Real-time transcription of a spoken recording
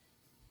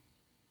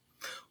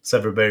What's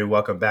up, everybody?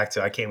 Welcome back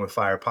to I Came with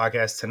Fire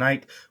podcast.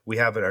 Tonight, we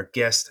have our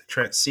guest,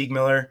 Trent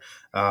Seegmiller.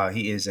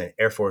 He is an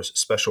Air Force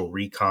Special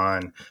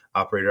Recon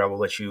operator. I will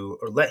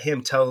let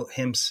him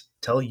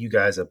tell you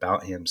guys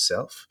about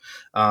himself.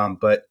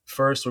 But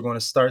first, we're going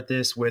to start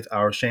this with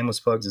our shameless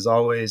plugs. As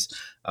always,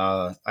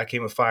 I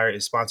Came with Fire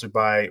is sponsored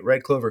by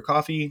Red Clover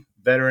Coffee,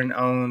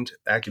 veteran-owned,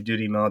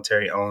 active-duty,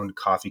 military-owned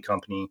coffee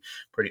company.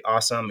 Pretty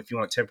awesome. If you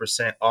want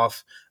 10%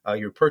 off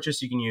your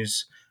purchase, you can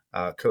use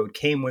code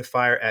Came with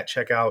Fire at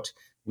checkout.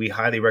 We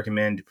highly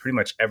recommend pretty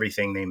much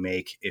everything they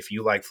make. If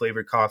you like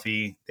flavored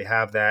coffee, they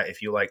have that.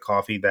 If you like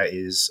coffee that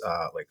is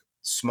like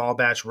small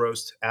batch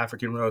roast,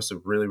 African roast, are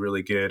really,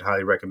 really good.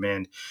 Highly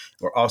recommend.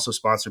 We're also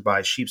sponsored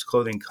by Sheep's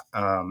Clothing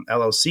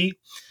LLC.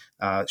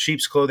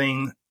 Sheep's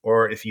Clothing,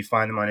 or if you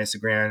find them on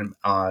Instagram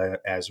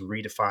as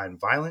Redefine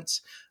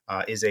Violence,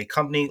 is a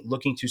company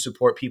looking to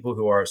support people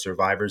who are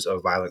survivors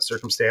of violent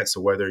circumstance.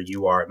 So whether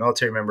you are a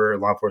military member,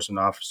 law enforcement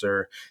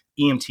officer,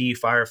 EMT,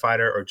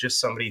 firefighter, or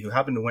just somebody who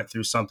happened to went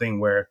through something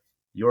where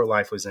your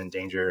life was in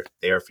danger,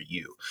 they are for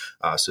you.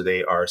 So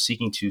they are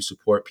seeking to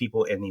support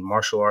people in the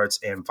martial arts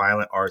and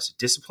violent arts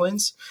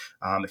disciplines.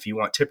 If you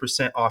want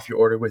 10% off your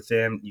order with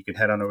them, you can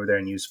head on over there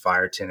and use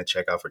FIRE10 at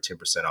checkout for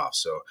 10% off.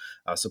 So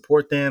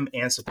support them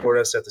and support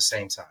us at the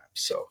same time.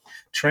 So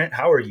Trent,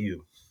 how are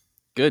you?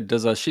 Good.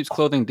 Does Sheep's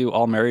Clothing do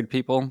all married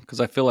people?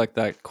 Because I feel like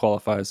that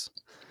qualifies.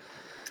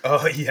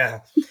 Oh,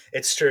 yeah,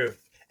 it's true.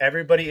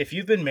 Everybody, if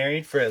you've been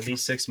married for at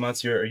least 6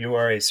 months, you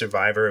are a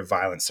survivor of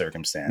violent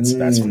circumstance.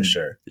 That's for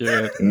sure.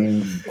 Yeah.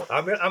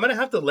 I'm gonna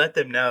have to let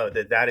them know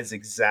that is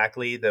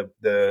exactly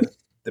the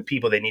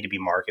people they need to be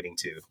marketing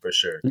to for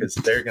sure, because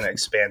they're gonna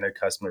expand their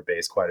customer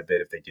base quite a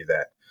bit if they do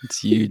that. It's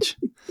huge.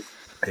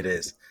 It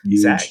is. Huge.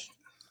 Zach,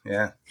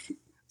 yeah,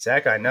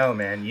 Zach, I know,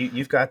 man.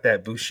 You've got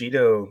that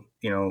Bushido,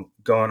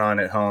 going on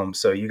at home,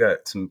 so you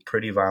got some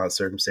pretty violent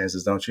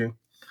circumstances, don't you?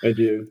 I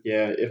do.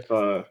 Yeah.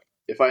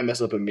 If I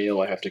mess up a meal,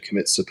 I have to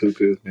commit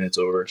seppuku and it's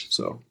over.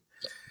 So.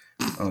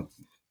 Oh,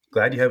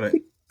 glad you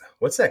haven't.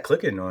 What's that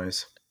clicking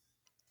noise?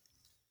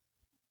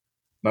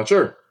 Not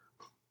sure.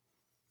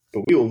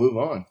 But we will move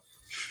on.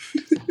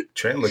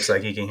 Trent looks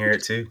like he can hear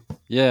it too.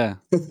 Yeah.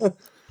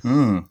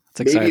 It's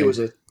exciting. Maybe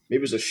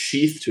it was a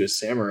sheath to a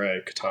samurai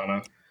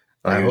katana.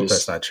 I hope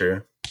that's not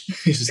true.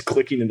 He's just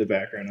clicking in the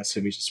background. I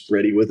assume he's just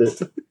ready with it.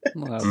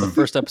 The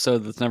first episode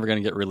that's never going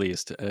to get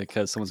released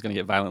because someone's going to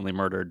get violently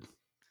murdered.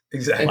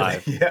 Exactly.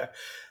 Live. Yeah.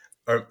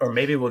 Or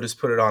maybe we'll just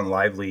put it on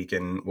Live Leak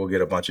and we'll get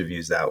a bunch of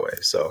views that way.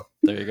 So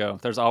there you go.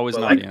 There's always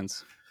an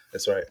audience.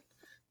 That's right.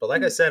 But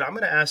like I said, I'm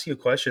going to ask you a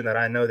question that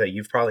I know that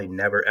you've probably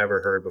never,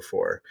 ever heard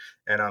before.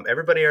 And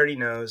everybody already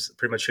knows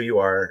pretty much who you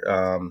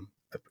are.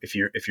 If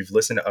you've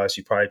listened to us,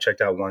 you probably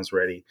checked out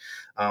OnesReady.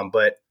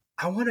 But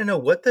I want to know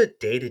what the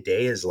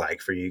day-to-day is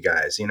like for you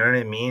guys. You know what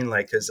I mean?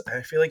 Like, because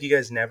I feel like you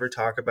guys never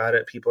talk about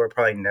it. People are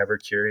probably never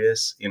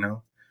curious, Yeah.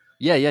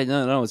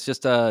 No. It's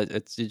just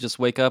you just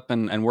wake up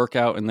and work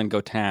out and then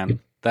go tan.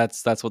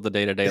 That's what the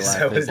day-to-day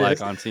life is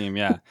like on team.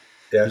 Yeah.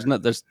 Yeah.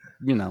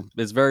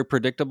 It's very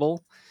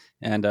predictable,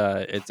 and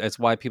it's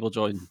why people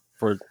join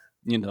for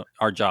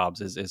our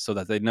jobs is so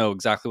that they know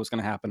exactly what's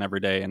going to happen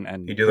every day, and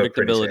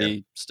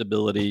predictability,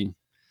 stability.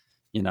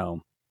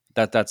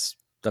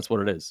 That's what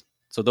it is.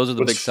 So those are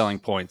the big selling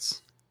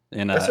points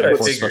in Air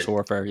Force Special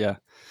Warfare. Yeah.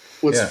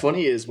 What's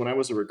funny is when I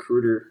was a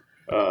recruiter,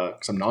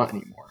 because I'm not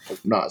anymore. I'm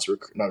not a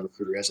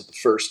recruiter as of the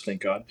first,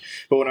 thank God.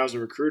 But when I was a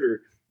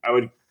recruiter, I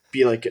would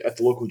be like at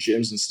the local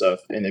gyms and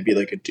stuff, and there'd be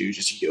like a dude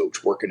just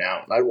yoked working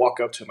out. And I'd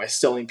walk up to him. My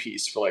selling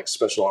piece for like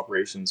special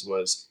operations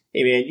was,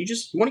 "Hey man, you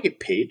want to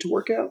get paid to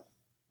work out?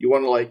 You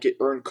want to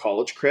earn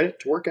college credit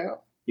to work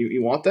out?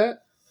 You want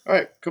that? All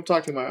right, come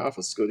talk to my office.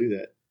 Let's go do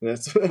that." And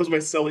that was my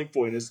selling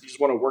point: is you just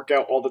want to work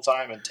out all the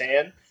time and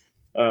tan.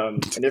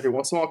 And every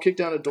once in a while, kick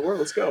down a door.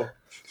 Let's go.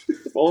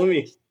 Follow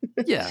me.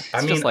 Yeah.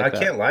 I mean, I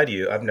can't lie to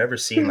you. I've never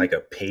seen like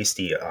a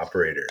pasty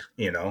operator,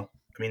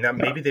 I mean,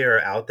 maybe they are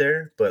out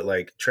there, but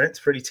like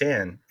Trent's pretty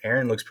tan.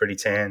 Aaron looks pretty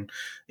tan.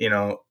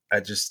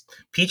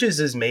 Peaches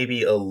is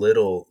maybe a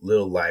little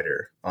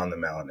lighter on the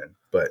melanin,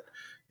 but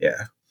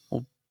yeah.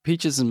 Well,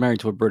 Peaches is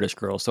married to a British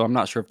girl, so I'm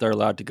not sure if they're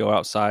allowed to go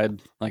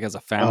outside like as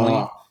a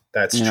family.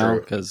 That's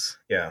true.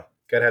 Yeah.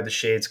 Gotta have the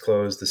shades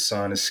closed. The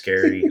sun is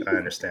scary. I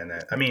understand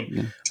that. I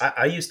mean,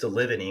 I used to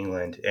live in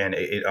England, and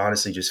it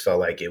honestly just felt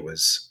like it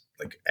was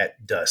like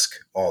at dusk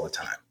all the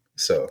time.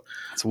 So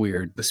it's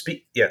weird.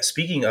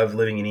 Speaking of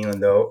living in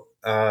England, though,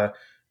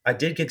 I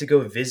did get to go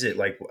visit.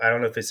 Like, I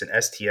don't know if it's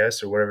an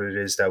STS or whatever it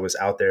is that was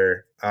out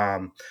there.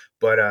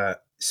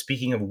 But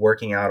speaking of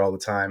working out all the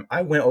time,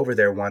 I went over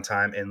there one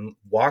time and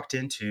walked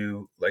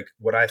into like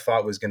what I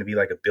thought was going to be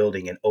like a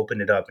building and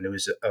opened it up, and it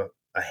was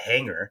a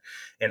hangar,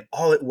 and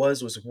all it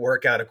was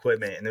workout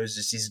equipment, and there was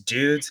just these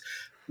dudes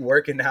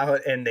working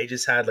out, and they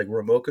just had like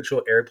remote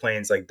control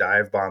airplanes like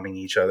dive bombing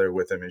each other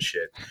with them and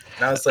shit.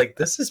 And I was like,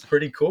 this is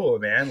pretty cool,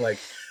 man. Like,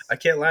 I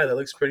can't lie, that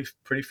looks pretty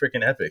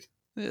freaking epic.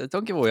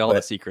 Don't give away all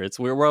the secrets.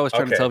 We're always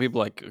trying to tell people,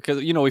 like, because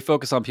we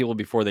focus on people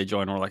before they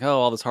join. We're like, oh,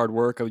 all this hard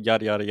work,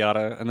 yada yada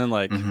yada, and then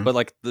like, but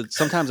like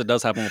sometimes it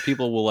does happen where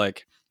people will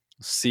like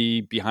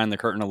see behind the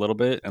curtain a little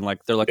bit, and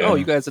like they're like, "Oh,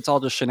 you guys, it's all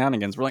just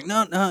shenanigans." We're like,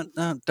 "No,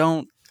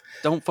 don't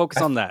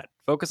focus on that.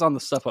 Focus on the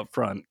stuff up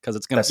front because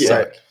it's gonna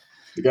suck."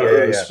 You got to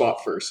earn the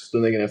spot first,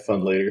 then they can have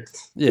fun later.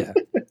 Yeah,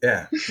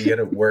 yeah. You got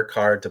to work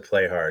hard to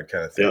play hard,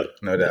 kind of thing.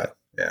 No doubt.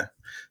 Yeah.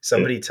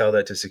 Somebody tell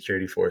that to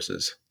security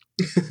forces,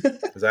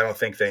 because I don't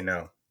think they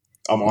know.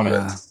 I'm on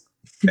it.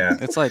 Yeah.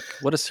 It's like,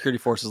 what is security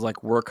forces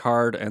like? Work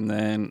hard and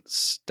then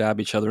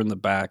stab each other in the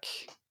back.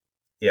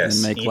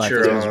 Yes. And make life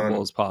as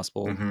miserable as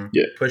possible. Mm-hmm.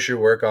 Yeah. Push your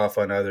work off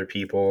on other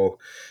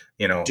people.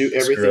 You know, do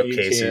everything you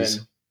cases.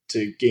 can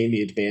to gain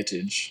the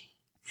advantage.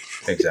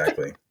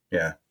 Exactly.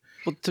 Yeah.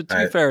 Well, to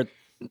be fair,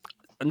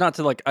 not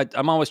to like,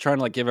 I'm always trying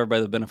to like give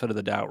everybody the benefit of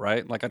the doubt,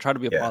 right? Like I try to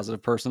be a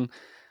positive person.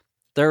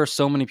 There are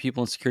so many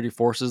people in security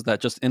forces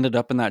that just ended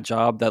up in that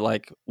job that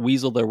like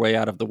weasel their way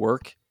out of the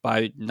work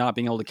by not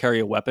being able to carry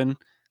a weapon.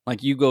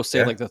 Like you go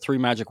say like the 3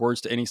 magic words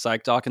to any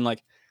psych doc and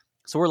like,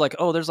 so we're like,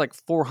 oh, there's like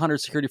 400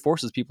 security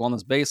forces people on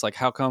this base. Like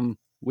how come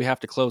we have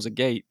to close a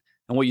gate?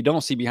 And what you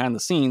don't see behind the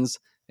scenes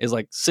is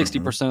like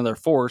 60% of their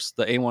force,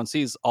 the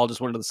A1Cs, all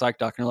just went to the psych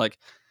doc and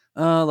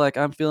are like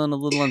I'm feeling a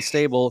little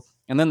unstable.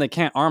 And then they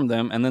can't arm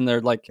them. And then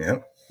they're like,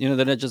 you know,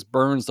 then it just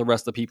burns the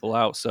rest of the people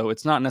out. So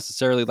it's not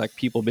necessarily like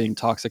people being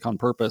toxic on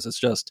purpose. It's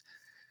just,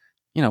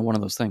 you know, one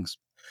of those things.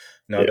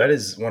 No, that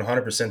is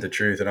 100% the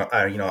truth. And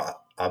I, you know,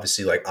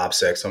 obviously like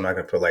OPSEC, so I'm not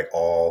going to put like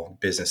all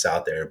business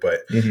out there,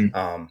 but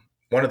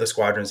one of the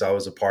squadrons I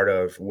was a part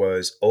of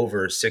was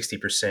over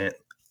 60%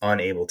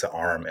 unable to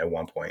arm at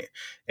one point.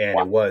 And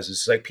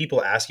it's like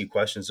people ask you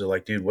questions. They're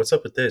like, dude, what's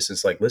up with this?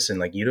 It's like, listen,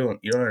 like you don't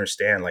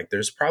understand. Like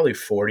there's probably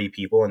 40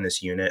 people in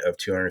this unit of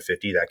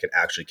 250 that could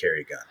actually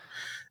carry a gun.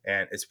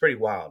 And it's pretty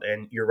wild.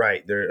 And you're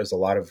right. There is a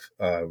lot of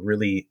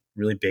really,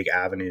 really big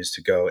avenues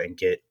to go and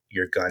get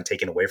your gun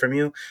taken away from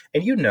you.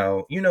 And you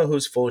know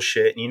who's full of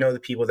shit. And you know the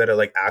people that are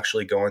like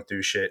actually going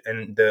through shit.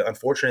 And the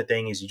unfortunate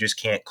thing is you just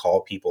can't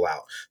call people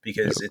out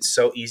because it's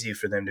so easy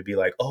for them to be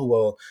like, oh,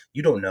 well,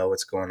 you don't know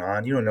what's going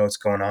on. You don't know what's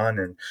going on.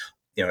 And,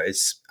 you know,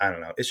 I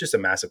don't know. It's just a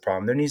massive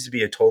problem. There needs to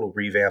be a total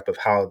revamp of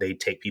how they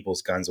take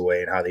people's guns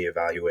away and how they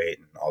evaluate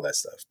and all that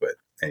stuff. But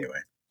anyway.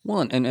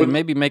 Well, and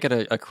maybe make it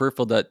a career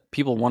field that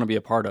people want to be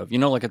a part of. You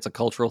know, like it's a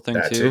cultural thing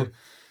too.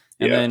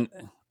 And then,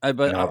 I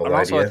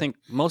think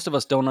most of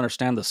us don't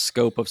understand the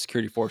scope of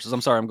security forces. I'm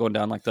sorry, I'm going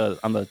down like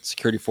I'm the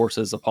security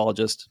forces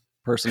apologist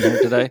person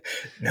here today.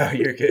 No,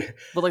 you're good.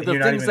 But like the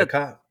things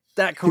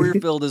that career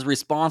field is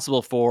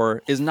responsible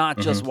for is not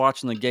just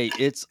watching the gate.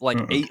 It's like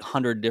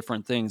 800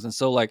 different things. And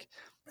so like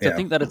to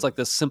think that it's like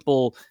this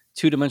simple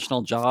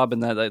 2-dimensional job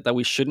and that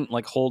we shouldn't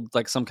like hold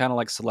like some kind of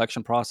like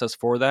selection process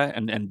for that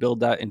and build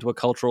that into a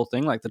cultural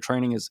thing. Like the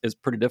training is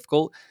pretty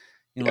difficult.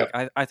 You know,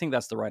 like I think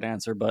that's the right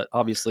answer, but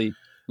obviously,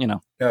 you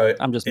know,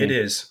 I'm just me. It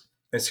is.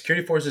 And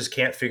security forces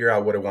can't figure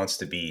out what it wants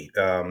to be.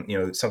 You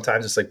know,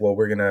 sometimes it's like, well,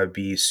 we're going to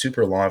be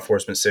super law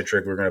enforcement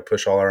centric. We're going to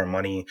push all our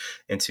money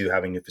into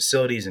having new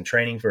facilities and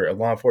training for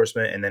law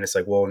enforcement. And then it's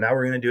like, well, now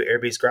we're going to do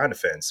air-based ground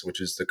defense,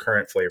 which is the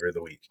current flavor of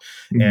the week.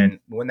 And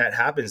when that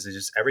happens, it's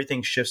just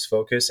everything shifts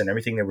focus and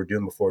everything that we're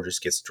doing before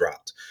just gets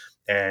dropped.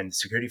 And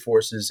security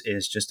forces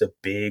is just a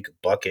big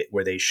bucket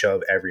where they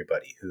shove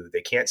everybody who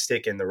they can't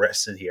stick in the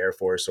rest of the Air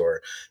Force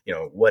or, you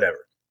know,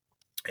 whatever.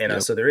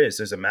 And so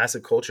there's a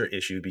massive culture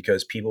issue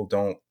because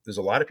there's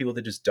a lot of people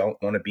that just don't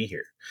want to be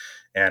here.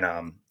 And,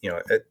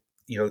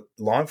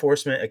 law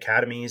enforcement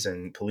academies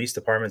and police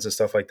departments and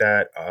stuff like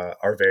that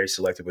are very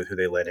selective with who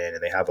they let in.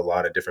 And they have a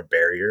lot of different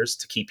barriers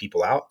to keep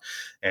people out.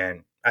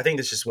 And I think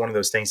it's just one of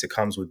those things that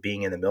comes with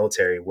being in the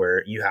military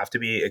where you have to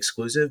be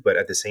exclusive, but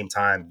at the same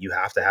time, you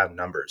have to have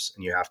numbers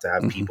and you have to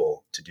have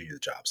people to do the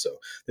job. So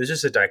there's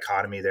just a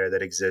dichotomy there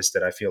that exists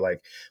that I feel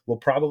like will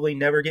probably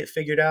never get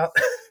figured out.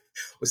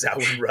 Was that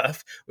one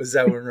rough?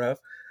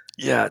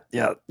 Yeah.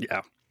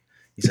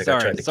 He's like, I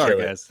tried to kill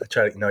guys.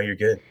 it. No, you're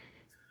good.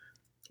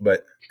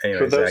 But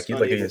anyway,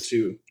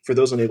 for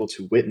those unable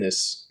to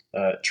witness,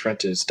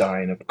 Trent is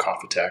dying of a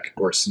cough attack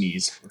or a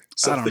sneeze. Or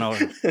something. I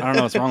don't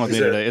know what's wrong with me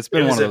today. It's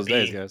been one of those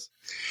days, guys.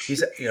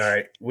 He's all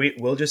right.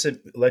 We'll just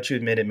let you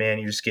admit it, man.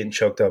 You're just getting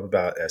choked up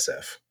about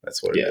SF.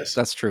 That's what it is.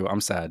 That's true.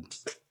 I'm sad.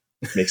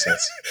 Makes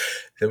sense.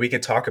 Then we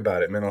can talk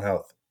about it. Mental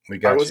health. We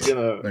got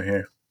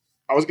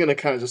I was gonna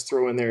kind of just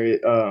throw in there.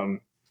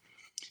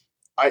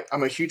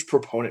 I'm a huge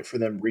proponent for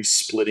them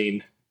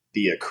resplitting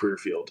the career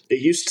field. It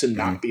used to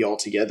not be all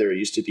together. It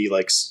used to be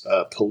like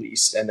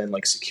police and then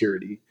like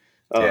security.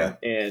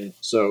 And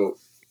so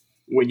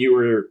when you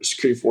were a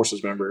security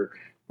forces member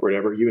or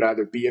whatever, you would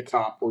either be a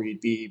cop or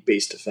you'd be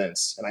base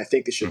defense. And I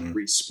think they should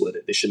resplit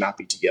it. They should not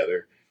be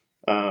together.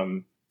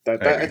 I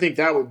think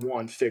that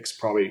would fix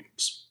probably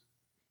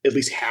at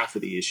least half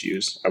of the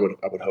issues. I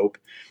would hope.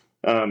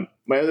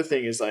 My other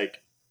thing is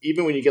like,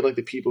 even when you get like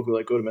the people who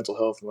like go to mental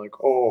health and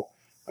like, oh,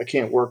 I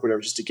can't work, whatever,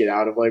 just to get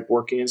out of like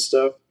working and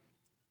stuff.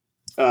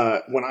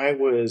 When I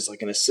was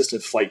like an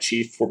assistant flight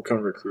chief before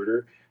becoming a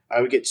recruiter,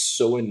 I would get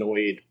so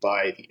annoyed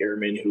by the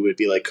airmen who would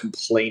be like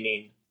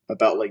complaining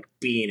about like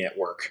being at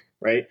work.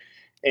 Right.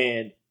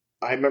 And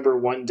I remember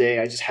one day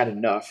I just had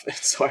enough. And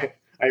so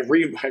I I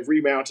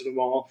remounted them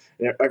all.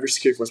 And every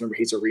security force member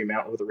hates a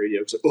remount with a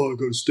radio. It's like, oh, I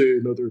got to stay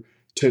another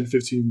 10,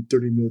 15,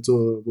 30 minutes,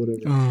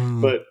 whatever.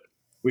 But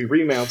we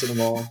remounted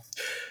them all.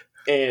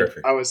 And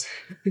perfect. I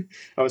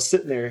was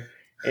sitting there,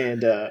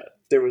 and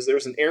there was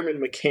an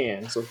Airman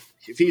McCann. So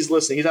if he's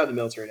listening, he's out of the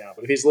military now,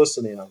 but if he's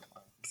listening, I'm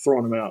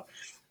throwing him out.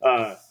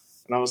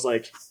 And I was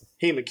like,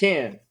 hey,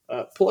 McCann,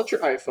 pull out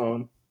your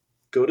iPhone,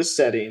 go to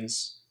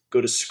settings,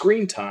 go to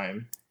screen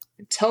time,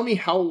 and tell me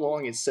how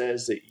long it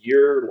says that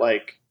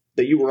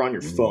you were on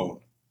your phone.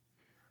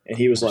 And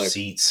he was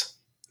Receipts.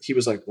 He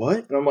was like,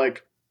 what? And I'm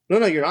like,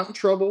 no, you're not in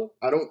trouble.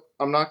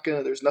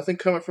 There's nothing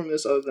coming from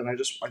this other than I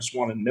just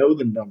want to know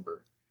the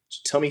number.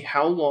 So tell me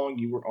how long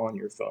you were on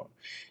your phone.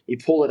 He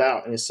pulled it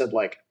out and it said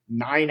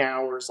 9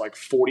 hours,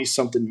 40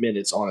 something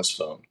minutes on his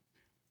phone.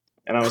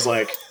 And I was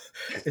like,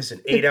 it's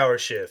an 8-hour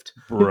shift,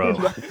 bro.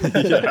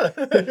 Yeah.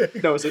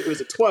 No, it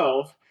was a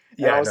 12.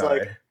 And I was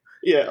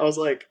I was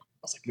like,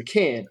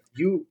 McCann,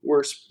 you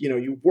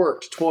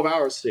worked 12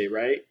 hours today,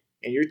 right?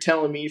 And you're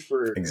telling me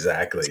for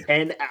exactly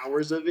 10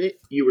 hours of it,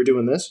 you were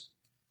doing this?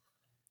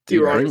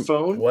 You were on your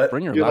phone?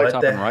 Bring your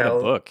laptop and write a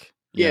book.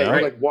 Yeah,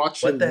 you're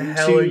watching what the YouTube.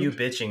 hell are you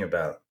bitching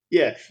about?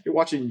 Yeah, you're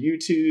watching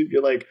YouTube.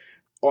 You're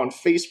on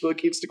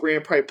Facebook,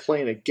 Instagram, probably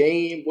playing a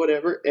game,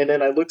 whatever. And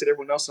then I looked at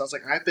everyone else and I was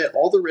like, I bet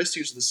all the rest of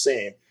you are the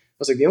same. I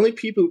was like, the only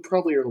people who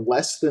probably are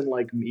less than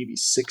maybe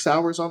 6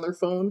 hours on their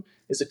phone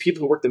is the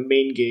people who work the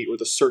main gate or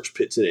the search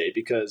pit today,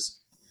 because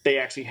they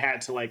actually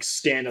had to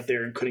stand up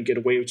there and couldn't get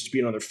away with just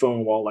being on their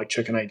phone while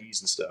checking IDs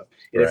and stuff.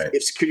 And right.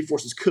 if security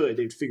forces could,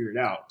 they'd figure it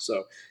out.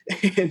 So,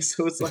 and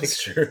so it's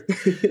that's true.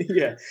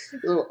 Yeah.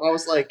 So I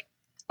was like,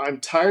 I'm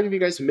tired of you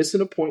guys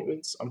missing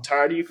appointments. I'm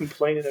tired of you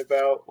complaining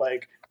about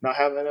not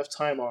having enough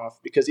time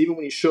off, because even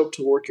when you show up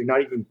to work, you're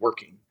not even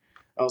working.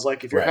 I was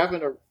like, if you're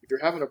having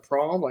a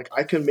problem,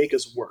 I can make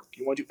us work.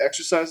 You want to do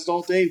exercises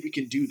all day? We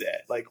can do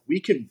that. We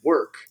can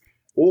work,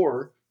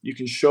 or you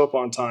can show up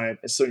on time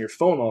and sit on your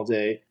phone all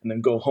day and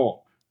then go home.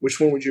 Which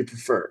one would you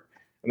prefer?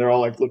 And they're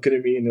all looking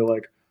at me and they're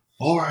like,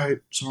 all right,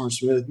 Sergeant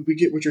Smith, we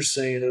get what you're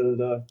saying. Da, da,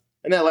 da.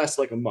 And that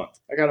lasted a month.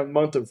 I got a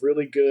month of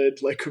really good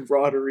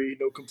camaraderie,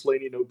 no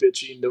complaining, no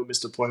bitching, no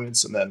missed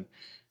appointments, and then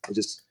it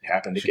just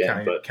happened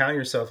again. Count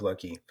yourself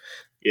lucky.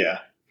 Yeah.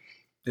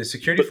 The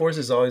security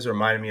forces always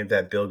reminded me of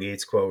that Bill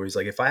Gates quote where he's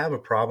like, if I have a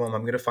problem,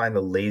 I'm going to find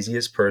the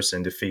laziest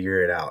person to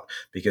figure it out,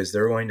 because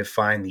they're going to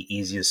find the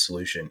easiest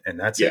solution. And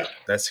that's it.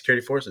 That's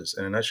security forces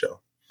in a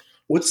nutshell.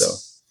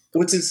 What's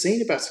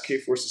insane about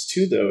security forces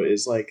too, though,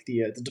 is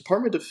the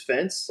Department of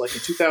Defense, in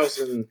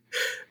 2000.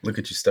 Look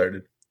at you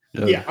started.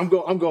 Yeah, I'm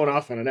going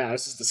off on it now.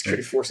 This is the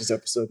security forces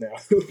episode now.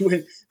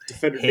 When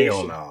Defender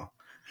Nation,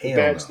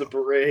 badge the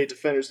beret,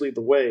 defenders lead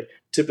the way,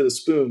 tip of the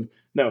spoon.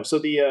 No, so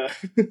the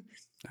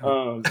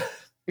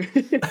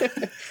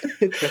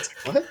that's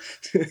what?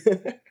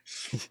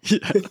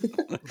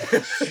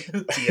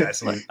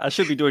 Yes, I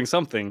should be doing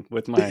something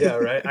with my. Yeah,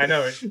 right. I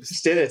know.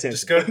 Stay at attention.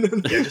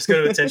 Just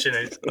go to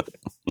attention.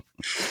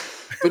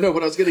 But no,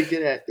 what I was going to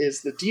get at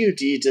is the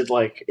DoD did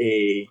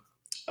a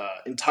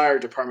entire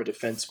Department of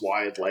Defense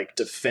wide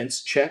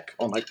defense check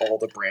on all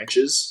the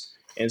branches.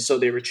 And so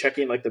they were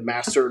checking the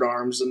Master at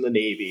Arms in the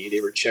Navy. They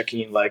were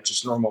checking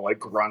just normal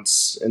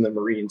grunts in the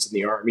Marines and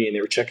the Army, and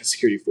they were checking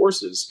security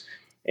forces.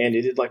 And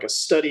they did a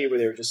study where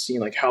they were just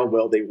seeing how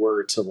well they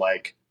were to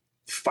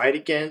fight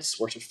against,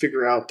 or to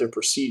figure out their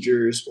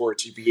procedures, or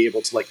to be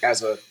able to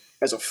as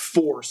a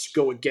force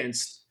go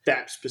against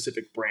that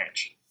specific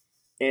branch.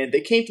 And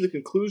they came to the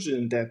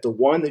conclusion that the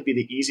one that'd be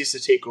the easiest to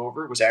take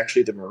over was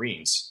actually the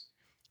Marines.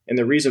 And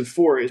the reason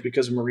for it is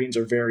because the Marines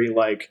are very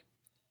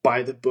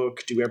by the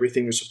book, do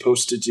everything they're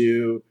supposed to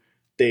do.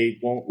 They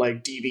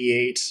won't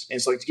deviate.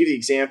 And so to give you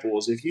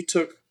examples, if you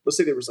took, let's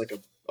say there was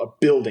a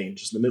building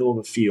just in the middle of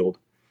a field.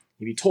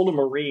 If you told a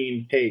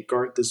Marine, hey,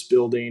 guard this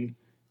building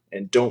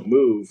and don't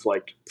move,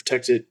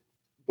 protect it,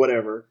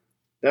 whatever,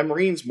 that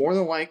Marine's more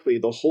than likely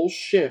the whole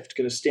shift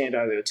going to stand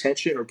either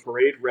attention or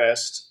parade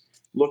rest,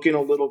 looking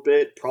a little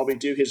bit, probably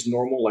do his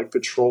normal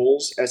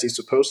patrols as he's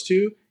supposed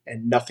to,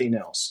 and nothing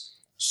else.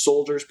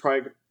 Soldiers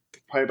probably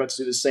about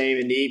to do the same.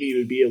 And Navy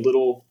would be a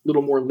little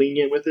more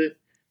lenient with it.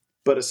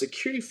 But a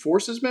security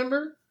forces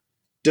member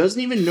doesn't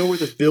even know where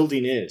the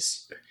building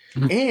is.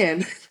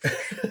 And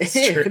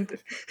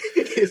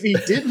if he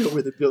did know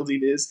where the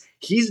building is,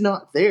 he's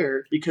not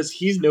there because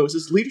he knows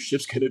his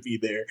leadership's going to be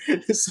there.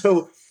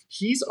 So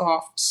he's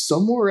off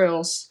somewhere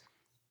else,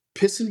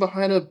 pissing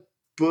behind a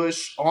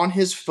bush on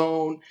his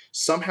phone,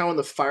 somehow in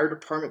the fire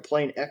department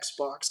playing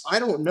Xbox. I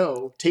don't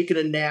know, taking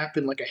a nap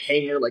in a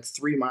hangar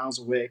 3 miles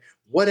away,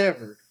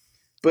 whatever.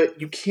 But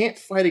you can't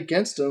fight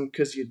against them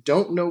because you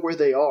don't know where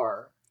they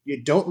are.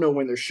 You don't know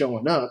when they're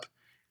showing up.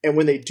 And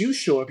when they do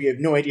show up, you have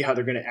no idea how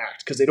they're going to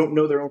act because they don't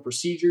know their own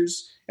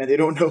procedures and they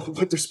don't know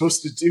what they're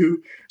supposed to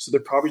do. So they're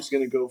probably just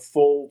going to go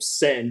full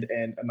send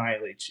and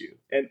annihilate you.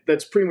 And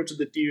that's pretty much what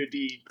the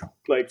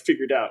DoD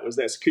figured out, was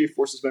that security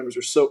forces members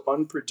are so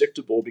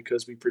unpredictable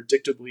because we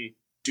predictably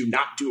do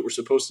not do what we're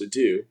supposed to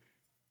do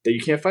that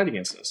you can't fight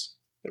against us.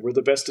 That we're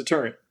the best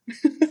deterrent.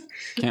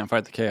 Can't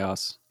fight the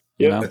chaos.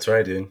 Yeah, that's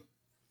right, dude.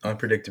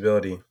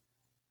 Unpredictability.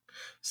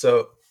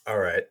 So, all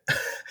right.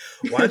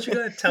 Why don't you go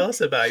ahead and tell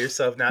us about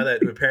yourself now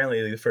that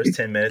apparently the first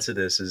 10 minutes of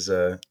this is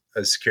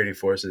security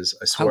forces.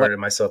 I swore to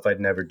myself I'd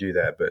never do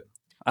that, but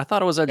I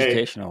thought it was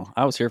educational.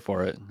 I was here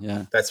for it.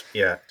 Yeah. That's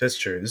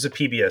true. This is a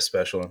PBS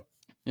special.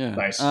 Yeah.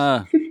 Nice.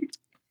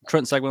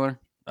 Trent Seegmiller.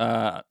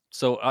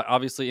 So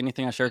obviously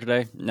anything I share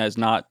today is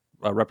not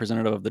a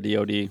representative of the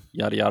DoD,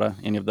 yada, yada,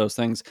 any of those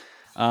things.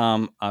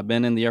 I've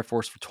been in the Air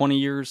Force for 20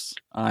 years.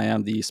 I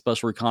am the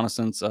Special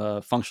Reconnaissance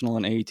Functional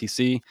in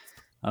AETC,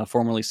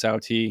 formerly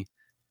SAUT.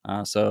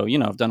 So,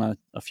 I've done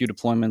a few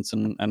deployments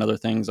and other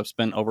things. I've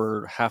spent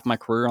over half my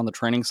career on the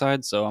training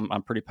side, so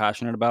I'm pretty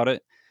passionate about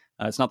it.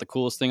 It's not the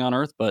coolest thing on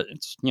earth, but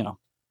it's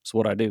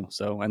what I do.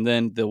 So, and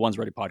then the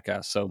OnesReady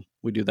podcast. So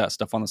we do that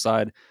stuff on the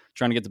side,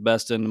 trying to get the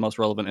best and the most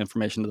relevant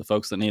information to the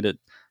folks that need it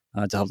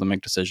to help them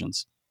make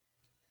decisions.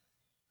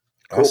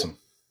 Awesome.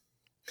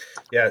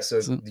 Yeah,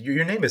 so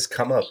your name has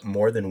come up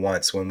more than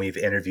once when we've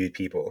interviewed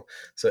people.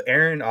 So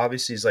Aaron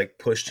obviously has like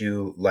pushed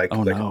you like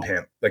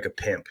a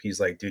pimp. He's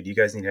like, dude, you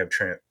guys need to have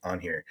Trent on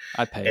here.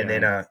 I pay. And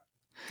Aaron. then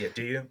yeah,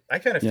 do you? I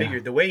kind of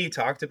figured the way he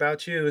talked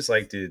about you, it was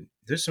like, dude,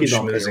 there's some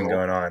schmoozing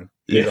going on.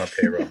 He's on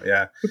payroll,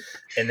 yeah.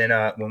 And then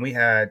when we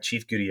had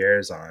Chief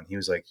Gutierrez on, he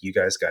was like, you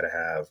guys got to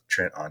have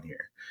Trent on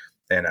here.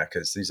 And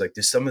because he's like,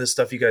 there's some of the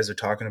stuff you guys are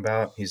talking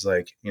about. He's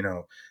like,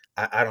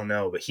 I don't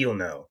know, but he'll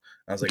know.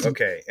 I was like,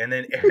 okay. And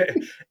then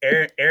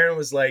Aaron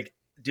was like,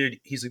 dude,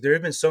 he's like, there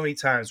have been so many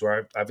times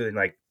where I've been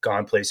like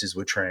gone places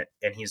with Trent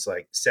and he's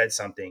like said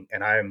something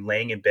and I'm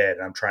laying in bed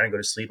and I'm trying to go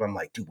to sleep. I'm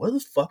like, dude, what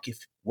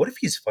if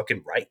he's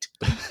fucking right?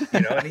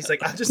 And he's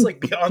like, I'll just like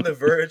be on the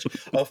verge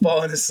of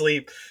falling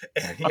asleep.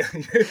 And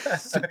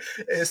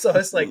so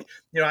it's like,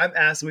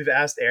 we've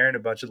asked Aaron a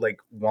bunch of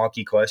like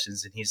wonky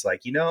questions and he's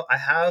like, I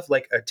have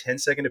like a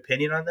 10-second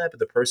opinion on that, but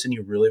the person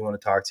you really want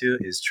to talk to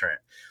is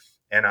Trent.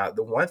 And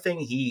the one thing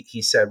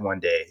he said one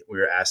day, we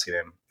were asking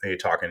him,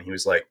 he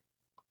was like,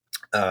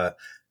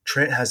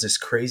 Trent has this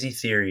crazy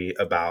theory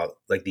about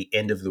like the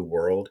end of the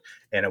world.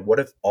 And what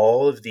if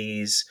all of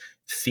these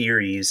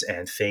theories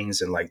and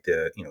things in like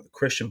the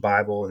Christian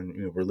Bible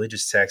and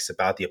religious texts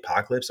about the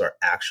apocalypse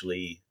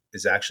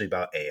is actually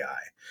about AI.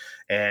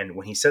 And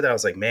when he said that, I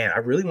was like, man, I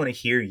really want to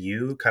hear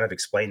you kind of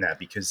explain that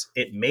because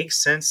it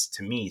makes sense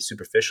to me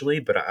superficially,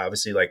 but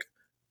obviously like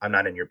I'm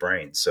not in your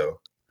brain.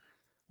 So,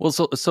 well,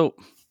 so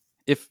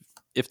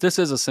if this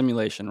is a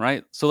simulation,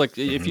 right? So like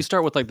if you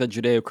start with like the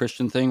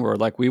Judeo-Christian thing where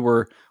like we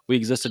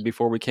existed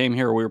before we came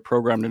here, or we were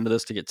programmed into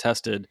this to get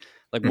tested,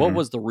 like what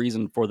was the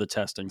reason for the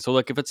testing? So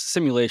like if it's a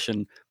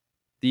simulation,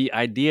 the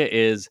idea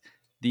is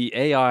the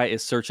AI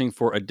is searching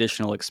for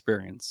additional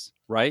experience,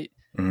 right?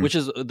 Which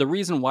is the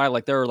reason why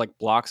like there are like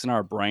blocks in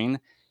our brain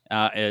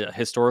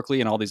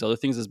historically and all these other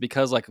things is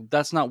because like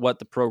that's not what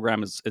the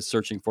program is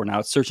searching for now.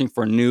 It's searching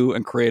for new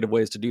and creative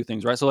ways to do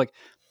things, right? So like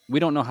we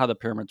don't know how the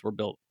pyramids were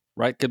built,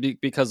 right? Could be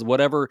because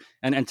whatever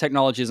and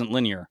technology isn't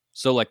linear.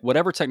 So like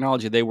whatever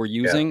technology they were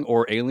using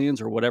or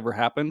aliens or whatever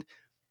happened,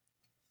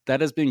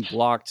 that is being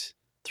blocked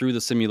through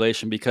the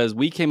simulation because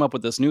we came up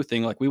with this new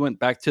thing. Like we went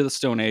back to the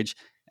Stone Age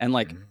and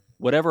like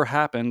whatever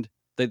happened,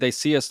 they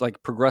see us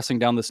like progressing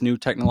down this new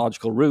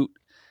technological route.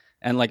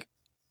 And like,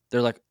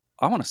 they're like,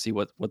 I want to see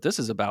what this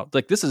is about.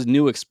 Like this is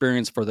new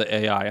experience for the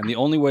AI. And the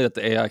only way that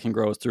the AI can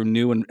grow is through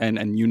new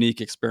and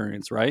unique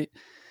experience. Right.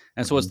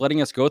 And so it's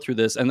letting us go through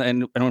this.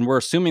 And when we're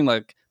assuming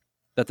like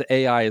that the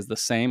AI is the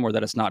same or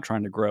that it's not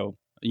trying to grow,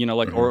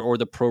 like, or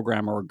the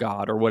programmer or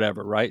God or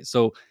whatever. Right.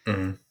 So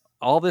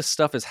all this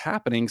stuff is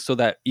happening so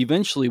that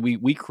eventually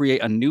we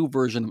create a new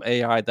version of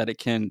AI that it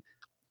can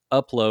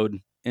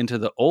upload into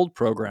the old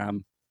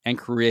program and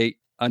create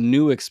a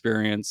new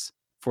experience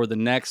for the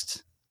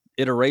next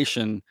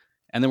iteration.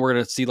 And then we're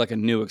going to see like a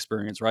new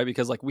experience, right?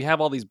 Because like we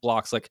have all these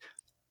blocks, like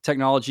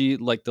technology,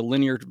 like the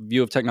linear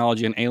view of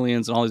technology and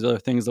aliens and all these other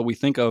things that we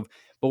think of,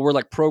 but we're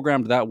like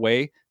programmed that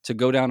way to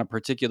go down a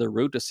particular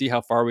route to see how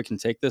far we can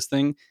take this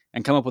thing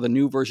and come up with a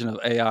new version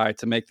of AI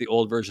to make the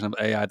old version of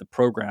AI, the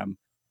program,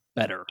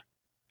 better.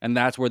 And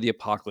that's where the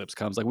apocalypse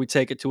comes. Like we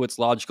take it to its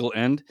logical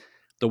end,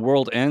 the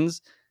world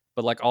ends,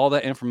 but like all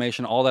that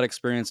information, all that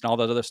experience, and all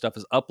that other stuff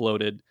is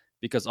uploaded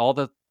because all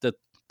the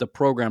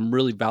program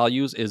really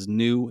values is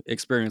new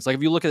experience. Like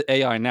if you look at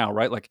AI now,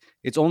 right? Like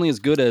it's only as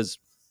good as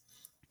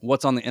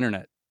what's on the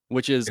internet,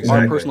 which is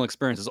our personal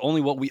experience. It's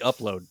only what we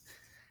upload.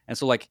 And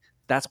so like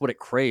that's what it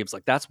craves.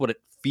 Like that's what it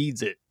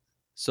feeds it.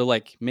 So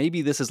like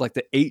maybe this is like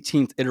the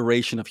 18th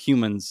iteration of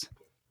humans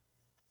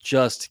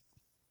just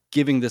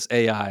giving this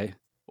AI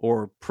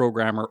or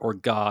programmer or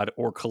God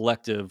or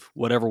collective,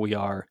 whatever we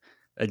are,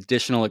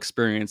 additional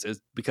experience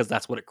is because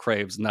that's what it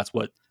craves and that's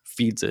what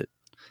feeds it.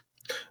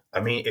 I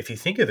mean, if you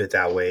think of it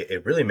that way,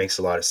 it really makes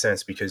a lot of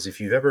sense, because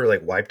if you've ever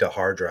like wiped a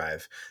hard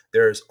drive,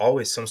 there's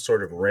always some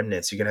sort of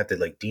remnants. You're gonna have to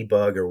like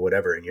debug or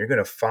whatever, and you're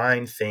gonna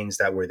find things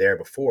that were there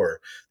before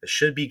that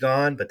should be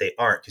gone, but they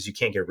aren't because you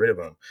can't get rid of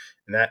them.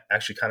 And that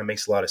actually kind of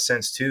makes a lot of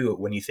sense too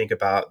when you think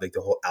about like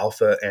the whole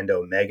alpha and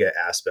omega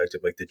aspect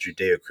of like the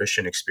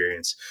Judeo-Christian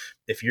experience.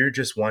 If you're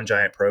just one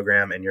giant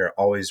program and you're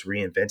always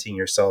reinventing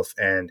yourself,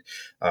 and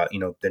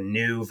the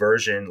new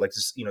version, like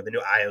this, the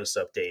new iOS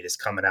update is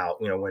coming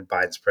out, when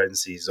Biden's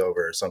presidency is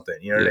over or something,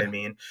 you know what I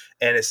mean?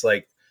 And it's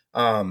like,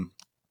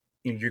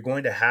 you're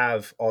going to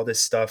have all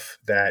this stuff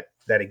that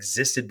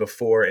existed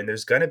before, and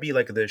there's going to be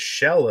like the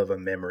shell of a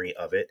memory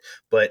of it,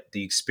 but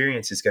the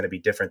experience is going to be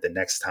different the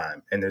next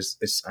time. And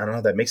I don't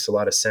know, that makes a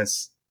lot of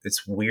sense.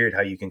 It's weird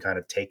how you can kind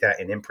of take that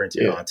and imprint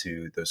it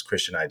onto those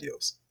Christian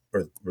ideals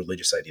or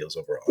religious ideals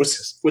overall.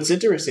 What's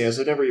interesting is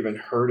I've never even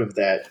heard of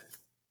that,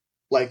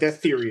 like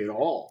that theory at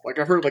all. Like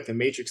I've heard like the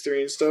Matrix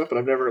theory and stuff, but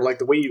I've never, like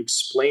the way you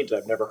explained it,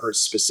 I've never heard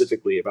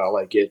specifically about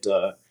like it,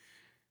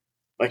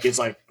 like it's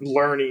like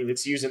learning,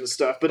 it's using the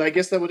stuff. But I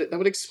guess that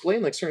would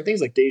explain like certain things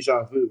like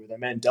deja vu or the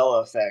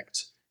Mandela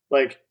effect.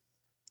 Like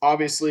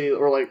obviously,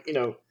 or like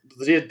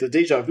the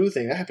deja vu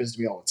thing that happens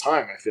to me all the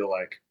time. I feel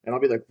like, and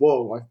I'll be like,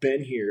 whoa, I've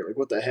been here. Like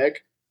what the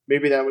heck?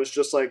 Maybe that was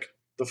just like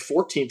the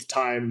 14th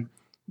time.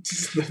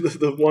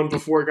 The one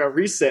before it got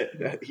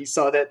reset, he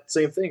saw that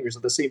same thing, or is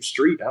it the same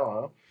street? I don't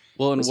know.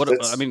 Well,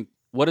 and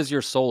what is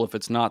your soul if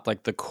it's not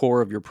like the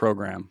core of your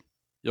program,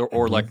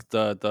 or like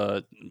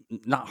the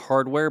not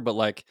hardware, but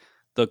like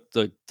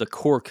the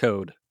core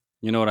code?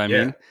 You know what I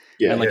mean?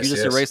 Yeah. And like you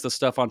just erase the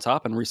stuff on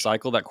top and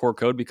recycle that core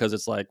code because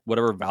it's like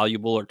whatever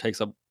valuable or takes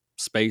up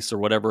space or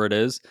whatever it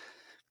is,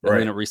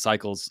 and then it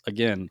recycles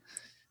again.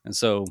 And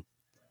so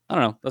I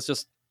don't know. That's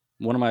just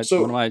one of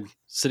my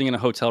sitting in a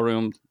hotel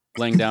room,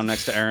 laying down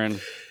next to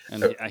Aaron,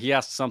 and he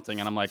asked something,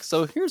 and I'm like,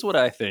 "So here's what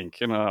I think."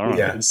 I don't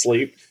know. In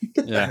sleep.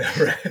 Yeah.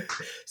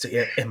 So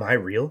am I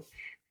real?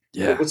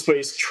 Yeah. What's funny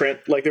is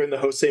Trent, like they're in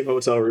the same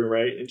hotel room,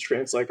 right? And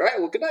Trent's like, "All right,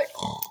 well, good night."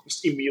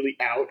 Just immediately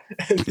out,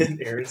 and then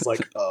Aaron's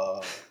like,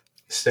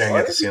 staring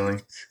at the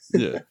ceiling.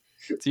 Yeah,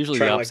 it's usually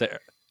the opposite.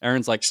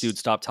 Aaron's like, "Dude,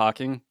 stop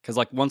talking," because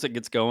like once it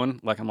gets going,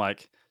 like I'm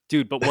like,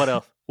 "Dude, but what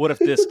if? What if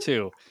this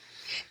too?"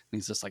 And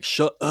he's just like,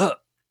 "Shut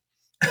up."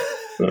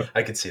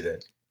 I could see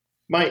that.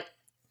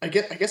 I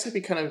guess I'd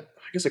be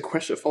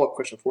a follow-up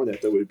question for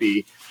that though would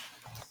be,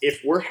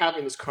 if we're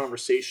having this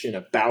conversation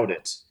about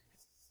it,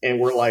 and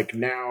we're like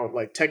now,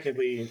 like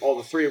technically all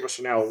the three of us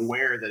are now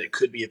aware that it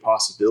could be a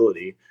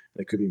possibility,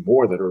 there could be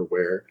more that are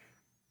aware.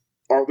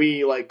 Are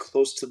we like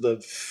close to the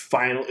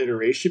final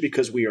iteration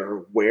because we are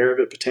aware of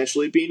it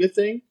potentially being a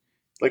thing?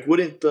 Like,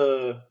 wouldn't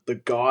the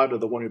God or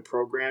the one who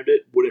programmed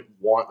it wouldn't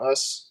want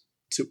us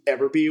to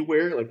ever be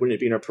aware? Like, wouldn't it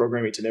be in our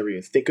programming to never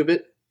even think of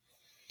it?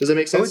 Does that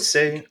make sense? I would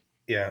say,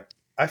 yeah.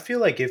 I feel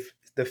like if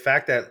the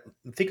fact that,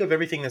 think of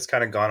everything that's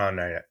kind of gone on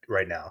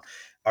right now,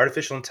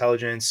 artificial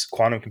intelligence,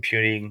 quantum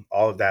computing,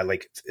 all of that,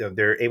 like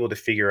they're able to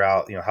figure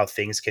out, how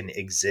things can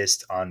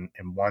exist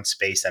in one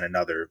space and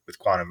another with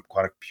quantum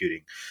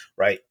computing,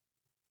 right?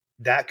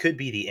 That could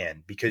be the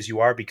end, because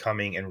you are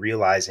becoming and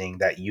realizing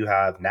that you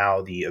have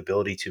now the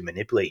ability to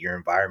manipulate your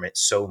environment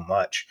so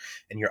much,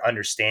 and you're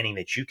understanding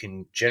that you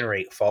can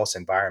generate false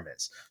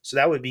environments. So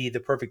that would be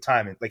the perfect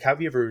time. Like,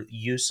 have you ever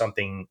used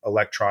something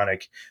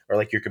electronic or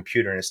like your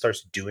computer and it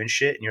starts doing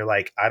shit and you're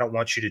like, I don't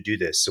want you to do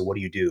this. So what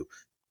do?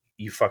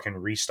 You fucking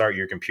restart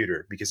your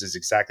computer, because it's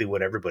exactly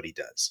what everybody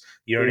does.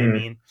 You know what I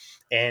mean?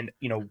 And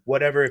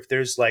whatever, if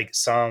there's like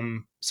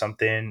something,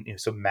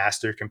 some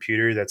master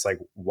computer that's like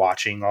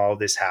watching all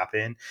this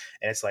happen,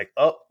 and it's like,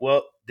 oh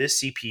well,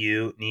 this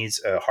CPU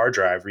needs a hard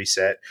drive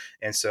reset,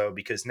 and so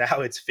because now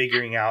it's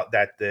figuring out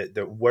that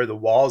the where the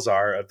walls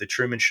are of the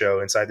Truman Show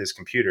inside this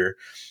computer,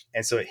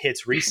 and so it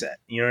hits reset.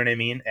 You know what I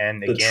mean?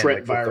 And the again,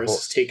 Trent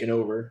virus is taken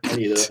over. I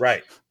need to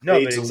right.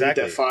 No, but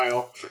exactly that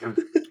file.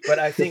 But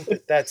I think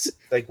that's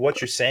like what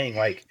you're saying.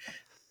 Like,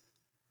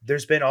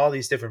 there's been all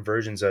these different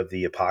versions of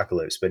the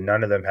apocalypse, but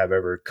none of them have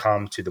ever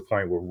come to the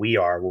point where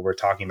we're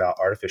talking about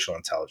artificial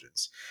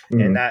intelligence.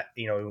 And that,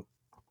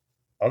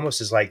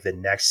 almost is like the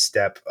next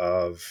step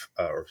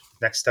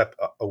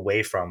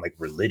away from like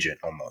religion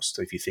almost,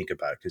 if you think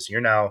about it, because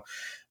you're now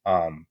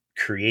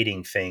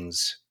creating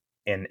things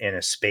in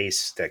a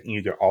space that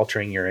you're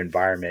altering your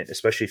environment,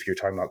 especially if you're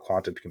talking about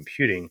quantum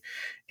computing,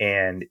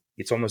 and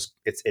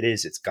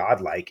it's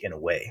godlike in a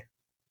way.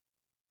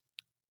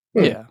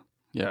 Yeah.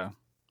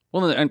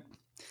 Well, and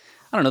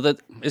I don't know,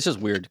 that it's just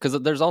weird because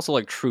there's also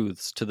like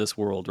truths to this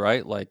world,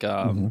 right? Like,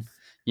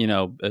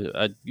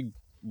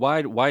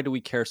 why do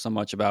we care so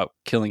much about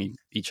killing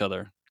each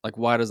other? Like,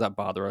 why does that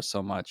bother us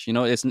so much?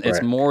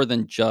 It's more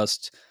than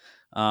just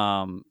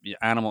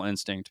animal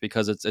instinct,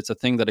 because it's a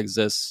thing that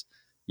exists.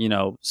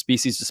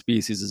 Species to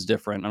species is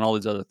different, and all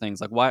these other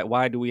things. Like,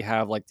 why do we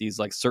have like these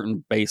like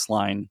certain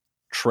baseline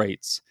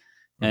traits?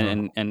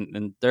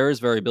 And there is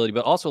variability,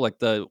 but also like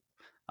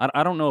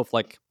I don't know if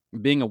like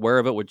being aware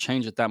of it would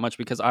change it that much,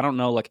 because I don't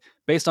know, like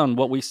based on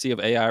what we see of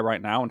AI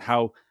right now and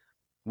how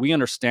we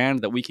understand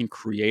that we can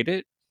create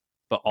it,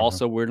 but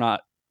also we're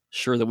not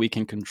sure that we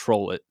can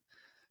control it.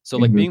 So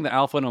like Mm-hmm. being the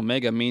alpha and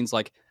omega means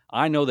like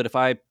I know that if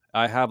I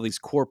have these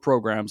core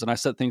programs and I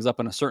set things up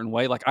in a certain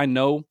way, like I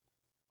know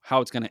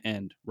how it's going to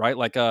end, right?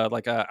 Like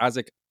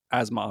Isaac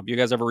Asimov. You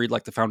guys ever read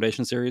like the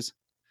Foundation series?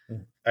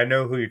 I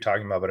know who you're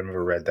talking about, but I've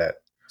never read that.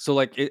 So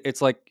like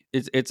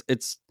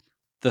it's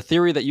the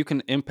theory that you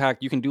can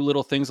impact, you can do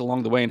little things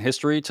along the way in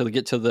history to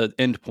get to the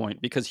end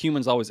point, because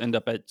humans always end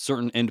up at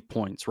certain end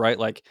points, right?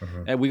 Like,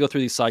 and we go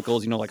through these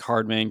cycles, like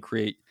hard men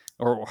create,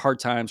 or hard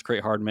times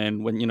create hard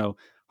men. When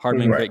hard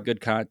men create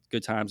good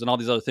times, and all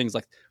these other things.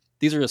 Like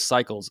these are just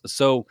cycles.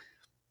 So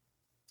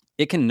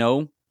it can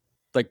know,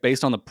 like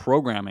based on the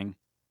programming,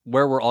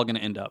 where we're all going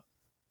to end up.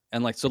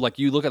 And like, so like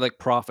you look at like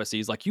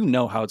prophecies, like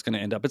how it's going to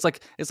end up. It's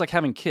like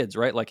having kids,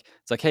 right? Like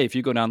it's like, hey, if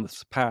you go down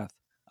this path,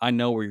 I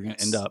know where you're going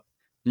to end up.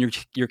 And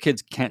your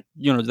kids can't,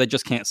 they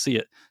just can't see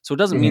it. So it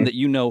doesn't mean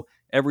that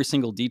every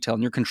single detail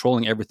and you're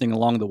controlling everything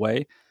along the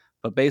way.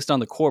 But based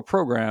on the core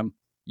program,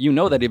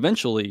 that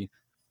eventually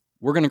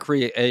we're going to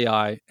create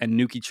AI and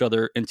nuke each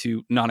other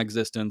into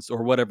non-existence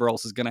or whatever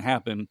else is going to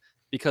happen,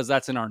 because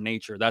that's in our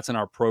nature. That's in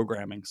our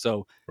programming.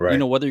 So,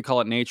 whether you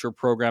call it nature,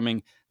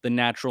 programming, the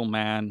natural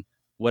man,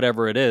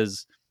 whatever it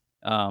is,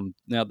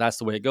 now that's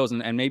the way it goes.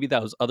 And maybe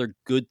those other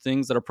good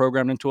things that are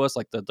programmed into us,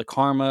 like the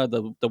karma,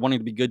 the wanting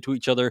to be good to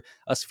each other,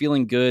 us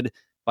feeling good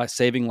by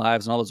saving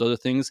lives and all those other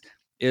things,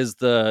 is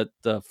the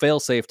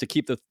fail-safe to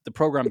keep the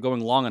program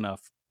going long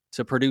enough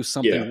to produce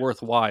something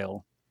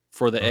worthwhile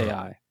for the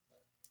AI.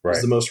 Right.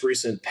 Is the most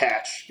recent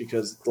patch,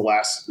 because the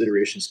last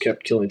iterations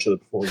kept killing each other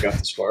before we got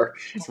this far.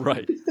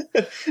 Right.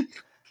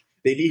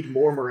 They need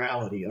more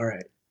morality. All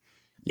right.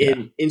 Yeah.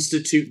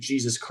 Institute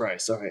Jesus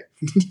Christ. All right.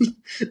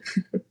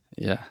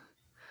 Yeah.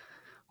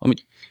 I mean,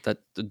 that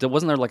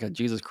wasn't there like a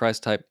Jesus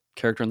Christ type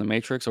character in the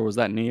Matrix, or was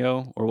that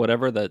Neo or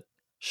whatever that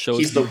shows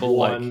he's people the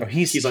one, like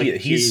he is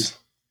the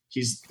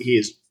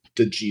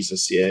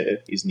Jesus. Yeah,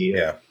 he's Neo.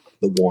 Yeah.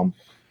 The one.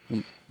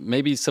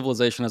 Maybe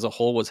civilization as a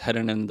whole was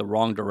heading in the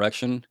wrong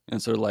direction,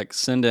 and so like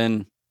send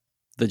in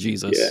the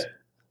Jesus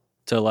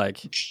to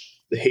like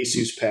the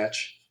Jesus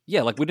patch.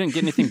 Yeah, like we didn't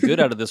get anything good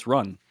out of this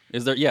run.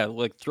 Is there? Yeah,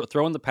 like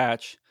throw in the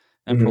patch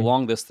and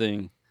prolong this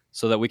thing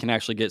so that we can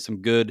actually get some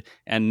good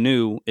and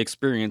new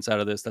experience out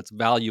of this that's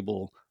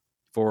valuable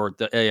for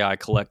the AI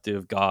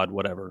collective, God,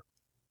 whatever.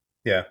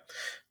 Yeah.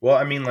 Well,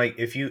 I mean, like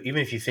if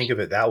you think of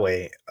it that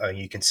way,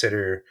 you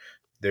consider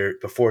there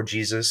before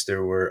Jesus,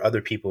 there were other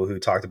people who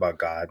talked about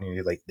God,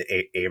 like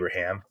the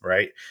Abraham,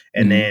 right?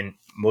 And then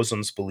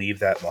Muslims believe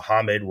that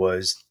Muhammad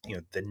was,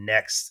 the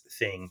next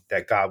thing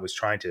that God was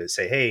trying to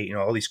say, hey,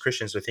 all these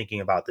Christians are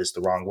thinking about this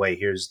the wrong way.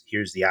 Here's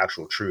the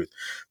actual truth.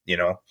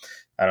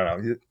 I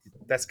don't know.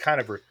 That's kind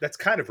of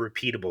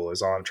repeatable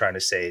is all I'm trying to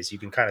say, is you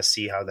can kind of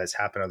see how that's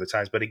happened other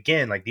times. But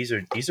again, like these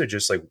are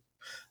just like,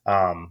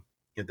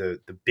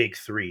 the big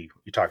three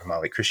you're talking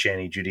about, like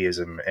Christianity,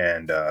 Judaism,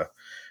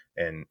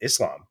 and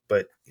Islam.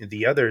 But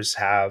the others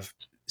have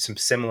some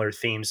similar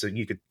themes, so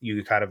you could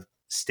kind of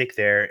stick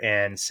there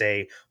and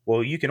say,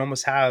 well, you can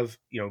almost have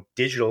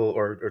digital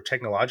or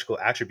technological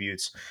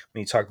attributes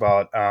when you talk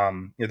about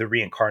the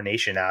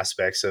reincarnation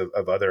aspects of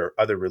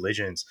other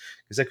religions,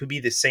 because that could be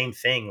the same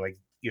thing. Like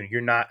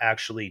you're not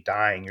actually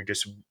dying, you're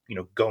just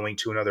going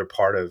to another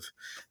part of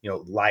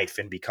life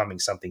and becoming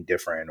something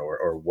different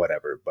or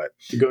whatever. But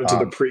you go into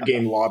the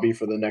pregame lobby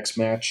for the next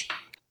match.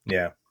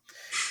 Yeah.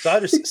 So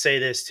I'll just say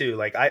this too.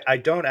 Like, I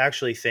don't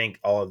actually think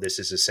all of this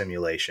is a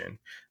simulation.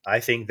 I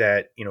think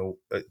that,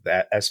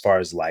 that as far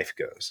as life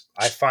goes,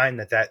 I find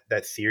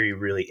that theory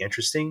really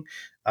interesting.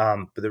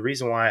 But the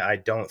reason why I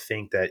don't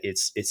think that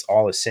it's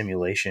all a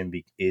simulation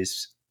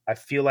is I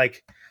feel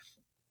like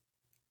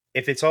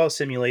if it's all a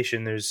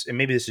simulation, and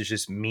maybe this is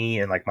just me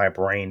and like my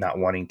brain not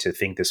wanting to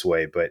think this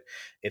way, but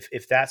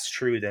if that's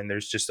true, then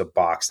there's just a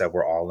box that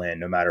we're all in,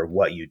 no matter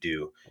what you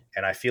do.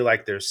 And I feel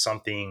like there's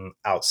something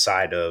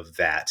outside of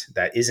that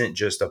isn't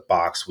just a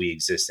box we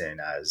exist in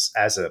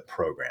as a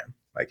program,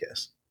 I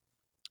guess.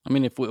 I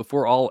mean, if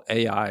we're all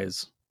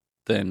AIs,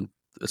 then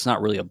it's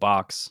not really a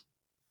box.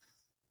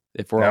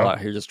 If we're all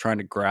out here just trying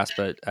to grasp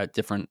at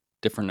different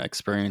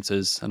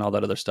experiences and all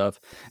that other stuff.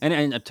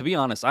 And to be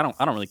honest, I don't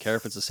really care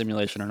if it's a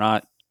simulation or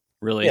not,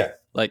 really. Yeah.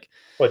 Like,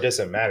 well, it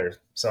doesn't matter.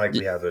 It's not like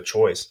we have a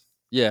choice.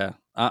 Yeah.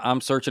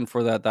 I'm searching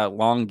for that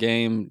long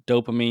game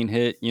dopamine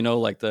hit,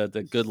 like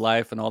the good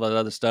life and all that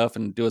other stuff,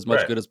 and do as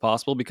much good as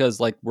possible, because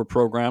like we're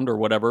programmed or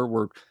whatever,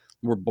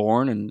 we're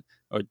born, and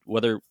or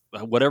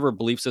whatever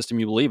belief system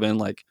you believe in,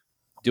 like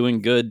doing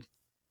good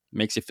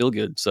makes you feel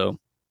good. So,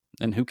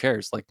 and who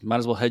cares? Like, might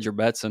as well hedge your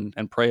bets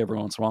and pray every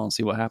once in a while and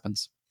see what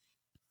happens.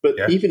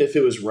 But even if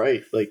it was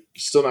right, like you're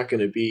still not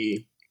going to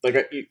be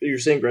like you're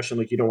saying, Gresham,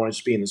 like you don't want to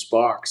just be in this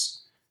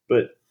box.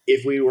 But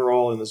if we were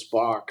all in this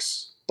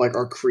box, like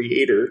our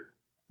creator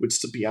would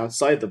still be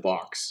outside the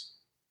box.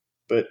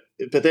 But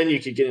then you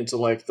could get into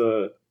like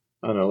I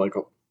don't know, like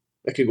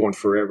that could go on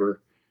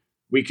forever.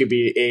 We could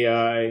be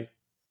AI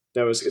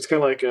It's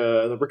kind of like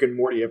the Rick and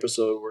Morty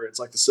episode where it's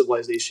like the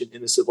civilization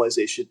in the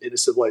civilization in the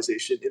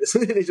civilization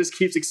and it just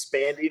keeps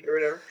expanding or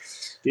whatever.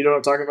 You know what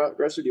I'm talking about,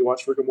 Gresser? Do you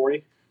watch Rick and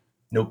Morty?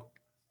 Nope.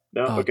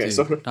 No. Oh, Okay, dude,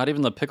 so not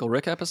even the Pickle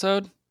Rick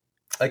episode.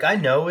 Like, I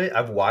know it.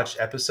 I've watched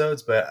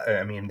episodes, but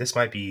I mean, this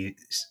might be,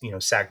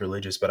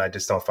 sacrilegious, but I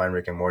just don't find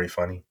Rick and Morty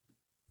funny.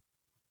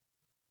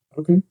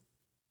 okay,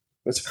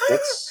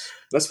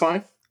 that's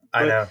fine.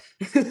 I know.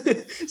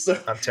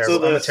 So I'm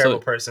terrible. I'm a terrible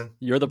person.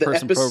 You're the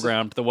person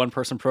programmed, the one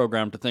person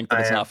programmed to think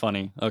that it's not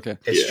funny. Okay.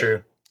 It's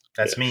true.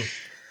 That's me.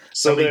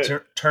 So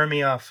Somebody turn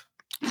me off.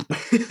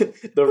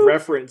 The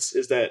reference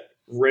is that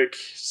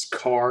Rick's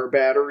car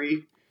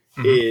battery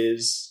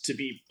is to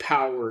be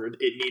powered.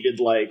 It needed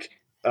like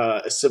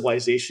a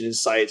civilization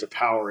inside to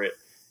power it.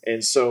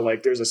 And so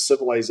like there's a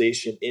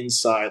civilization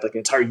inside, like an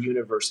entire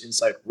universe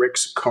inside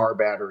Rick's car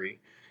battery.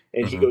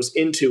 And he goes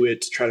into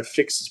it to try to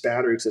fix his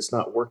battery because it's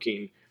not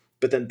working.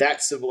 But then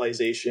that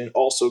civilization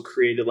also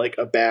created like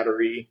a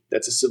battery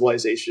that's a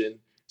civilization.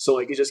 So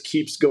like it just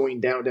keeps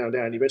going down, down,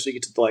 down. Eventually you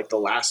get to like the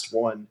last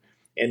one,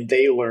 and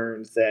they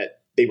learned that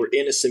they were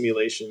in a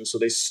simulation, so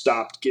they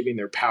stopped giving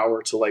their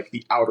power to like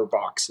the outer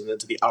box and then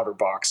to the outer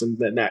box, and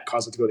then that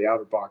caused it to go to the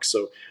outer box.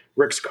 So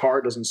Rick's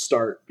car doesn't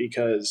start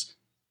because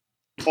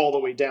all the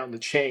way down the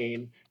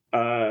chain,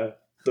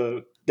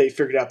 they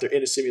figured out they're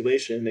in a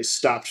simulation and they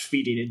stopped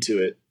feeding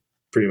into it,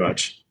 pretty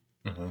much.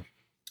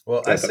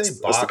 Well, that's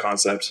the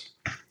concept.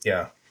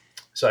 Yeah.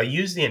 So I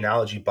use the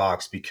analogy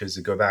box because,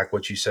 to go back,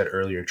 what you said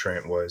earlier,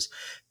 Trent, was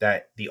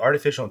that the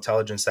artificial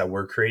intelligence that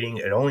we're creating,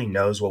 it only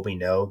knows what we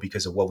know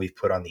because of what we've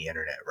put on the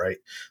internet, right?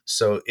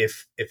 So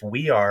if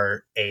we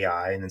are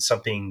AI and then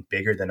something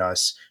bigger than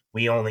us,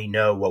 we only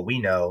know what we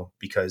know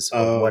because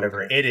of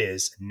whatever it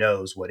is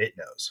knows what it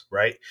knows,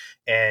 right?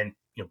 And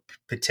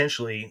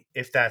potentially,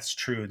 if that's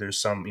true, there's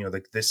some,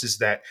 like, this is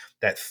that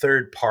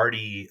third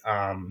party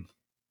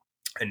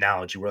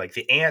analogy where, like,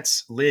 the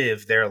ants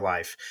live their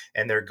life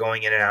and they're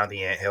going in and out of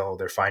the anthill,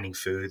 they're finding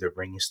food, they're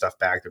bringing stuff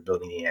back, they're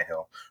building the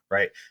anthill,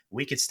 right?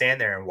 We could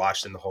stand there and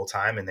watch them the whole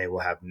time and they will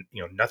have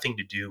nothing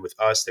to do with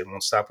us. They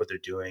won't stop what they're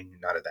doing,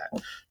 none of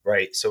that,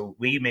 right? So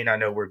we may not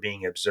know we're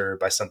being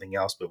observed by something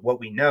else, but what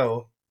we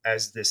know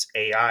as this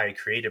AI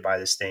created by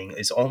this thing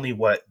is only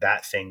what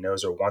that thing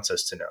knows or wants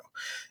us to know.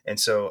 And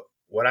so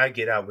what I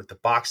get out with the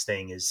box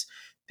thing is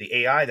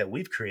the AI that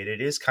we've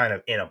created is kind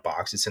of in a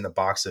box. It's in the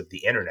box of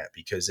the internet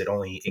because it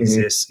only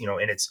exists,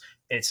 and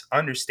it's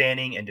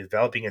understanding and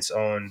developing its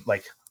own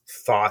like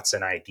thoughts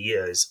and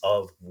ideas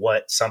of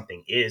what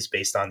something is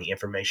based on the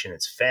information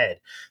it's fed.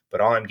 But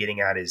all I'm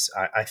getting at is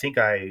I think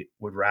I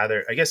would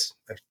rather, I guess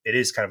it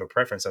is kind of a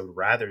preference. I would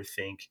rather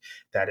think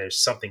that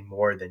there's something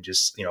more than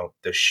just,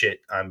 the shit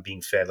I'm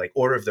being fed, like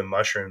Order of the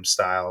Mushroom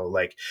style.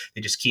 Like,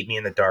 they just keep me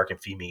in the dark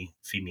and feed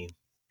me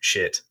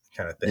shit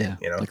kind of thing,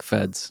 like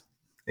feds.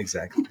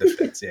 Exactly, the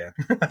feds, yeah.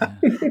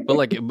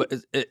 But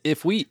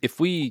if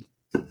we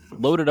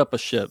loaded up a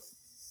ship,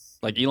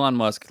 like Elon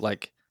Musk,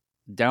 like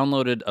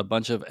downloaded a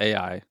bunch of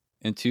AI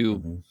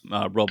into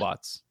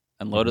robots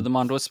and loaded them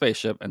onto a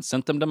spaceship and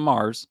sent them to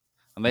Mars,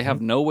 and they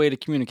have no way to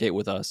communicate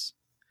with us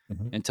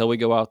until we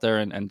go out there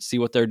and see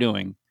what they're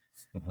doing.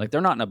 Like,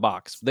 they're not in a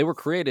box. They were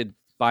created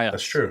by us.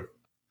 That's true.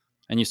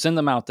 And you send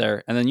them out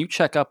there, and then you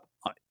check up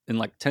in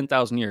like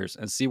 10,000 years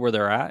and see where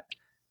they're at.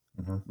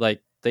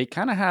 Like, they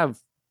kind of have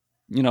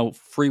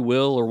free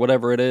will or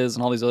whatever it is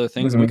and all these other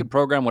things. And we could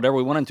program whatever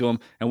we want into them.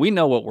 And we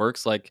know what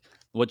works, like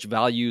which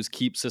values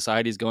keep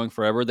societies going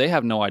forever. They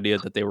have no idea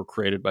that they were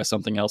created by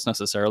something else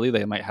necessarily.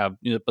 They might have,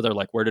 but they're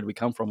like, where did we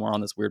come from? We're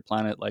on this weird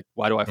planet. Like,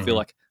 why do I feel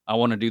like I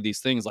want to do these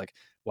things? Like,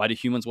 why do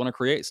humans want to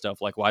create stuff?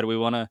 Like, why do we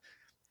want to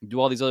do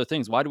all these other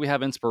things? Why do we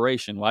have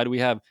inspiration? Why do we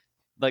have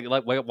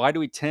why do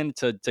we tend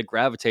to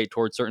gravitate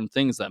towards certain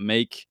things that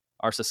make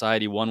our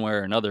society one way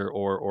or another,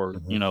 or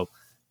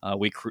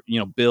we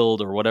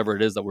build or whatever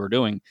it is that we're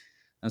doing.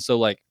 And so,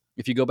 like,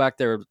 if you go back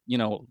there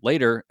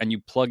later and you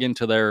plug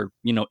into their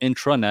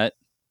intranet,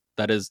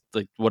 that is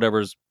like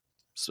whatever's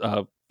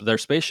their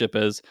spaceship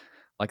is,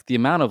 like, the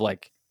amount of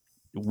like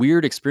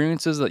weird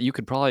experiences that you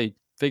could probably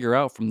figure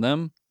out from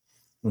them,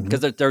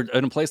 because they're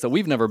in a place that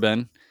we've never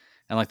been,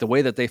 and like the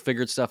way that they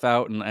figured stuff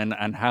out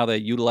and how they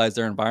utilize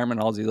their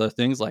environment, all these other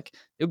things, like,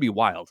 it would be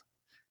wild.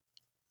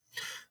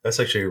 That's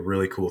actually a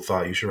really cool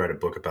thought. You should write a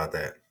book about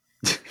that.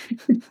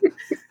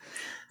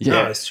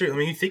 Yeah, no, it's true. I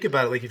mean, you think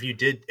about it, like,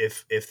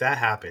 if that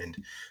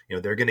happened,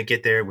 they're going to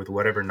get there with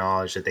whatever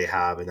knowledge that they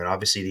have. And then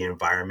obviously the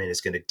environment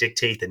is going to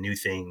dictate the new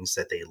things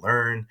that they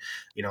learn,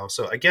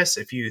 so I guess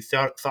if you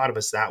thought of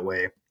us that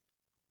way,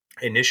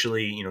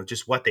 initially,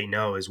 just what they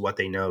know is what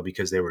they know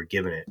because they were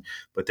given it,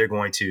 but they're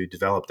going to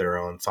develop their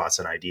own thoughts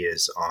and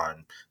ideas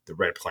on the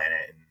red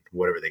planet and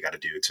whatever they got to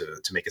do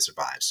to make it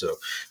survive. So,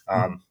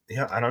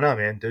 yeah, I don't know,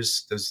 man.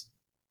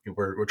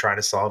 We're trying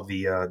to solve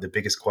the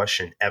biggest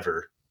question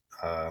ever.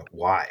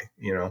 Why,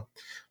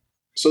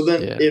 So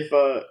then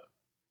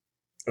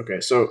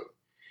so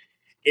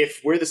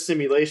if we're the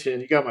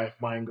simulation, you got my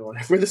mind going,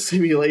 if we're the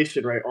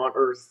simulation, right, on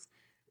Earth,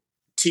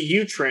 to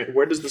you, Trent,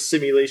 where does the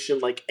simulation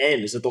like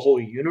end? Is it the whole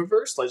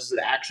universe? Like, does it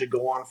actually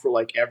go on for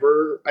like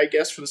ever? I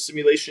guess for the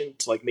simulation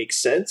to like make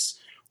sense,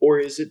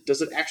 or does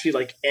it actually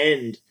like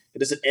end?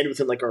 Does it end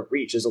within like our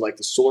reach? Is it like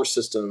the solar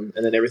system,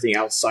 and then everything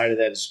outside of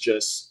that is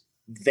just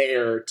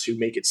there to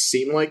make it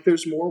seem like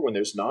there's more when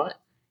there's not?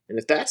 And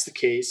if that's the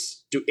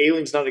case, do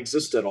aliens not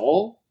exist at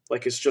all?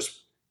 Like it's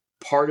just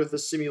part of the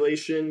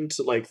simulation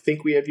to like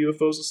think we have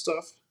UFOs and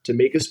stuff to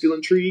make us feel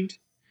intrigued?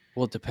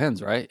 Well, it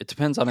depends, right? It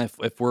depends on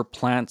if we're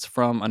plants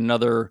from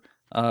another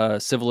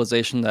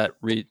civilization that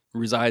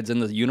resides in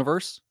the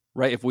universe,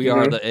 right? If we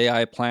are the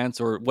AI plants,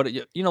 or what,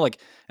 like,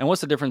 and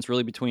what's the difference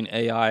really between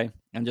AI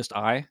and just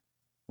I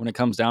when it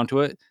comes down to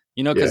it?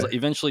 Because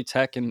eventually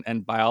tech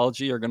and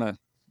biology are going to,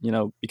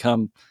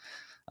 become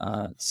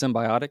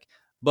symbiotic.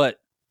 But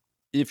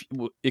if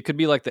it could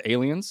be like the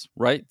aliens,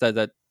 right?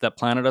 That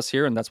planted us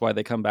here, and that's why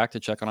they come back to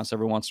check on us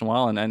every once in a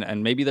while.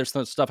 And maybe there's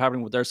stuff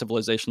happening with their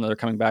civilization that they're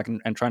coming back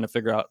and trying to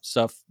figure out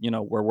stuff,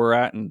 where we're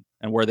at and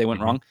where they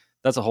went wrong.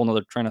 That's a whole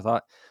nother train of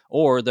thought.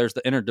 Or there's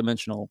the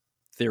interdimensional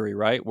theory,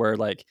 right? Where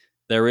like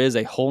there is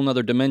a whole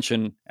nother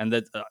dimension, and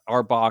that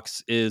our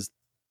box is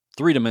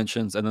 3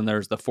 dimensions, and then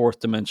there's the 4th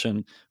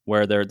dimension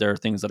where there are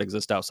things that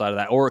exist outside of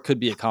that. Or it could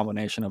be a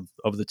combination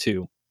of the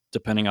two,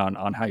 depending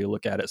on how you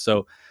look at it.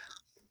 So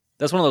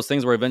that's one of those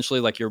things where eventually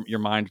like your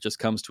mind just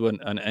comes to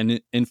an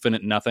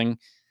infinite nothing,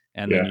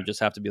 and then you just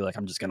have to be like,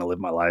 I'm just going to live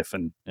my life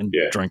and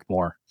drink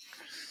more.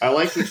 I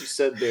like what you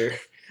said there.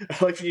 I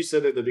like what you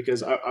said there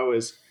because I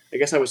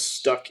guess I was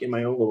stuck in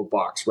my own little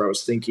box where I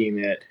was thinking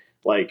that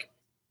like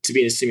to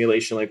be in a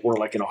simulation, like we're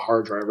like in a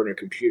hard drive or in a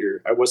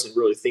computer. I wasn't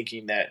really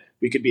thinking that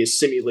we could be a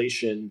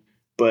simulation,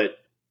 but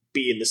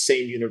be in the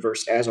same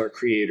universe as our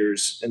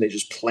creators, and they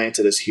just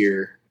planted us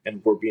here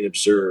and we're being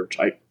observed.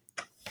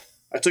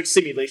 I took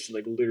simulation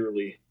like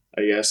literally,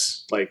 I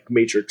guess, like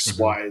Matrix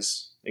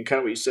wise. And kind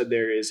of what you said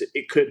there is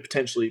it could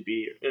potentially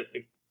be,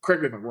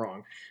 correct me if I'm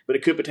wrong, but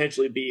it could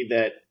potentially be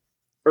that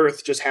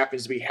Earth just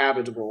happens to be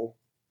habitable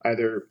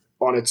either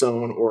on its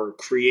own or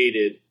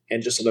created,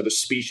 and just another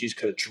species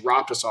could have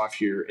dropped us off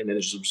here and then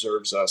it just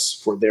observes us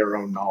for their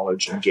own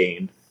knowledge and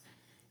gain.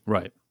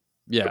 Right.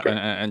 Yeah. Okay.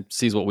 And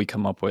sees what we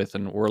come up with,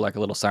 and we're like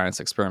a little science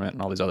experiment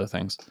and all these other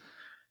things.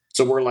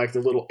 So we're like the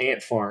little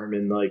ant farm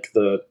in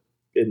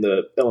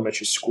the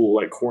elementary school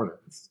like corner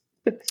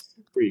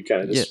where you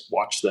kind of just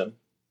watch them.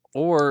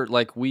 Or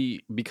like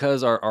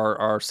because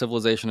our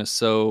civilization is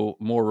so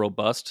more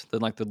robust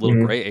than like the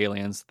little gray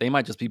aliens, they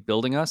might just be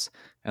building us,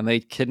 and they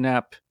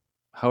kidnap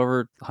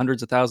however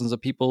hundreds of thousands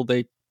of people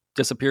they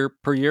disappear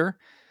per year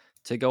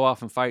to go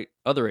off and fight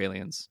other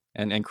aliens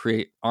and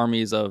create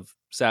armies of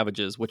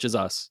savages, which is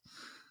us,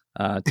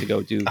 to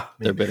go do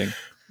their bidding.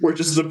 We're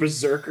just the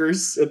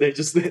berserkers, and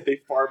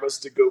they farm us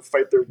to go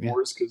fight their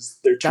wars because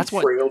they're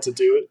too frail to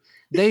do it.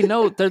 They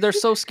know they're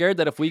so scared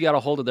that if we got a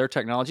hold of their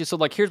technology. So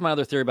like, here's my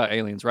other theory about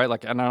aliens, right?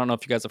 Like, and I don't know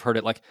if you guys have heard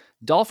it, like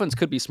dolphins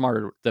could be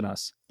smarter than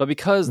us, but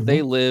because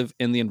they live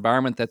in the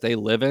environment that they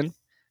live in,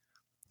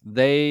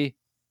 they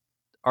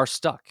are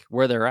stuck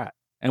where they're at.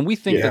 And we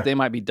think that they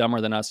might be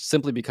dumber than us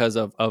simply because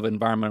of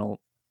environmental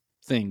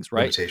things,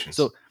 right? Limitations.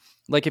 So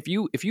like if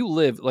you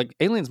live, like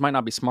aliens might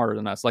not be smarter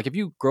than us. Like if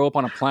you grow up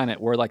on a planet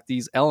where like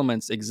these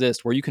elements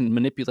exist where you can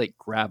manipulate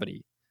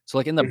gravity. So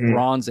like in the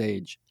Bronze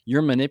Age,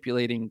 you're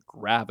manipulating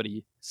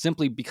gravity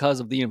simply because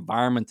of the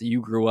environment that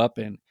you grew up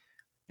in.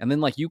 And then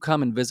like you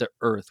come and visit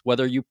Earth,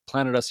 whether you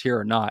planted us here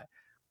or not,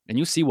 and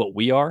you see what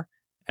we are,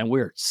 and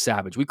we're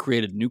savage. We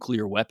created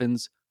nuclear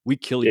weapons. We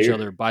kill each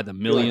other by the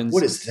millions.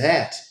 Like, what is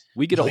that?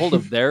 We get a hold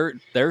of their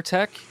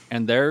tech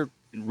and their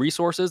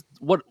resources.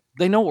 What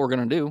they know what we're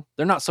going to do.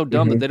 They're not so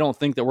dumb that they don't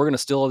think that we're going to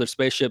steal other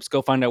spaceships,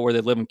 go find out where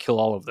they live, and kill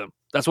all of them.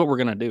 That's what we're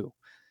going to do.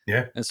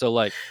 Yeah. And so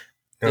like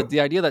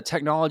the idea that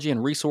technology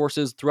and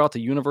resources throughout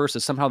the universe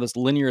is somehow this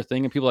linear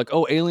thing, and people are like,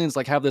 oh, aliens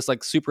like have this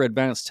like super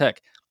advanced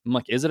tech. I'm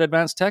like, is it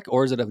advanced tech,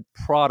 or is it a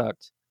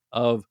product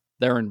of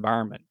their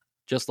environment?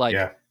 Just like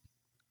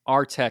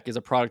our tech is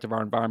a product of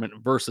our environment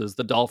versus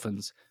the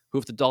dolphins, who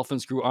if the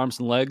dolphins grew arms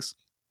and legs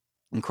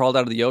and crawled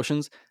out of the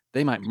oceans,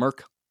 they might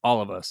murk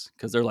all of us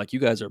because they're like, you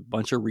guys are a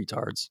bunch of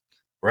retards.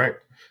 Right.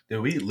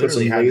 Dude, we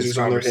literally had this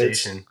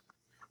conversation.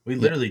 We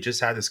literally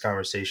just had this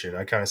conversation.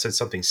 I kind of said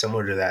something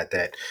similar to that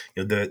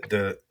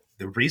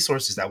the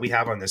resources that we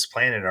have on this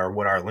planet are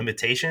what our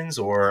limitations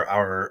or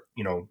our,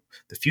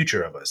 the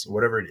future of us,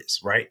 whatever it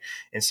is. Right.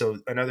 And so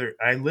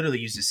I literally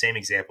used the same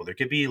example. There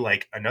could be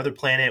like another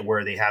planet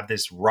where they have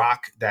this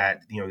rock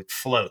that,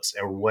 floats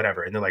or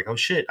whatever. And they're like, oh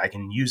shit, I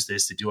can use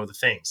this to do other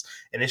things.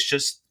 And it's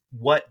just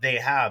what they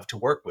have to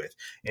work with.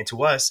 And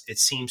to us, it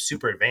seems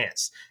super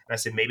advanced. And I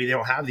said, maybe they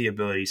don't have the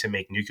ability to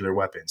make nuclear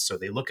weapons. So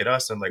they look at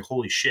us and like,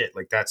 holy shit,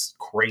 like that's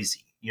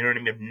crazy. You know what I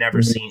mean? I've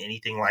never seen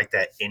anything like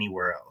that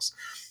anywhere else.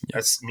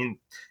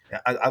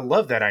 I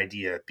love that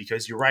idea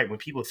because you're right. When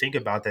people think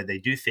about that, they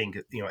do think,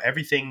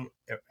 everything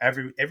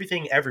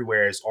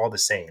everywhere is all the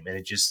same. And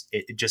it just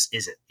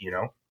isn't,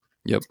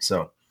 Yep.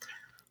 So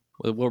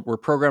we're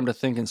programmed to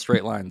think in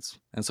straight lines.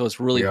 And so it's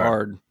really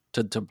hard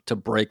to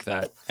break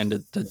that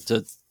and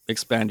to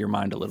expand your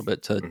mind a little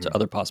bit to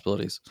other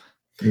possibilities.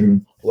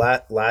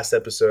 Last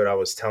episode, I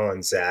was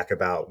telling Zach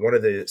about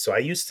so I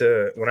used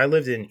to, when I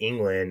lived in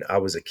England, I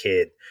was a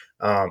kid.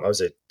 I was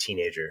a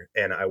teenager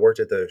and I worked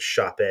at the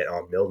Shopette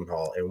on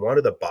Mildenhall. And one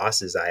of the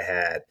bosses I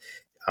had,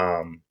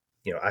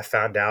 I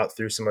found out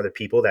through some other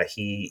people that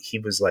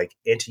he was like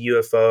into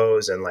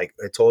UFOs and like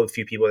I told a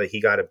few people that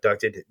he got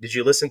abducted. Did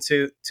you listen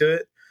to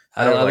it?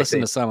 I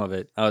listened to some of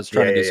it. I was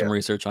trying to do some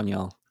research on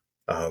y'all.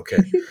 Oh,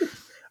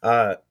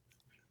 okay.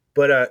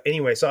 But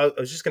anyway, so I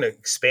was just going to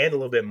expand a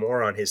little bit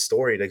more on his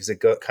story because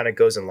it kind of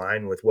goes in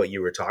line with what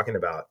you were talking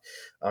about.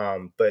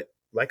 But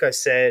like I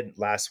said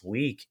last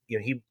week,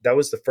 that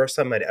was the first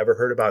time I'd ever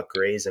heard about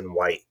grays and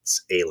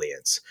whites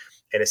aliens.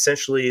 And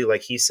essentially,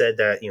 like he said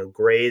that,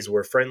 grays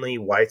were friendly,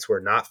 whites were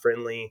not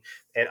friendly.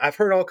 And I've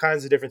heard all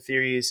kinds of different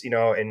theories,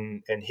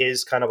 and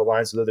his kind of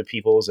aligns with other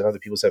people's, and other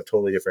people's have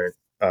totally different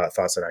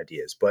thoughts and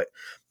ideas. But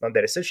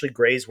that essentially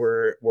grays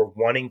were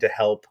wanting to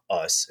help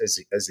us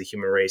as the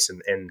human race,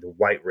 and the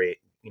white race,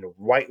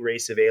 white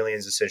race of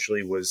aliens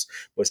essentially was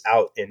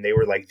out, and they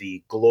were like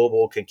the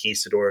global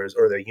conquistadors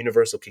or the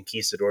universal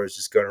conquistadors,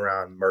 just going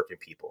around murking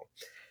people.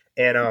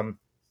 And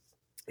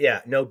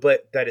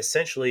but that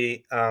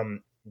essentially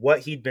what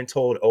he'd been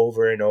told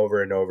over and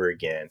over and over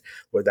again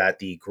were that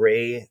the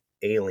gray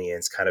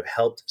aliens kind of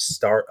helped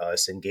start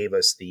us and gave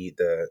us the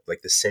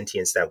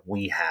sentience that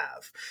we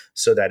have,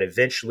 so that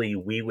eventually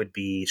we would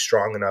be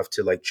strong enough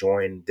to like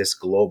join this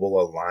global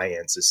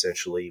alliance,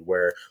 essentially,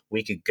 where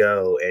we could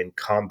go and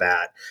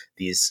combat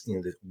these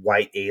the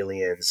white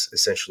aliens,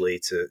 essentially,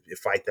 to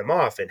fight them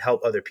off and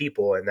help other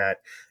people. And that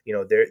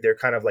they're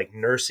kind of like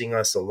nursing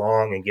us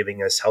along and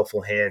giving us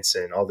helpful hints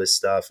and all this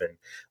stuff, and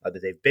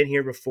that they've been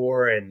here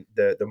before. And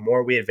the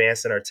more we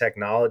advance in our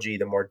technology,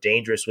 the more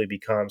dangerous we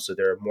become. So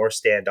they're more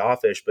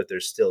standoffish, but they're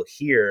still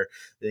here.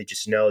 They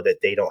just know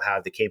that they don't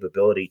have the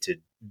capability to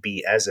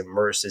be as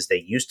immersed as they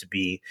used to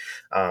be,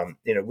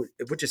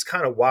 which is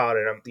kind of wild.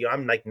 And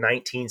I'm like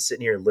 19,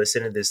 sitting here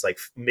listening to this like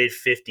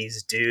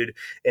mid-50s dude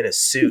in a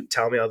suit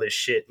tell me all this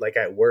shit like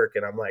at work,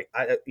 and I'm like,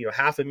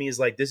 half of me is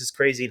like, this is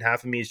crazy, and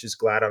half of me is just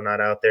glad I'm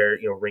not out there,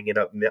 ringing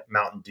up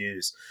Mountain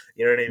Dews.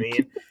 You know what I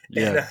mean?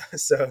 Yeah.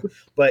 And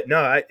but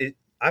no,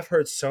 I've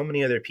heard so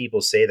many other people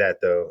say that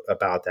though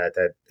about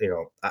that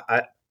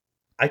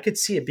I could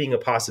see it being a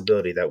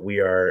possibility that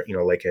we are,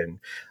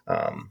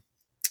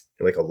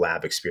 like a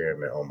lab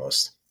experiment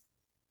almost.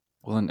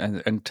 Well,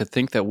 and to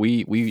think that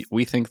we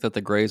think that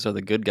the grays are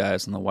the good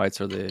guys and the whites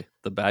are the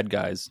bad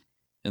guys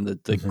in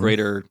the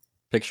greater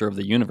picture of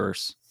the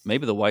universe.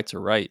 Maybe the whites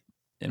are right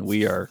and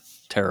we are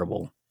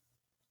terrible.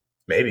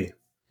 Maybe.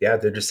 Yeah,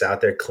 they're just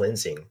out there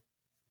cleansing.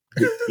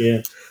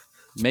 Yeah.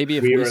 Maybe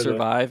if we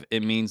survive,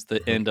 it means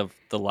the end of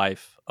the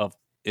life of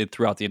it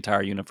throughout the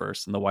entire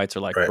universe. And the whites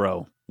are like, right,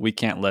 bro, we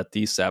can't let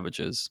these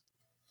savages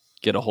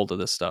get a hold of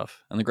this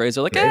stuff. And the grays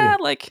are like,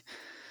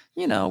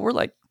 we're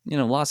like,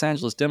 Los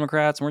Angeles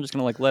Democrats, and we're just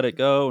going to like let it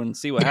go and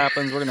see what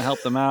happens. We're going to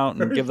help them out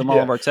and give them all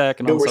of our tech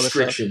and all this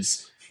other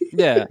stuff.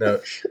 Yeah.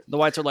 No. The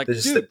whites are like,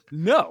 dude,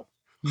 no.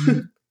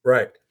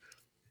 Right.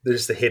 They're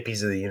just the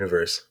hippies of the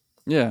universe.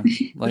 Yeah.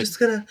 Like,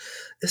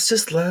 it's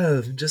just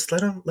love. Just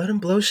let them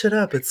blow shit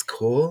up. It's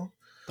cool.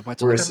 The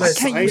whites are like, why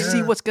can't you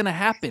see what's going to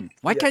happen?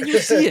 Why can't you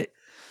see it?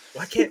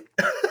 Why can't...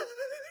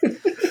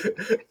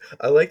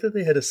 I like that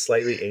they had a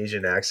slightly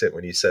Asian accent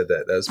when you said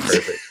that. That was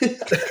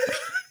perfect.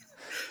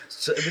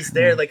 So it was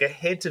there, like a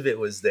hint of it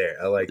was there.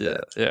 I like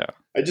that. Yeah.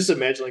 I just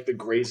imagine like the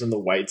grays and the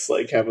whites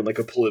like having like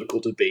a political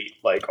debate,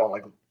 like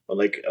on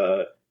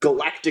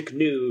galactic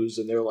news,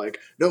 and they're like,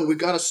 "No, we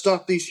gotta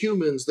stop these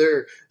humans.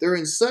 They're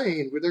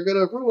insane. They're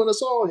gonna ruin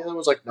us all." And the other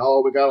one's like,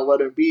 "No, we gotta let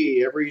them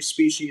be. Every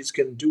species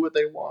can do what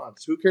they want.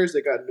 Who cares?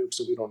 They got nukes,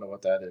 so we don't know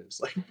what that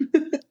is." Like,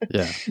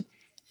 yeah.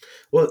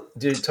 Well,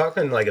 dude,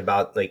 talking like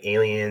about like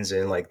aliens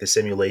and like the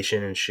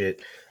simulation and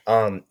shit.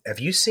 Have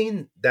you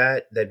seen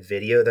that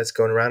video that's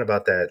going around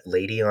about that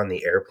lady on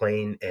the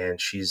airplane, and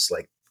she's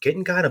like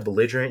getting kind of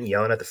belligerent and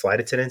yelling at the flight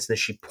attendants, and then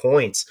she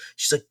points.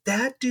 She's like,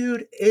 "That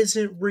dude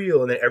isn't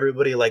real," and then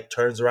everybody like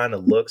turns around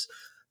and looks.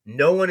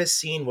 No one has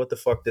seen what the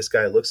fuck this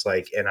guy looks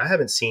like, and I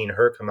haven't seen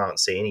her come out and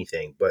say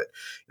anything. But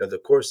of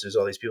course, there's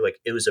all these people like,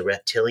 it was a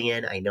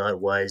reptilian. I know it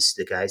was.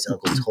 The guy's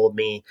uncle told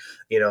me.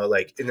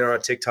 Like, and they're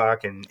on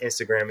TikTok and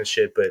Instagram and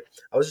shit. But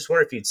I was just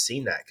wondering if you'd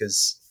seen that,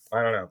 because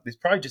I don't know. She's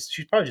probably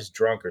just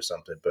drunk or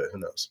something. But who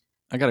knows?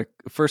 I got a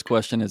first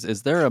question: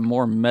 Is there a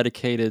more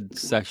medicated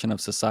section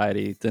of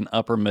society than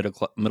upper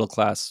middle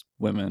class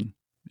women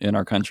in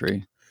our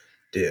country?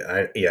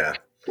 Dude, yeah.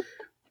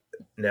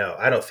 No,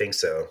 I don't think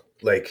so.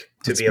 Like,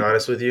 to be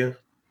honest with you,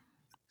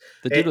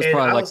 the dude was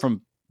probably like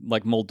from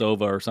like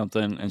Moldova or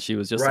something, and she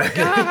was just like,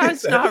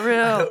 it's not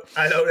real.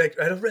 I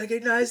don't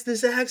recognize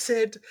this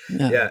accent.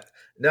 Yeah.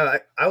 No,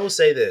 I will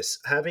say this: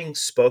 having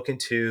spoken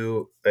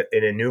to an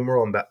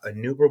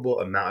innumerable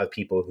amount of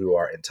people who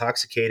are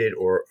intoxicated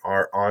or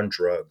are on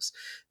drugs,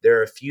 there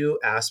are a few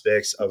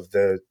aspects of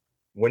the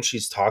when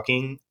she's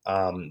talking,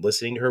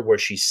 listening to her, where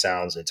she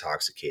sounds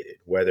intoxicated,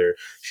 whether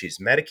she's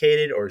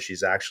medicated or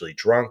she's actually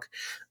drunk.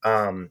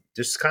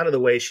 Just kind of the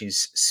way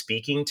she's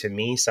speaking to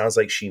me sounds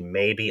like she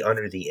may be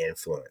under the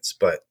influence,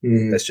 but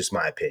that's just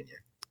my opinion.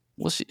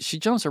 Well, she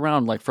jumps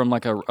around like from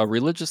like a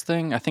religious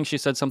thing. I think she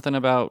said something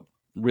about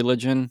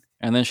religion,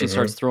 and then she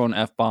starts throwing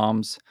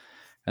F-bombs,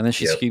 and then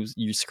she keeps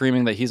you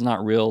screaming that he's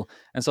not real.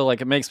 And so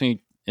like it makes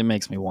me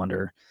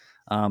wonder.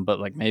 But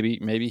like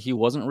maybe he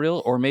wasn't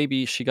real, or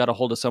maybe she got a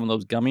hold of some of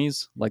those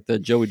gummies, like the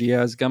Joey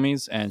Diaz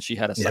gummies, and she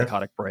had a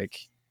psychotic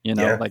break,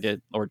 like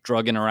it, or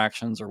drug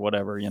interactions or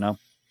whatever,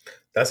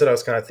 That's what I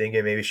was kind of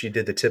thinking. Maybe she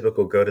did the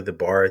typical go to the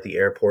bar at the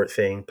airport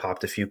thing,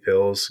 popped a few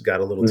pills, got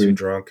a little too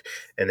drunk,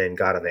 and then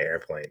got on the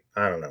airplane.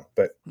 I don't know,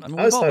 but I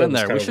mean, we've all been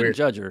there. We shouldn't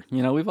judge her.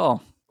 We've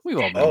all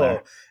been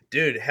there.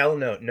 Dude, hell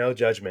no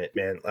judgment,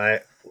 man. A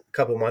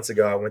couple months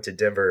ago, I went to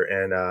Denver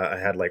and I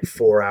had like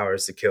 4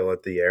 hours to kill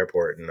at the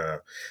airport, and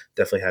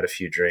definitely had a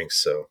few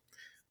drinks. So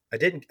I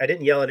didn't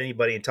yell at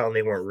anybody and tell them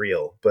they weren't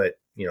real, but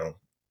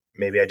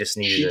maybe I just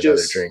needed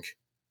another drink.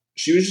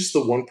 She was just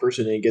the one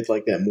person that didn't get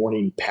like that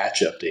morning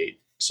patch update.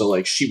 So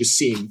like she was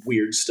seeing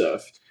weird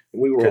stuff,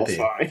 and we were all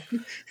fine.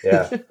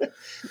 Yeah.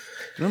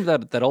 Remember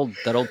that old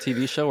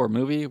TV show or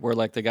movie where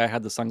like the guy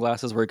had the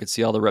sunglasses where he could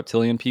see all the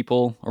reptilian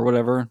people or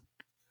whatever,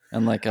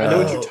 and like I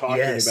know what you're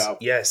talking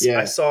about. Yes, yeah.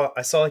 I saw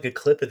like a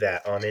clip of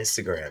that on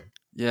Instagram.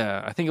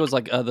 Yeah, I think it was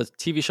like the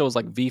TV show was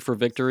like V for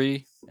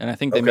Victory, and I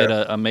think they made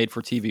a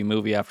made-for-TV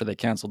movie after they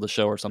canceled the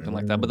show or something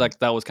like that. But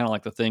that was kind of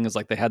like the thing, is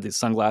like they had these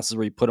sunglasses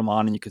where you put them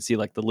on and you could see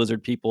like the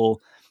lizard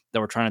people that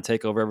were trying to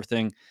take over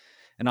everything.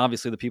 And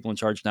obviously the people in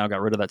charge now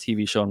got rid of that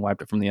TV show and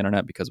wiped it from the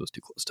internet because it was too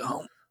close to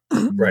home.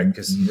 Right,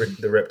 because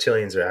the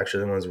reptilians are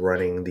actually the ones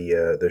running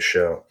the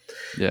show.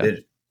 Yeah.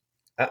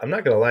 I'm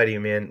not gonna lie to you,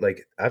 man.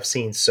 Like, I've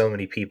seen so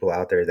many people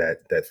out there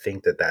that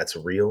think that that's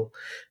real,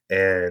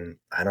 and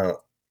I don't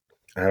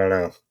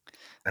know.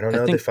 I don't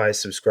know if I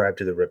subscribe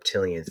to the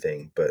reptilian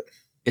thing, but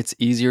it's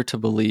easier to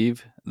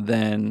believe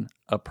than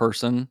a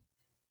person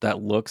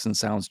that looks and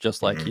sounds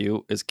just like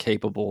you is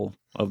capable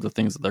of the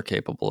things that they're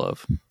capable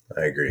of.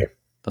 I agree.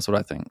 That's what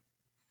I think.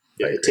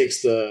 Yeah, it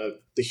takes the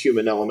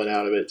human element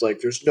out of it. It's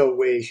like, there's no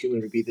way a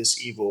human would be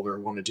this evil or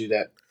want to do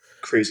that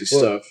crazy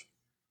stuff.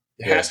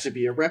 It has to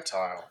be a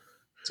reptile.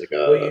 It's like,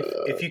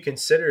 if you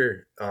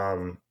consider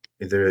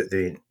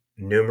the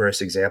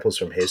numerous examples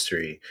from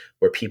history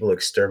where people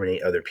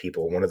exterminate other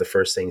people, one of the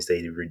first things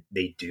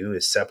they do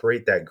is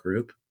separate that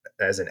group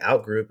as an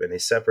out group, and they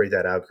separate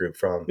that out group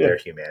from their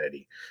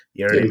humanity.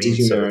 You know what I mean?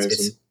 So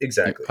it's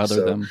exactly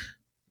them.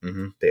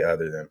 They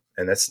other them,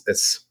 and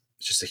that's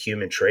just a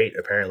human trait.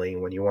 Apparently,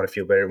 when you want to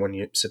feel better, when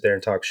you sit there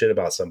and talk shit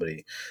about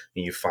somebody,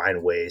 and you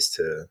find ways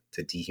to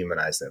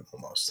dehumanize them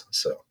almost.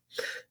 So,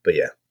 but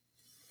yeah.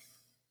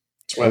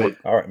 All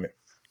right, man.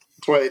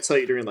 That's why they tell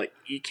you during like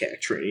ECAC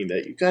training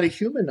that you got to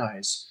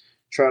humanize,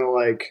 try to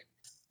like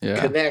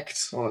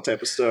connect, all that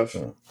type of stuff.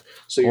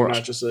 So you're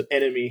not just an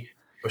enemy.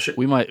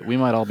 We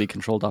might all be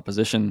controlled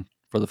opposition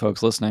for the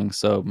folks listening.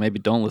 So maybe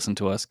don't listen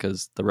to us,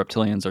 because the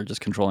reptilians are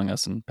just controlling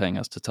us and paying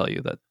us to tell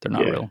you that they're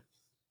not real.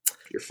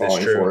 You're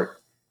falling for it.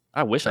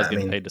 I wish I was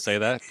getting paid to say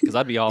that, because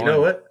I'd be all you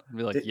know what? I'd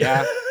be like,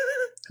 yeah,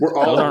 we're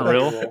all those aren't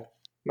real.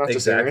 Not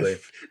exactly.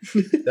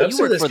 You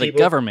work for the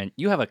government.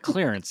 You have a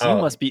clearance. You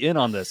must be in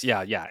on this.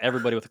 Yeah.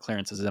 Everybody with a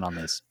clearance is in on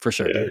this for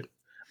sure, dude.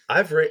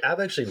 I've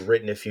actually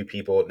written a few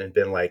people and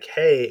been like,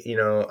 hey,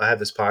 I have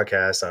this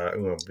podcast.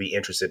 I'm going to be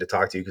interested to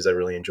talk to you because I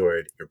really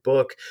enjoyed your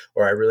book,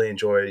 or I really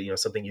enjoyed,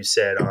 something you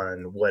said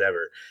on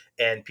whatever.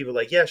 And people are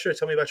like, yeah, sure.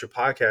 Tell me about your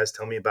podcast.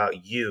 Tell me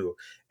about you.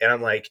 And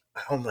I'm like,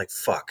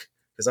 fuck,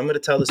 because I'm going to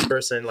tell this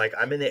person, like,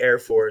 I'm in the Air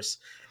Force,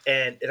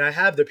 and I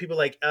have the people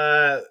like,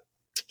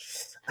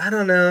 I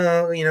don't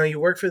know, you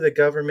work for the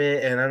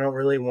government, and I don't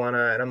really want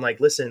to. And I'm like,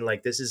 listen,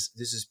 like, this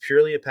is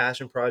purely a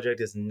passion project.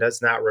 This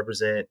does not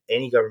represent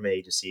any government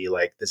agency.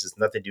 Like, this has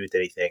nothing to do with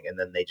anything. And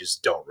then they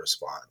just don't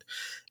respond.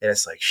 And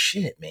it's like,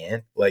 shit,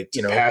 man. Like,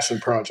 it's a passion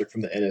project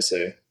from the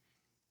NSA.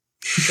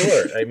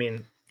 Sure. I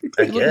mean,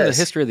 I guess. Look at the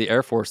history of the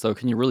Air Force, though.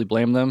 Can you really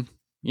blame them?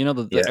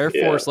 The Air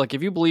Force, like,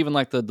 if you believe in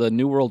like the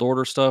New World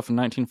Order stuff in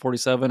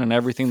 1947 and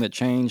everything that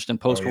changed in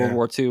post World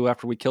War II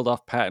after we killed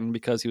off Patton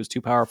because he was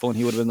too powerful and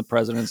he would have been the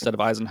president instead of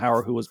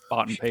Eisenhower, who was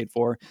bought and paid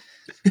for,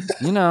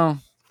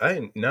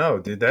 I know,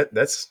 dude.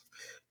 That's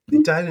they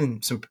died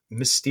in some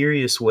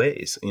mysterious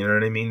ways. You know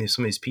what I mean? There's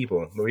some of these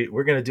people.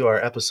 We're gonna do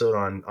our episode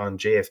on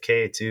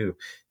JFK too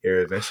here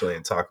eventually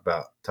and talk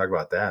about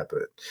that.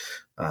 But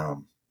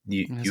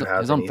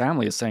his own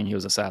family is saying he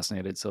was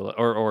assassinated. So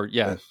or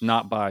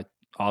not by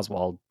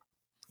Oswald.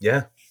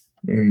 Yeah,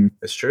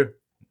 it's true.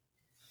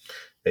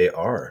 They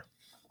are.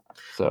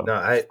 So no,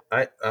 I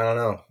don't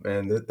know,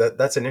 man.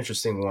 That's an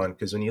interesting one,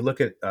 because when you look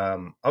at,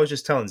 I was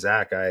just telling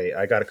Zach,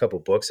 I got a couple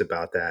books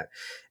about that,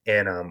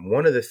 and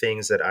one of the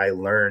things that I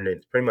learned,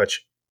 and pretty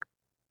much,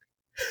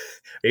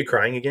 are you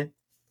crying again?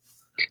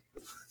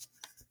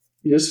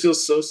 You just feel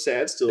so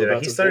sad still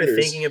about he started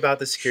thinking about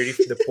the security,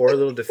 the poor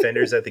little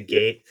defenders at the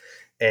gate,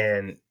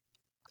 and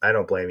I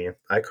don't blame you.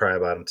 I cry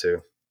about them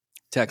too.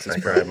 Texas,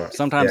 bro.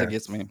 Sometimes it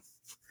gets me.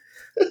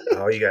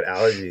 Oh, you got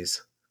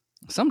allergies.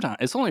 Sometimes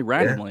it's only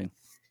randomly.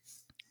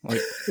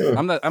 Like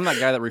I'm that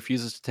guy that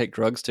refuses to take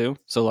drugs too.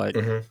 So like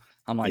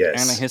I'm like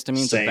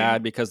antihistamines are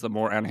bad because the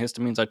more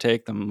antihistamines I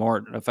take, the more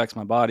it affects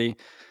my body.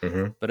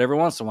 But every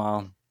once in a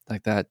while,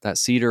 like that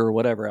cedar or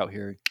whatever out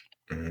here.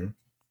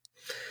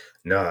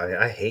 No,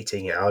 I hate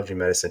taking allergy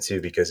medicine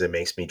too because it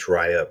makes me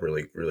dry up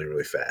really, really,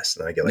 really fast,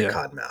 and I get like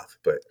cotton mouth.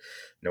 But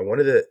one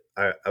of the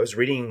I was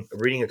reading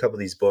a couple of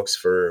these books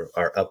for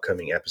our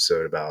upcoming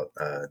episode about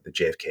the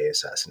JFK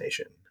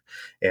assassination,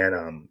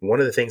 and one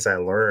of the things I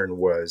learned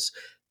was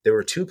there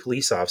were two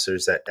police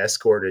officers that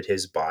escorted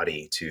his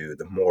body to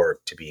the morgue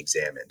to be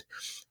examined,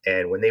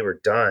 and when they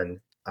were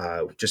done,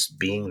 just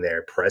being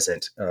there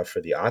present for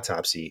the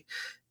autopsy,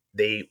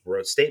 they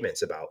wrote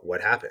statements about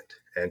what happened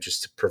and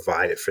just to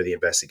provide it for the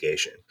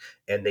investigation.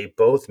 And they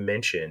both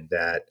mentioned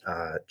that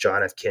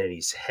John F.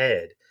 Kennedy's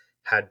head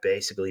had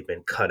basically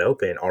been cut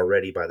open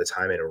already by the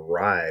time it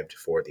arrived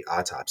for the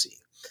autopsy.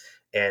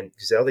 And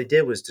because all they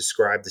did was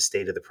describe the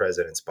state of the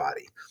president's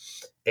body.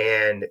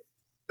 And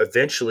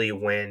eventually,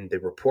 when the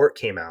report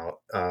came out,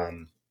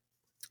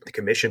 the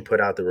commission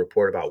put out the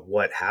report about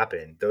what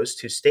happened. Those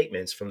two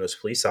statements from those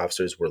police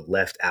officers were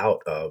left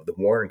out of the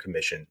Warren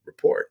Commission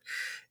report.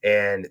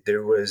 And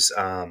there was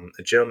a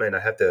gentleman, I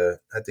have to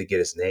get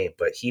his name,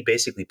 but he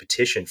basically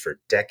petitioned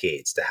for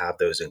decades to have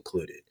those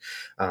included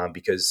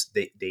because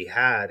they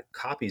had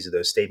copies of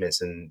those statements,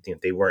 and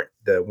they weren't,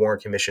 the Warren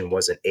Commission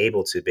wasn't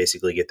able to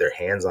basically get their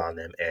hands on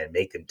them and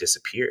make them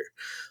disappear.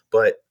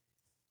 But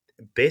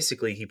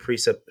basically he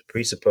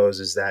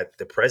presupposes that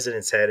the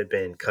president's head had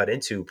been cut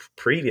into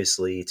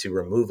previously to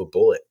remove a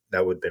bullet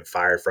that would have been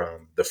fired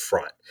from the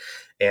front.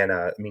 And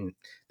I mean,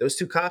 those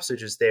two cops are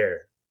just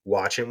there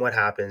watching what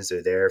happens.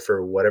 They're there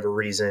for whatever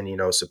reason,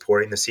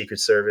 supporting the Secret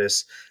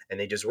Service, and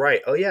they just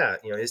write, oh yeah,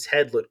 his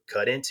head looked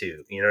cut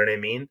into, you know what I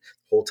mean?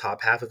 The whole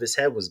top half of his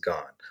head was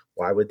gone.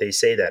 Why would they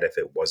say that if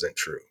it wasn't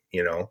true?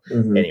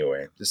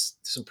 Anyway,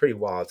 just some pretty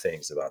wild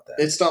things about that.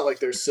 It's not like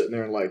they're sitting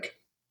there and like,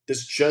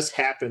 this just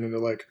happened, and they're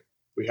like,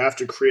 we have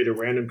to create a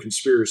random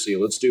conspiracy.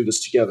 Let's do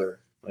this together.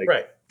 Like,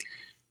 right.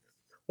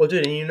 Well,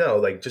 dude,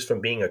 and like just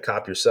from being a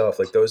cop yourself,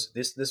 like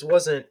this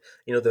wasn't,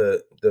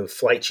 the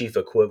flight chief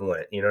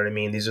equivalent. You know what I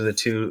mean? These are the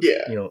two,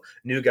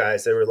 new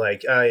guys that were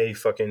like, hey,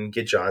 fucking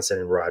get Johnson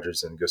and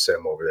Rogers and go set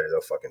them over there.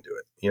 They'll fucking do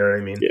it. You know what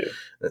I mean?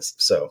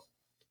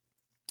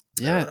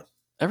 Yeah.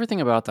 Everything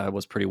about that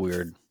was pretty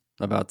weird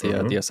about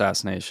the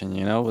assassination.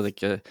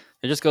 Like it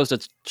just goes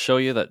to show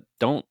you that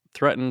don't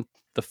threaten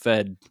the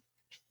Fed,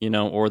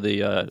 or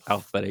the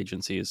alphabet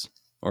agencies,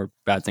 or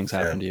bad things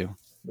happen to you.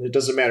 It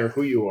doesn't matter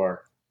who you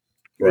are.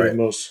 You're the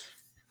most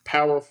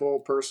powerful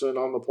person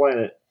on the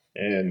planet,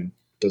 and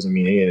it doesn't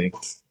mean anything.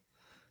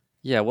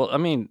 Yeah, well, I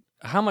mean,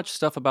 how much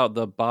stuff about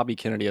the Bobby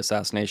Kennedy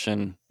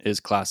assassination is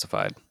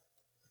classified?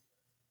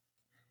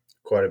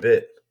 Quite a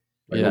bit.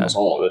 Like almost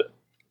all of it.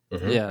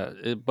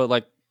 Yeah, but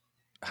like,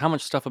 how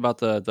much stuff about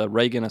the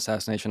Reagan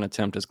assassination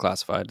attempt is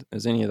classified?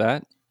 Is any of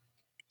that?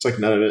 It's like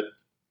none of it.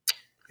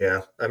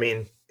 Yeah, I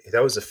mean,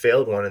 that was a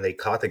failed one, and they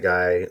caught the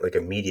guy like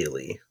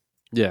immediately.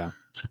 Yeah.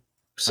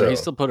 So he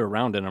still put a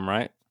round in him,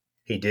 right?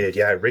 He did.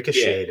 Yeah, it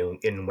ricocheted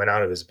and went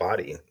out of his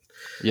body.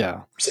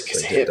 Yeah. It's like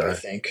his hip, I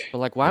think. But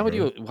like, why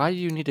do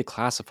you need to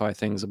classify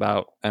things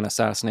about an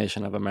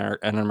assassination of an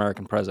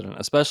American president,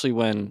 especially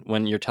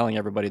when you're telling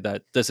everybody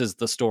that this is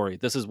the story,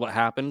 this is what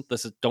happened,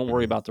 don't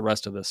worry about the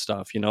rest of this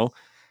stuff,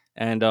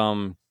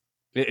 And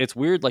it's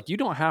weird. Like, you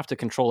don't have to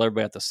control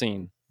everybody at the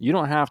scene. You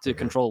don't have to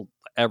control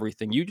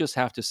everything. You just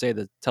have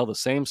to tell the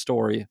same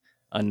story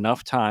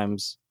enough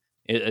times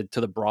to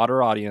the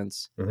broader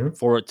audience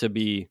for it to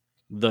be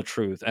the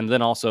truth, and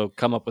then also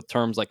come up with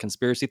terms like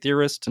conspiracy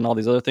theorists and all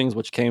these other things,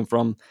 which came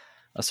from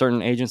a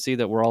certain agency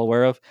that we're all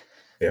aware of.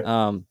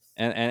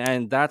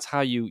 And that's how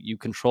you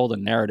control the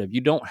narrative.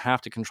 You don't have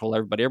to control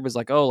everybody. Everybody's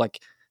like, oh,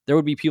 like there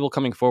would be people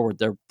coming forward.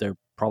 There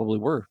probably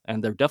were,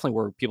 and there definitely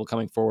were people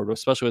coming forward,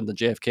 especially in the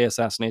JFK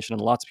assassination.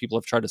 And lots of people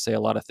have tried to say a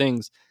lot of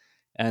things,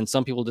 and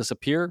some people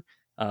disappear.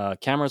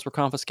 Cameras were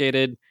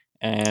confiscated,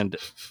 and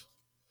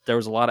there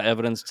was a lot of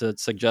evidence to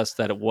suggest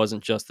that it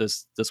wasn't just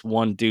this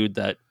one dude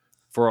that,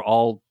 for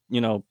all,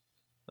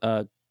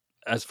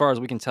 as far as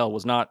we can tell,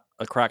 was not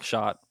a crack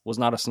shot, was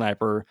not a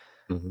sniper.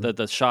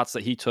 The shots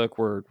that he took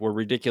were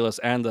ridiculous,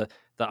 and the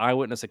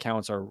eyewitness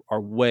accounts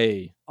are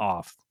way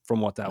off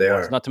from what that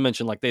was. Not to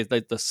mention, like,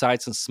 the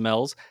sights and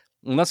smells.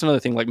 And that's another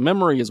thing. Like,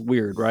 memory is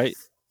weird, right?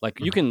 Like,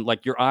 you can,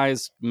 like, your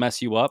eyes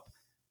mess you up,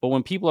 but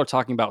when people are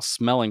talking about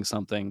smelling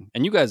something,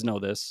 and you guys know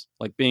this,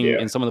 like being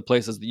in some of the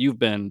places that you've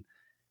been,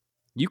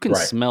 you can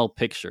smell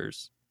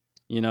pictures.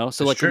 So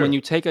it's like true. When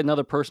you take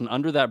another person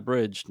under that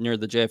bridge near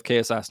the JFK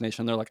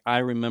assassination, they're like, I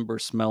remember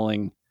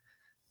smelling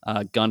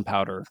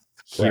gunpowder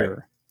here. Right.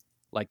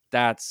 Like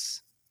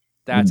that's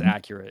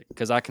accurate,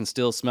 because I can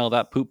still smell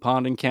that poop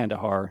pond in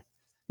Kandahar.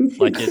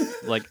 Like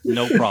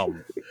no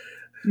problem.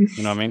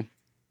 You know what I mean?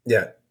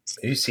 Yeah.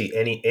 You see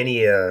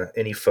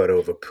any photo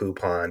of a poo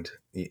pond,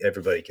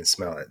 everybody can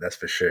smell it. That's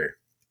for sure.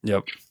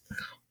 Yep.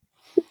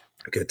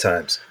 Good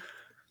times.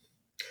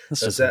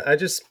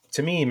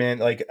 To me, man,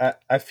 like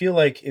I feel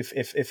like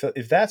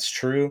if that's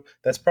true,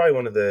 that's probably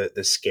one of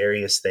the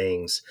scariest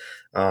things.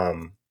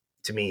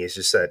 To me, is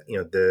just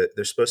that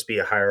there's supposed to be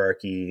a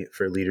hierarchy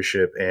for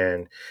leadership,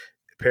 and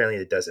apparently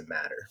it doesn't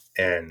matter.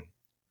 And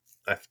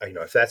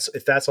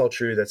if that's all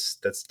true, that's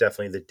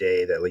definitely the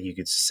day that like you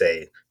could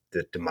say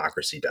that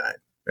democracy died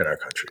in our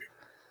country.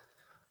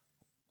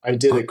 I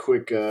did a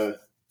quick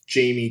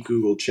Jamie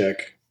Google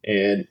check,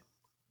 and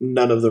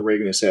none of the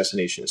Reagan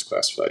assassination is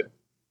classified.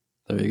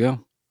 There you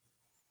go.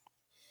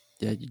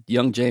 Yeah,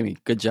 young Jamie,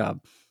 good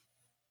job.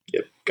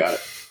 Yep, got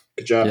it.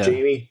 Good job,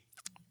 Jamie.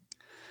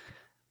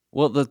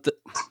 Well,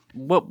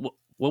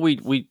 what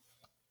we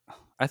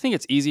I think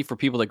it's easy for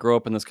people that grow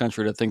up in this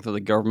country to think that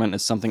the government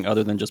is something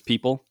other than just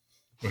people.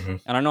 Mm-hmm.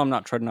 And I know I'm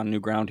not treading on new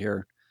ground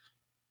here,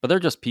 but they're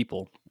just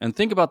people. And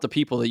think about the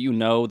people that you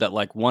know that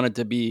like wanted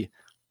to be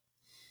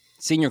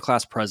senior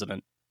class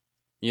president,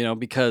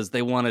 because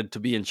they wanted to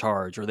be in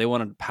charge or they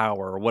wanted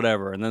power or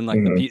whatever. And then like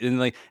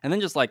and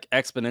then just like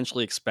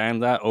exponentially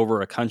expand that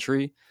over a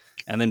country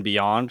and then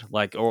beyond,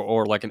 like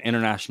or like an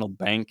international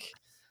bank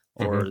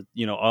or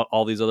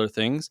all these other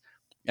things.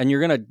 And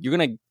you're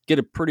gonna get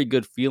a pretty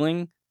good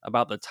feeling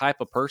about the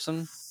type of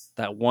person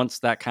that wants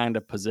that kind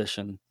of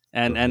position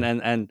and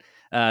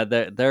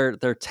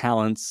their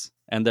talents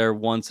and their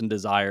wants and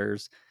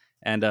desires.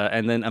 And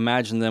then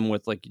imagine them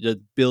with like just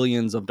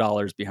billions of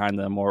dollars behind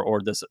them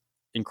or this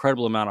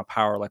incredible amount of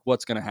power. Like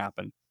what's going to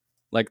happen?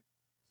 Like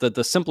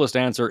the simplest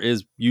answer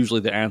is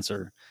usually the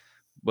answer.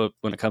 But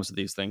when it comes to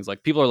these things,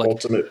 like people are like,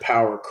 ultimate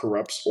power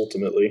corrupts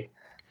ultimately.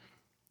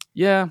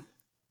 Yeah,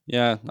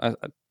 I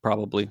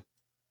probably,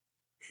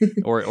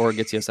 or it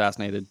gets you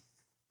assassinated.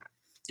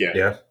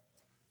 Yeah.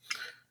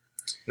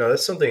 No,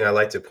 that's something I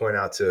like to point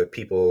out to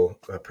people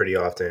pretty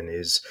often.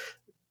 Is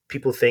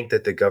people think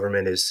that the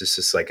government is just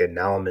this like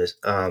anomalous,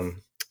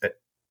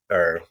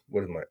 or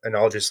what am I,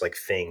 analogous like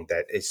thing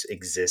that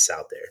exists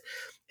out there.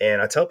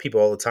 And I tell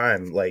people all the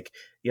time, like,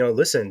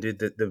 listen, dude,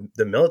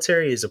 the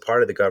military is a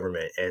part of the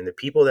government, and the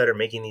people that are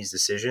making these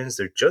decisions,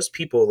 they're just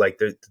people like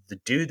the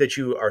dude that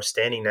you are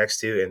standing next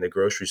to in the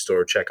grocery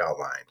store checkout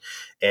line.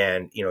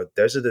 And,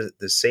 those are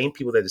the same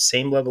people that have the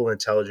same level of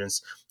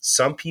intelligence.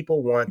 Some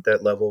people want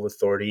that level of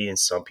authority and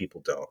some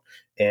people don't.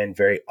 And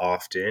very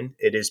often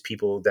it is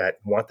people that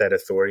want that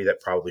authority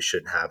that probably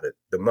shouldn't have it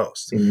the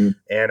most. Mm-hmm.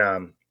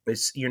 And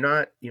you're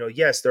not,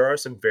 yes, there are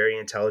some very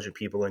intelligent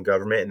people in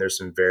government, and there's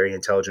some very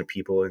intelligent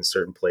people in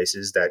certain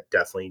places that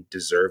definitely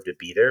deserve to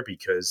be there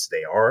because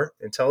they are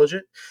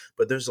intelligent.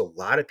 But there's a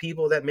lot of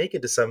people that make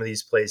it to some of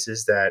these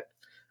places that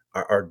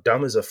are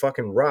dumb as a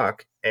fucking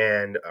rock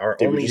and are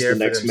they only there the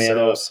for next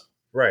themselves.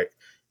 Right.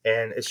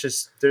 And it's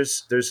just,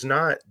 there's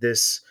not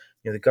this,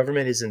 the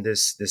government isn't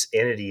this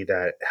entity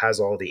that has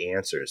all the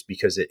answers,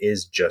 because it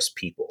is just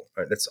people.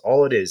 That's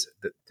all it is.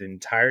 The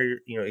entire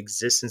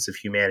existence of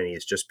humanity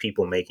is just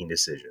people making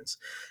decisions,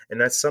 and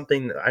that's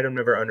something that I've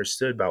never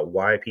understood about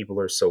why people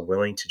are so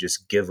willing to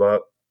just give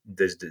up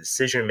the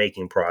decision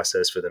making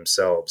process for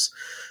themselves,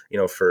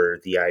 for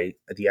the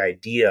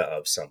idea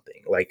of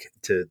something like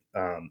that.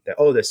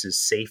 Oh, this is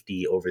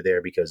safety over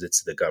there because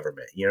it's the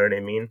government. You know what I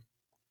mean?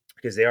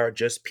 Because they are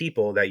just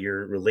people that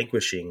you're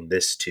relinquishing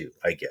this to,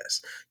 I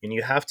guess. And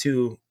you have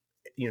to,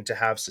 to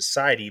have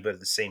society, but at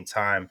the same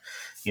time,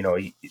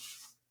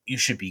 you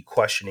should be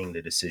questioning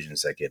the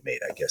decisions that get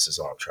made, I guess is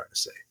all I'm trying to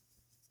say.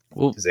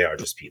 Well, because they are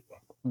just people.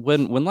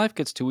 When life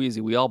gets too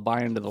easy, we all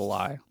buy into the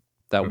lie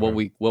that what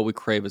we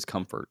crave is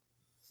comfort.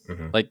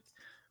 Like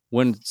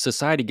when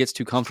society gets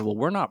too comfortable,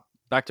 we're not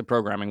back to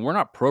programming. We're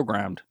not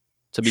programmed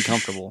to be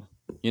comfortable.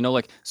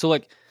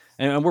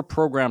 And we're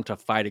programmed to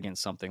fight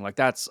against something. Like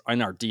that's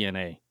in our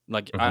DNA.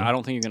 Like I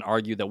don't think you can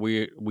argue that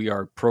we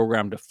are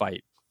programmed to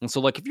fight. And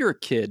so like if you're a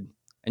kid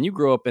and you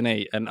grow up in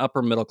an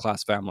upper middle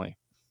class family,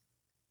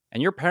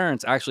 and your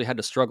parents actually had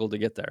to struggle to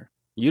get there.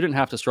 You didn't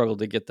have to struggle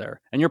to get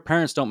there. And your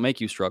parents don't make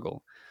you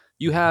struggle.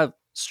 You have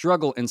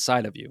struggle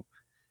inside of you.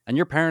 And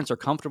your parents are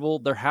comfortable.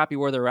 They're happy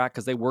where they're at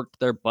because they worked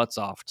their butts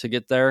off to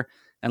get there.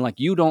 And like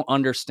you don't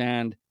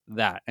understand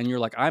that. And you're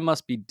like, I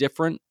must be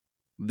different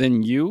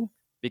than you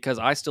because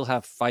I still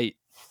have fight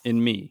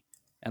in me.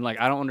 And like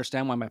I don't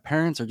understand why my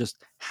parents are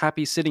just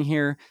happy sitting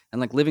here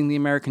and like living the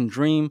American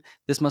dream.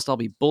 This must all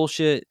be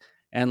bullshit.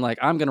 And like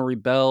I'm gonna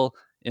rebel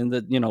in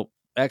the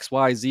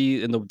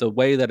XYZ in the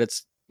way that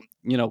it's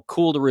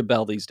cool to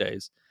rebel these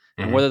days.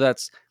 And whether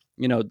that's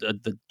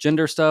the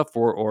gender stuff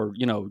or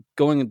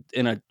going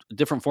in a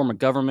different form of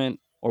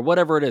government or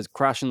whatever it is,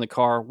 crashing the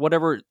car,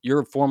 whatever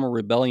your form of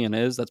rebellion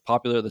is that's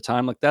popular at the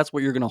time, like that's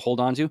what you're going to hold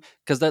on to,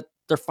 because that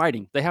they're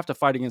fighting. They have to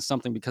fight against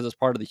something because it's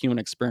part of the human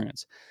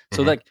experience.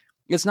 So like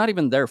it's not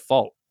even their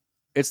fault.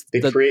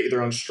 They create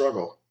their own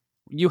struggle.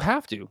 You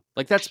have to,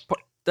 like,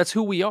 that's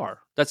who we are.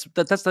 That's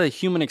the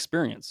human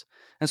experience.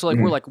 And so like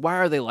we're like, why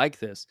are they like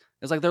this?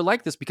 It's like they're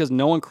like this because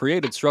no one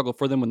created struggle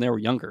for them when they were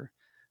younger.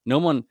 No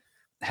one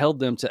held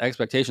them to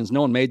expectations. No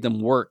one made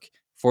them work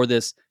for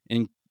this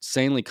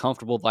insanely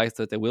comfortable life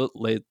that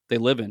they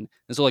live in.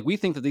 And so like we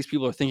think that these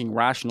people are thinking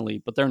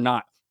rationally, but they're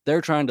not. They're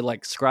trying to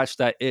like scratch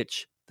that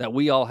itch that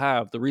we all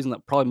have, the reason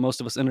that probably most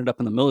of us ended up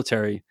in the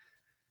military,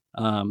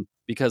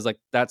 because like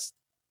that's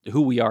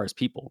who we are as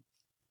people.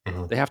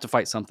 Mm-hmm. They have to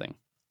fight something.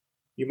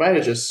 You might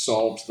have just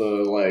solved the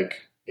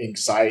like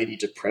anxiety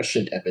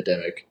depression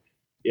epidemic.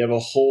 You have a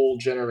whole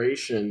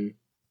generation,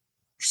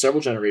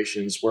 several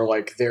generations, where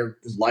like their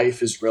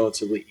life is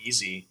relatively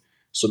easy.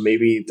 So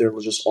maybe they're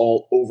just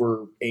all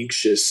over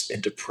anxious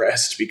and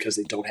depressed because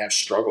they don't have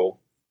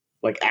struggle,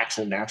 like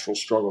actual natural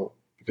struggle,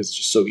 because it's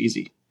just so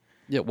easy.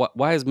 Yeah,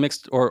 why is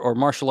mixed or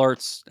martial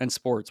arts and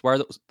sports, why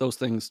are those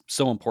things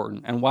so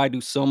important? And why do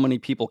so many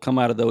people come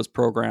out of those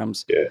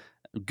programs Yeah.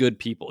 good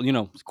people,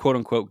 quote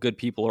unquote good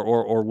people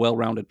or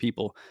well-rounded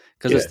people?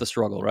 Because Yeah. it's the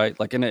struggle, right?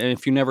 Like, and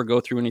if you never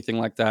go through anything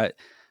like that,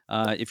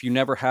 if you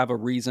never have a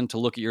reason to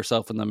look at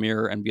yourself in the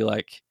mirror and be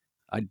like,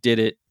 I did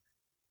it,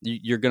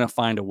 you're gonna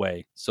find a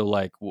way. So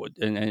like,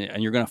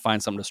 and you're gonna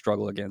find something to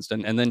struggle against,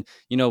 and then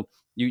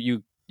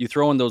you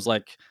throw in those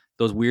like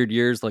those weird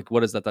years, like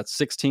what is that? That's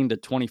 16 to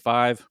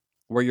 25,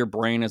 where your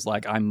brain is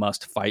like, I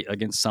must fight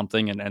against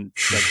something, and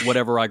like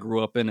whatever I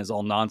grew up in is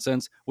all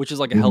nonsense, which is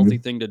like a healthy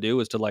thing to do,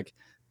 is to like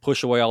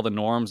push away all the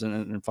norms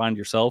and find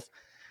yourself.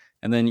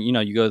 And then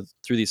you go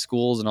through these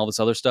schools and all this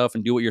other stuff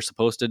and do what you're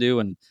supposed to do,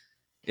 and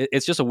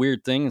it's just a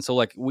weird thing. And so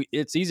like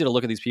it's easy to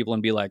look at these people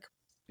and be like,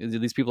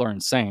 these people are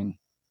insane,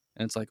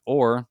 and it's like,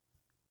 or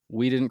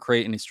we didn't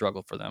create any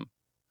struggle for them,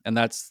 and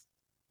that's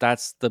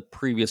the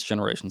previous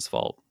generation's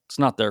fault. It's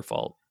not their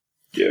fault.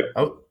 Yeah.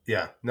 Oh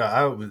yeah,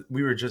 no,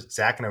 we were just,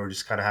 Zach and I were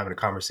just kind of having a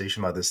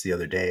conversation about this the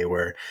other day,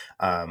 where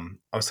I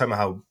was talking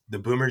about how the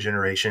boomer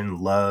generation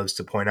loves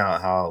to point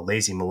out how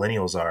lazy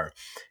millennials are,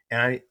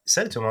 and I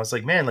said to him, I was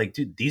like, man, like,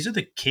 dude, these are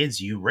the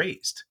kids you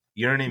raised.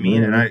 You know what I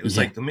mean? And I was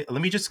like,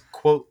 let me just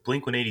quote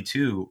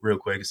Blink-182 real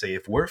quick and say,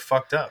 if we're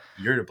fucked up,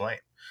 you're to blame.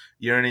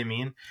 You know what I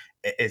mean?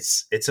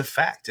 It's a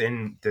fact.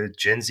 And the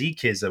Gen Z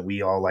kids that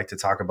we all like to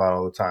talk about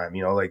all the time,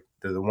 like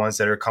they're the ones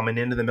that are coming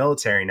into the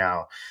military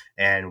now,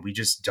 and we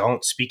just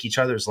don't speak each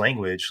other's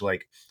language.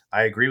 Like,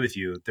 I agree with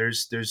you.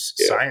 There's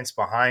science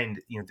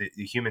behind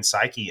the human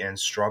psyche and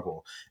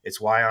struggle.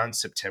 It's why on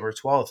September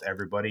 12th,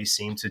 everybody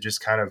seemed to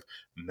just kind of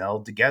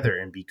meld together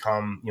and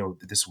become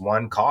this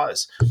one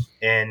cause.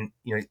 And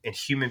and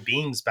human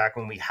beings, back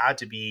when we had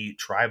to be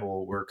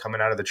tribal, we're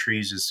coming out of the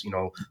trees as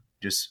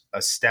just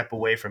a step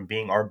away from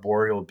being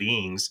arboreal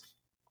beings.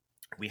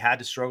 We had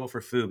to struggle for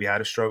food. We had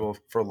to struggle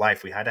for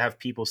life. We had to have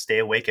people stay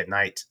awake at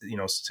night,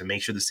 to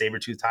make sure the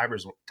saber-toothed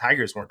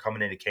tigers weren't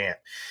coming into camp.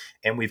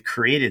 And we've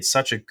created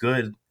such a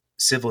good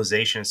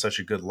civilization, such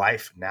a good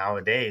life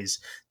nowadays,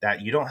 that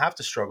you don't have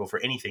to struggle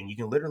for anything. You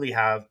can literally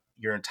have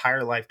your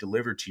entire life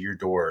delivered to your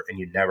door and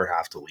you never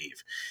have to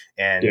leave.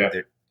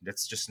 And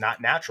that's just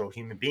not natural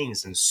human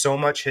beings. And so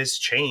much has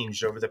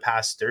changed over the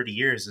past 30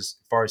 years as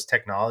far as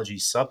technology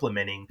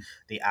supplementing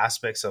the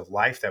aspects of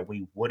life that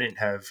we wouldn't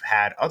have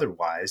had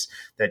otherwise,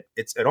 that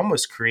it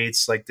almost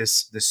creates like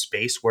this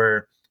space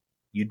where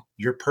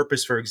your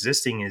purpose for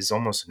existing is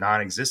almost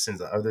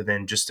non-existent, other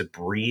than just to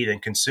breed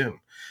and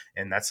consume.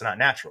 And that's not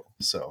natural.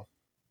 So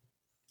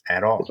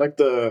at all. It's like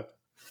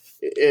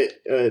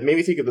it made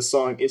me think of the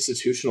song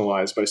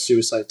 "Institutionalized" by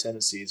Suicide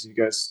Tendencies. Do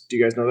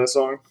you guys know that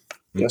song?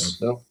 Mm-hmm.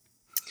 Yes. No.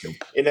 Nope.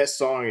 In that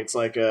song, it's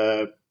like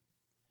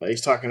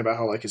he's talking about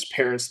how like his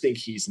parents think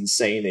he's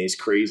insane and he's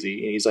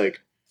crazy, and he's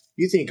like,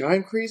 "You think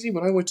I'm crazy?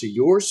 But I went to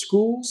your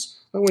schools.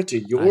 I went to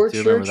your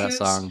churches. Remember that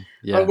song.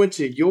 Yeah. I went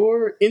to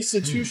your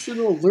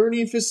institutional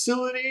learning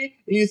facility,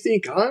 and you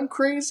think I'm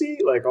crazy?"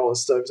 Like all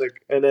this stuff. It's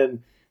like, and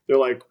then they're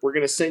like, "We're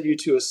going to send you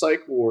to a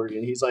psych ward,"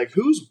 and he's like,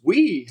 "Who's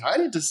we? I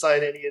didn't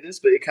decide any of this."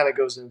 But it kind of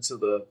goes into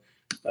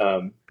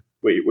the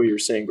what you were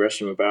saying,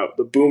 Gresham, about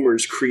the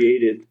boomers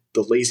created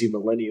the lazy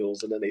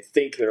millennials, and then they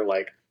think they're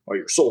like, "Oh,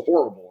 you're so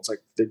horrible." It's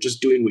like they're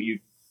just doing what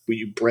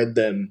you bred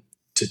them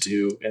to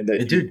do, and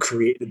that you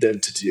created them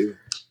to do.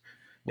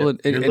 Well,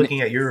 you're looking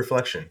at your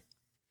reflection.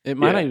 It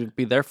might not even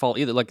be their fault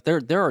either. Like there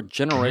are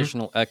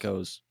generational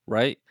echoes,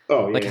 right?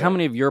 Oh, yeah. Like how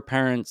many of your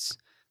parents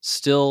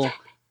still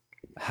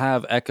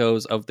have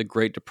echoes of the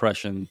Great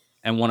Depression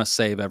and want to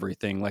save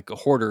everything, like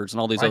hoarders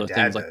and all these other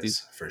things, like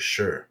these, for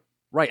sure.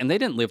 Right, and they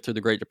didn't live through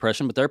the Great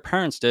Depression, but their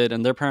parents did,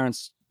 and their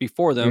parents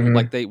before them,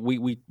 like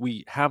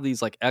we have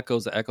these like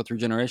echoes that echo through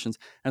generations,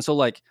 and so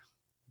like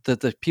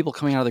the people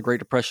coming out of the Great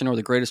Depression or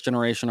the Greatest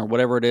Generation or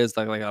whatever it is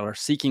that like are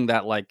seeking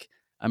that like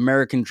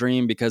American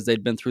dream because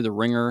they'd been through the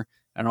ringer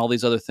and all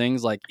these other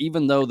things. Like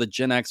even though the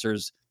Gen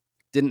Xers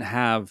didn't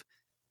have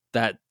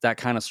that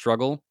kind of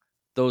struggle,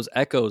 those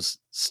echoes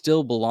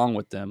still belong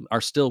with them,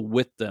 are still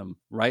with them,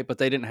 right? But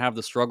they didn't have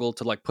the struggle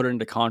to like put it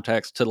into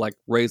context to like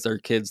raise their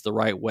kids the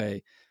right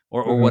way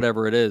or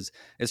whatever it is.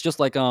 It's just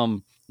like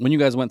when you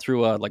guys went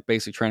through like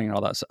basic training and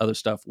all that other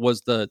stuff,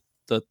 was the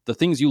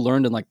things you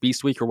learned in like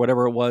Beast Week or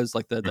whatever it was,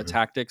 like the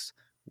tactics,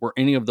 were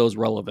any of those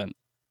relevant?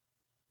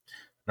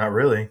 Not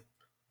really.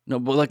 No,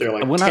 but like they're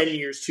like 10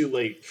 years too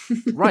late.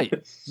 Right,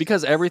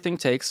 because everything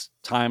takes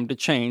time to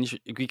change,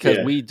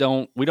 because we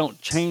don't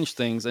change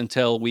things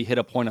until we hit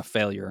a point of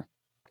failure.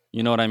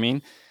 You know what I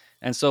mean?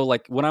 And so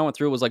like when I went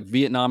through, it was like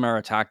Vietnam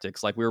era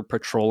tactics. Like we were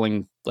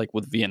patrolling like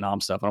with Vietnam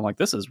stuff. And I'm like,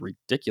 this is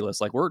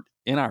ridiculous. Like we're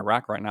in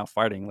Iraq right now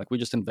fighting. Like we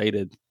just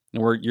invaded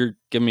and you're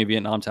giving me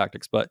Vietnam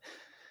tactics. But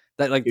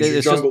that like Here's your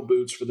it's just jungle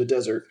boots for the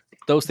desert.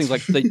 those things.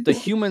 Like the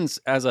humans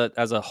as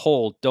a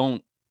whole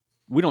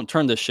we don't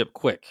turn this ship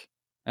quick.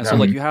 And so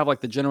like you have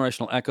like the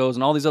generational echoes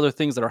and all these other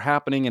things that are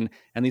happening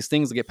and these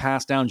things that get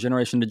passed down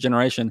generation to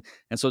generation.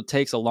 And so it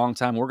takes a long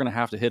time. We're going to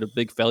have to hit a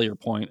big failure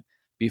point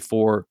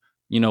before,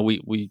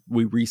 we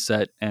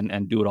reset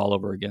and do it all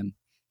over again.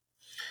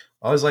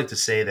 I always like to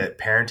say that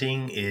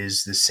parenting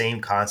is the same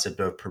concept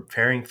of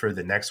preparing for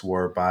the next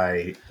war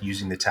by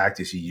using the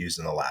tactics you used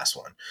in the last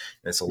one.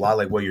 And it's a lot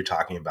like what you're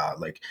talking about.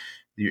 Like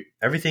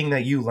everything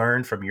that you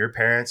learned from your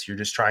parents, you're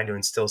just trying to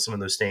instill some of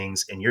those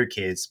things in your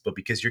kids. But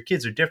because your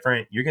kids are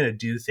different, you're going to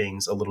do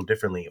things a little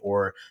differently,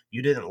 or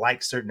you didn't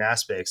like certain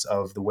aspects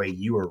of the way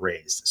you were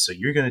raised. So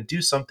you're going to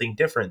do something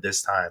different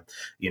this time,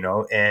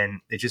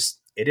 and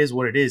it is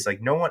what it is. Like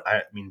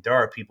I mean, there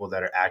are people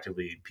that are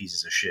actively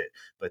pieces of shit,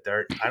 but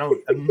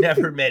I've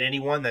never met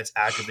anyone that's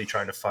actively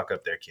trying to fuck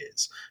up their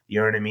kids. You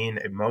know what I mean?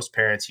 And most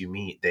parents you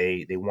meet,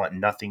 they want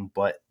nothing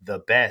but the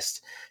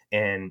best.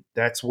 And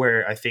that's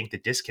where I think the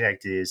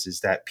disconnect is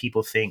that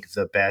people think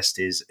the best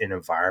is an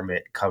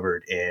environment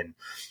covered in,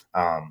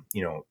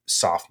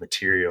 soft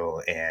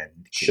material and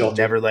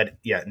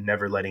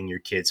never letting your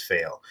kids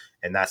fail.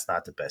 And that's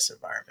not the best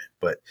environment.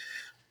 But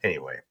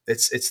anyway,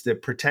 it's the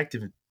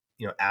protective,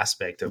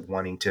 aspect of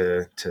wanting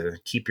to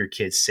keep your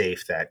kids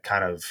safe that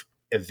kind of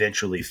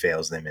eventually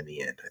fails them in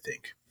the end, I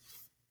think.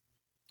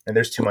 And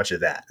there's too much of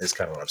that. Is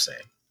kind of what I'm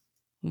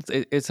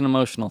saying. It's an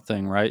emotional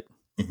thing, right?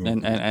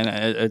 Mm-hmm.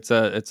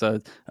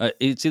 And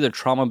it's either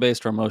trauma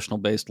based or emotional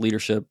based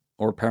leadership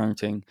or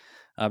parenting,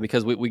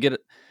 because we get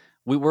it.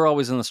 We're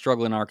always in the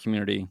struggle in our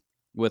community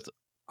with.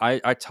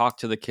 I talk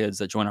to the kids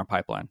that join our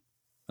pipeline,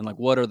 and like,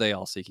 what are they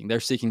all seeking?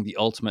 They're seeking the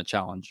ultimate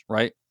challenge,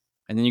 right?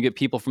 And then you get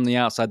people from the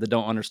outside that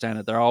don't understand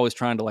it. They're always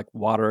trying to like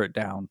water it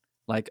down,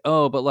 like,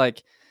 oh, but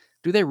like,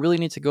 do they really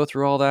need to go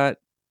through all that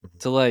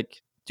to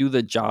like do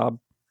the job?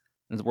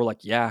 And we're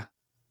like, yeah,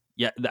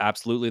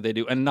 absolutely they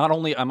do. And not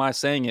only am I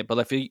saying it, but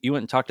if you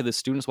went and talked to the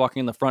students walking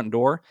in the front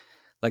door,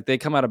 like they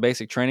come out of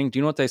basic training. Do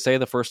you know what they say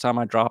the first time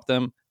I drop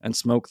them and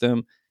smoke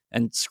them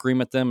and scream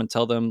at them and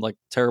tell them like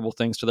terrible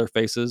things to their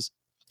faces?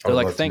 They're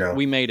like,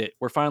 we made it.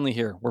 We're finally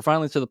here. We're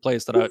finally to the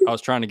place that I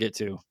was trying to get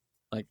to.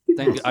 Like,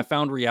 thank you. I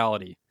found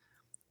reality.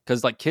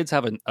 Because like kids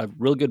have a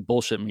real good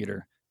bullshit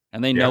meter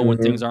and they know when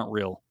things aren't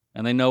real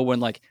and they know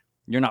when like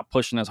you're not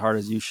pushing as hard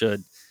as you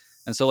should.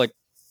 And so like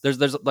there's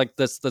like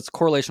this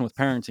correlation with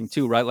parenting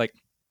too, right? Like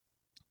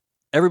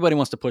everybody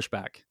wants to push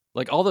back.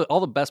 Like all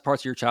the best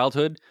parts of your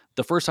childhood,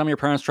 the first time your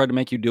parents tried to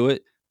make you do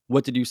it,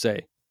 what did you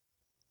say?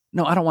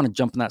 No, I don't want to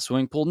jump in that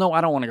swimming pool. No, I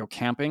don't want to go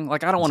camping.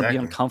 Like I don't want to be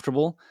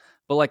uncomfortable.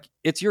 But like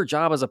it's your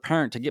job as a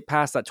parent to get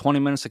past that 20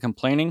 minutes of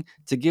complaining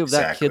to give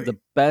that kid the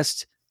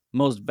best,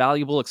 most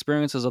valuable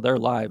experiences of their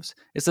lives.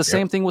 It's the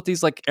same thing with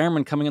these like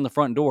airmen coming in the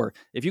front door.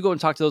 If you go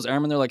and talk to those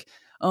airmen, they're like,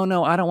 oh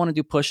no, I don't want to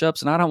do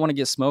push-ups and I don't want to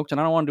get smoked and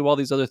I don't want to do all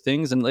these other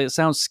things. And it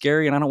sounds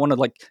scary and I don't want to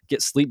like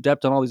get sleep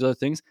deprived on all these other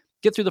things.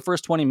 Get through the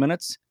first 20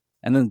 minutes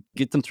and then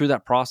get them through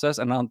that process.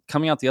 And on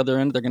coming out the other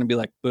end, they're going to be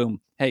like, boom,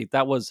 hey,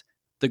 that was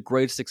the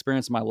greatest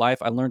experience of my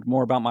life. I learned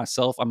more about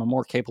myself. I'm a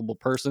more capable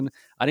person.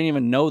 I didn't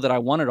even know that I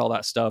wanted all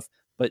that stuff,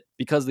 but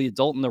because the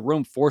adult in the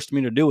room forced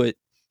me to do it,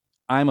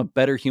 I'm a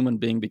better human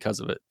being because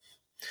of it.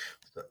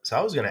 So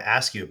I was going to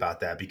ask you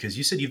about that because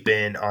you said you've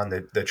been on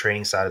the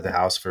training side of the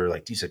house for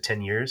like, you said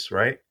 10 years,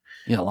 right?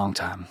 Yeah, a long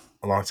time.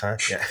 A long time.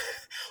 Yeah.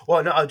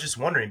 Well, no, I was just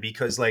wondering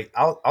because like,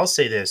 I'll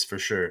say this for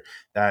sure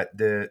that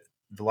a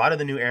lot of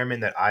the new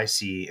airmen that I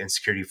see in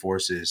security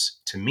forces,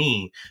 to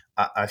me,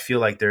 I feel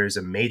like there's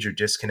a major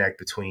disconnect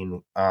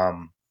between, I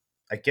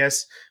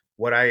guess,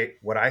 what I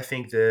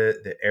think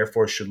the Air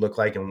Force should look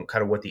like and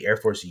kind of what the Air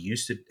Force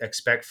used to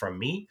expect from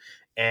me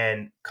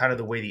and kind of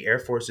the way the Air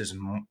Force is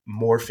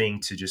morphing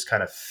to just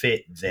kind of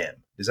fit them.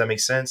 Does that make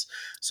sense?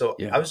 So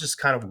I was just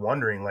kind of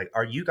wondering, like,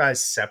 are you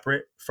guys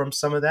separate from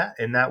some of that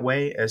in that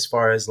way, as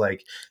far as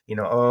like, you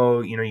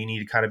need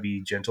to kind of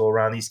be gentle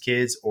around these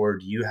kids, or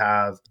do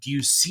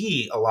you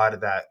see a lot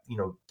of that,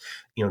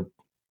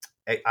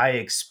 I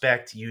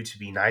expect you to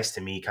be nice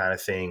to me kind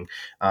of thing.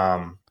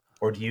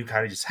 Or do you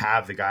kind of just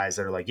have the guys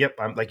that are like, yep,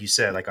 I'm like you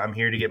said, like I'm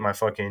here to get my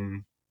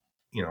fucking,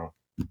 my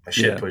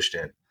shit pushed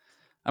in.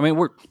 I mean,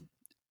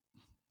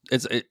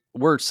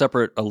 we're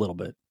separate a little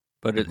bit,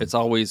 but it's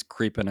always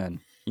creeping in,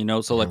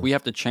 so like we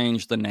have to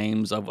change the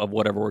names of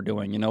whatever we're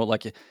doing,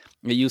 like it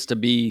used to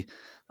be,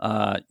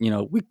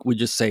 we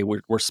just say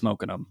we're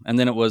smoking them. And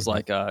then it was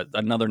like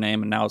another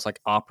name. And now it's like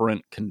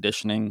operant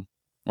conditioning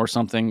or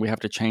something. We have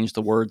to change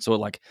the word so it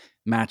like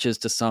matches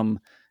to some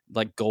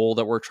like goal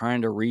that we're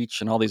trying to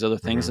reach and all these other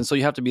things. And so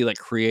you have to be like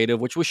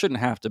creative, which we shouldn't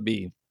have to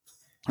be.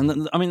 And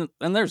then, I mean,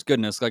 and there's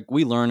goodness, like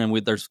we learn and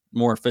there's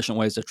more efficient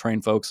ways to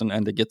train folks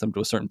and to get them to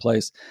a certain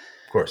place.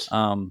 Of course.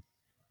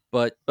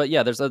 But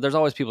yeah, there's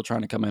always people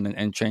trying to come in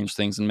and change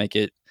things and make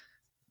it,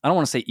 I don't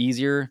want to say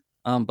easier,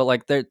 but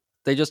like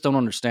they just don't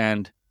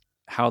understand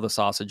how the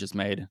sausage is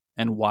made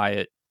and why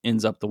it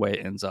ends up the way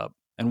it ends up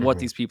and what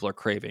these people are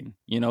craving,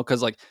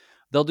 because like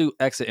they'll do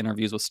exit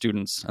interviews with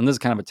students, and this is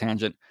kind of a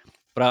tangent,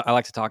 but I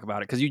like to talk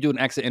about it because you do an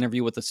exit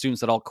interview with the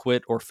students that all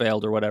quit or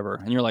failed or whatever,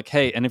 and you're like,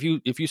 hey, and if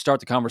you start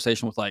the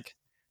conversation with like,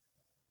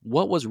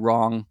 what was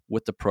wrong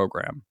with the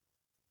program?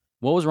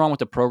 What was wrong with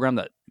the program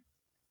that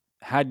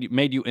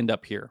made you end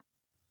up here?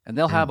 And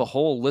they'll have a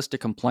whole list of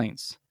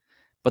complaints.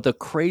 But the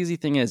crazy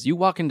thing is, you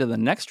walk into the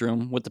next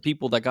room with the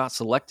people that got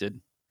selected,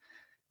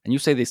 and you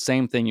say the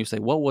same thing. You say,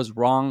 what was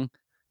wrong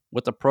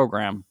with the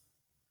program?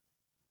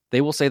 They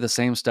will say the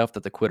same stuff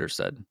that the quitters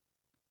said.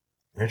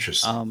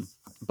 Interesting.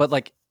 But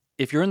like,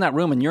 if you're in that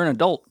room and you're an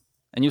adult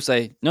and you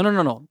say,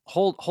 no,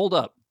 hold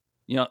up.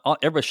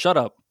 Everybody shut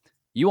up.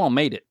 You all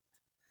made it.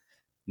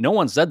 No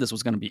one said this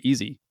was going to be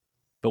easy,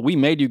 but we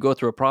made you go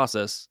through a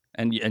process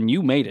and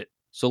you made it.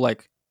 So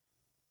like,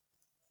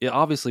 it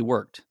obviously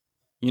worked.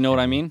 You know what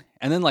I mean?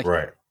 And then like,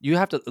 you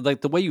have to,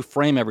 like, the way you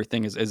frame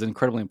everything is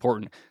incredibly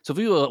important. So if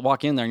you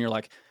walk in there and you're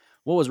like,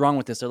 what was wrong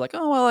with this? They're like,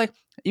 oh, well, like,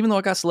 even though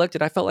I got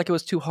selected, I felt like it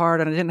was too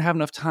hard and I didn't have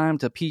enough time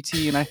to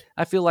PT. And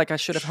I feel like I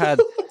should have had,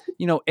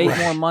 8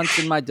 more months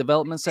in my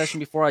development session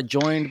before I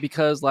joined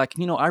because like,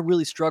 I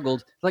really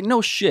struggled. Like,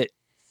 no shit.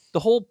 The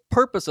whole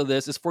purpose of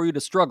this is for you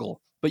to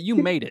struggle, but you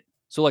made it.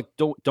 So like,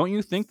 don't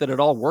you think that it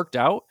all worked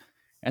out?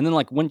 And then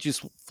like, once you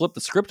flip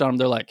the script on them,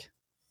 they're like,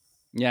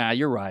 yeah,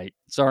 you're right.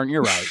 Sergeant,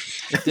 you're right.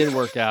 It did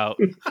work out.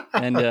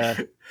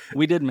 And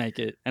we did make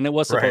it. And it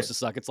was supposed to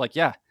suck. It's like,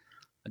 yeah.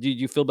 Do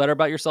you feel better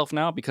about yourself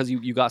now because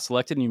you got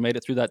selected and you made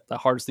it through the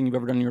hardest thing you've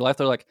ever done in your life?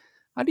 They're like,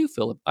 I do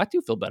feel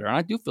better. And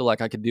I do feel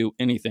like I could do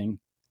anything,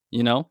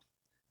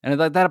 And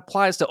that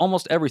applies to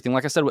almost everything.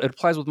 Like I said, it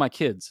applies with my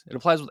kids. It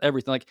applies with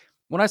everything. Like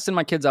when I send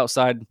my kids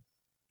outside,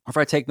 or if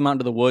I take them out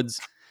into the woods,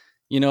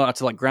 out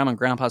to like grandma and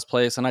grandpa's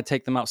place, and I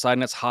take them outside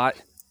and it's hot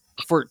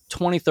for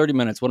 20, 30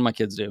 minutes. What do my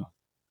kids do?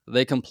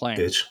 They complain.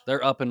 Bitch.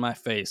 They're up in my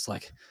face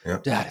like,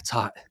 Dad, it's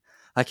hot.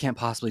 I can't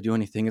possibly do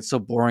anything. It's so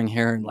boring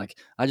here. And like,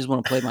 I just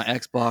want to play my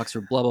Xbox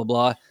or blah, blah,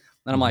 blah.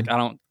 And I'm like,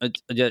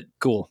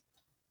 cool.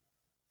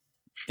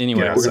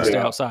 Anyway, we're going to stay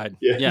outside.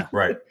 Yeah.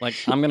 Right. Like,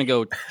 I'm going to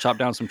go chop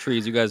down some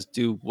trees. You guys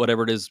do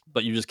whatever it is,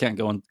 but you just can't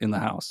go in the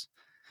house.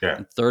 Yeah.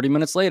 And 30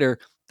 minutes later,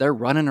 they're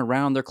running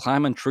around. They're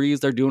climbing trees.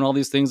 They're doing all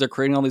these things. They're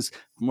creating all these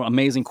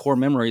amazing core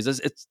memories.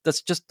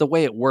 That's just the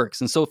way it works.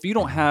 And so if you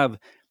don't have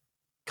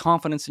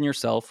confidence in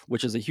yourself,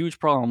 which is a huge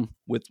problem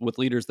with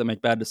leaders that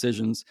make bad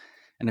decisions,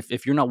 and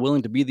if you're not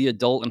willing to be the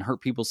adult and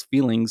hurt people's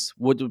feelings,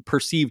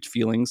 perceived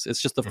feelings,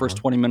 it's just the first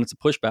 20 minutes of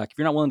pushback. If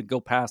you're not willing to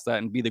go past that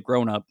and be the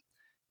grown up,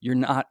 you're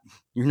not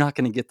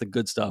going to get the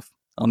good stuff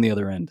on the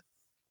other end.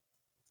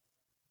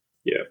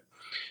 Yeah.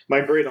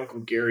 My great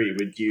uncle Gary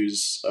would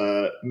use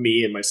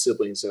me and my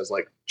siblings as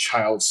like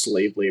child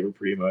slave labor,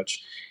 pretty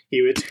much.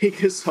 He would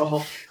take us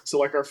all to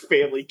like our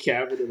family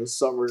cabin in the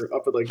summer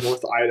up in like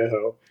North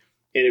Idaho.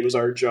 And it was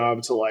our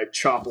job to like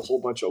chop a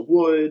whole bunch of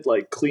wood,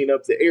 like clean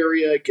up the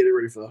area, get it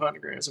ready for the hunting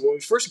grounds. And when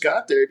we first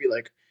got there,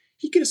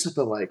 he'd get us up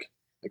at like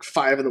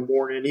 5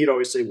 a.m. He'd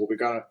always say, well, we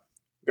gotta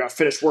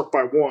finish work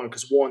by 1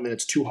 because 1, then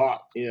it's too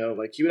hot.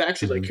 Like he would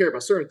actually like care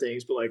about certain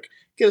things, but like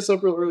get us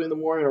up real early in the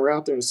morning and we're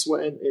out there and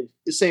sweating. And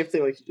the same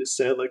thing, like you just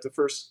said, like the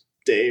first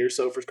day or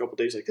so, first couple of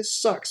days, like this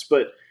sucks.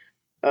 But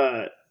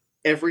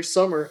every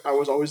summer, I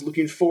was always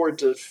looking forward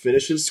to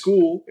finishing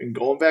school and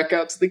going back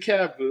out to the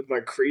cabin with my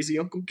crazy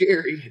Uncle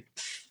Gary,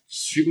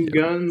 shooting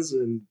guns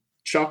and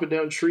chopping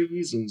down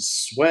trees and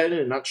sweating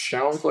and not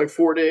showering for like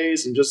 4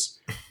 days and just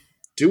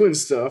doing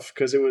stuff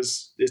because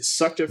it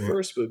sucked at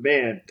first. But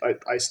man,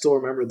 I still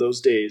remember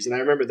those days. And I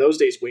remember those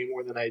days way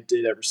more than I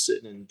did ever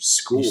sitting in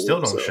school. You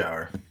still don't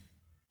shower.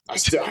 I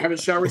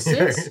haven't showered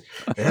since.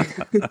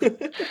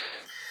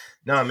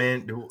 No,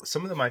 man,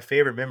 some of my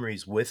favorite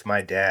memories with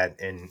my dad,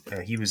 and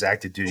he was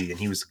active duty and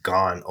he was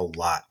gone a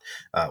lot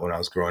when I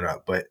was growing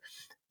up. But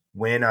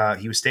when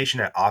he was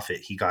stationed at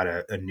Offutt, he got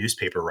a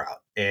newspaper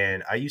route.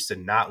 And I used to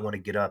not want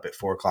to get up at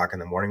 4 o'clock in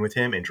the morning with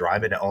him and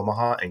drive into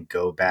Omaha and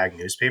go bag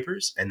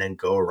newspapers and then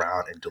go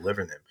around and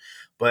deliver them.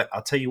 But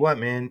I'll tell you what,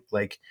 man,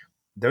 like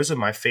those are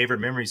my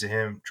favorite memories of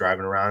him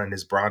driving around in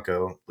his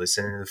Bronco,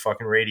 listening to the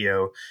fucking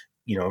radio,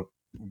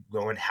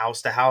 going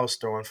house to house,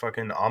 throwing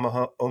fucking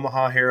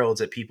Omaha Heralds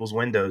at people's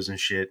windows and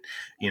shit,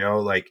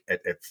 like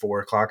at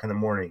 4 o'clock in the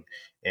morning.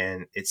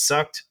 And it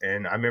sucked.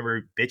 And I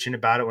remember bitching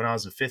about it when I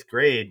was in 5th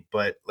grade,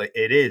 but like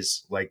it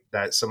is like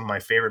that. Some of my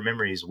favorite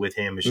memories with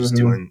him is just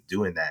doing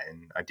that.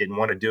 And I didn't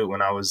want to do it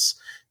when I was,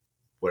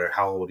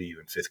 how old are you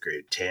in 5th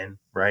grade? 10,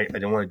 right? I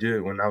didn't want to do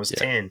it when I was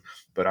 10,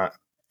 but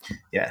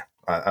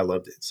I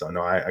loved it. So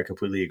no, I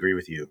completely agree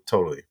with you.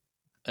 Totally.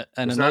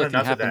 And another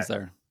thing happens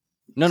there.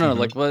 No.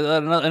 Like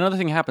another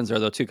thing happens there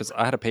though too, because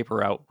I had a paper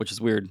route, which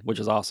is weird, which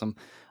is awesome.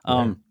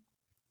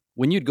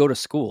 When you'd go to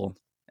school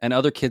and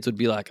other kids would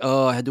be like,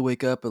 "Oh, I had to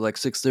wake up at like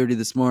 6:30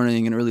 this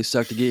morning and it really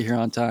sucked to get here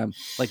on time."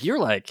 Like you're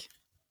like,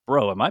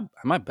 "Bro, am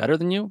I better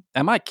than you?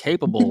 Am I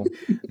capable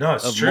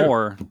of true.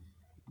 more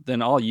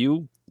than all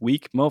you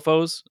weak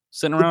mofos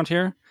sitting around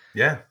here?"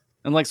 Yeah.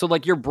 And like so,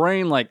 like your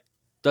brain like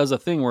does a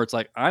thing where it's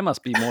like, I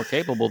must be more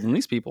capable than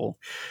these people.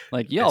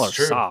 Like, y'all It's are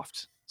true.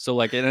 soft. So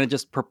like, and it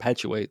just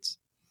perpetuates.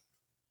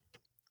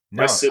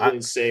 My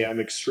siblings say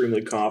I'm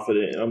extremely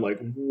confident, and I'm like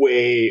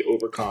way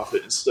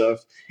overconfident and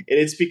stuff. And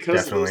it's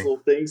because of those little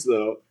things,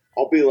 though.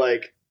 I'll be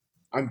like,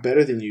 I'm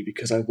better than you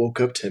because I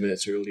woke up 10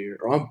 minutes earlier,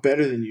 or I'm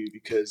better than you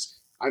because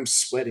I'm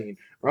sweating,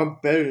 or I'm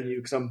better than you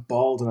because I'm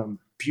bald and I'm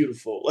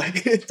beautiful.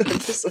 Like, I'm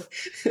just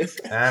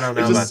like, I don't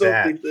know about so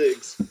that. Many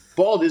things.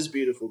 Bald is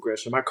beautiful,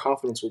 Gresham. My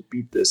confidence will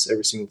beat this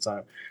every single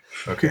time.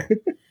 Okay,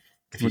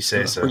 if you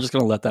say so. We're just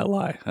gonna let that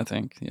lie, I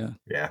think. Yeah.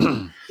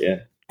 Yeah.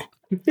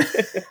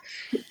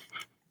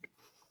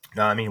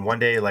 No, I mean, one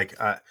day, like,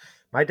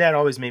 my dad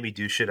always made me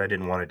do shit I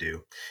didn't want to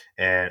do.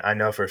 And I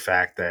know for a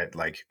fact that,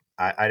 like,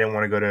 I didn't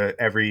want to go to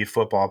every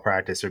football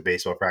practice or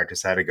baseball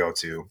practice I had to go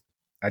to.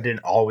 I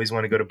didn't always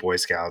want to go to Boy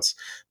Scouts,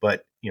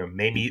 but,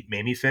 made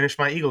me finish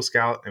my Eagle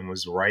Scout and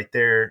was right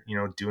there,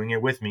 doing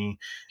it with me.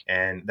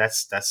 And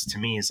that's to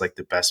me is like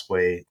the best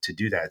way to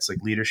do that. It's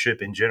like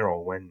leadership in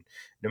general, when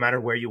no matter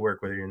where you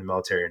work, whether you're in the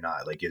military or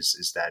not, like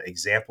is that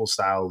example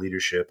style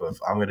leadership of,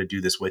 I'm going to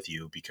do this with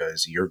you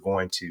because you're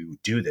going to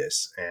do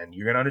this and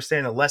you're going to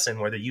understand the lesson,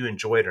 whether you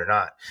enjoy it or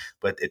not.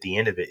 But at the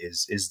end of it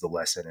is the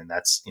lesson. And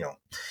that's,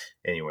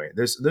 anyway,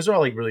 those are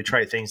all like really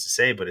trite things to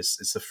say, but it's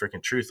the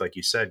freaking truth. Like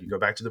you said, you go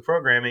back to the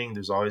programming,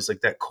 there's always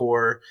like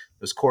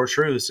those core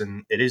truths.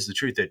 And it is the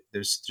truth that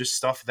there's just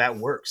stuff that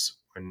works,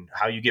 and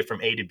how you get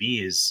from A to B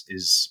is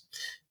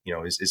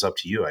up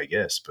to you, I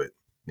guess. But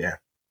yeah.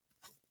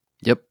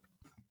 Yep.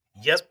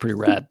 It's pretty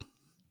rad.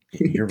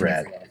 You're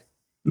rad.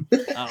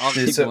 I'll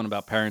keep going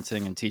about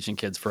parenting and teaching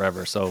kids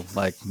forever. So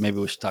like, maybe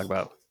we should talk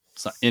about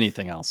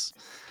anything else.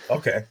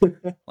 Okay.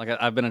 Like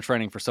I've been in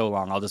training for so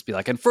long, I'll just be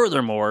like, and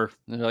furthermore,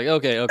 and they're like,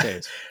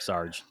 okay,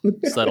 Sarge,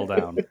 settle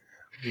down.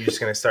 You're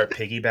just going to start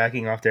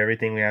piggybacking off to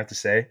everything we have to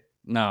say?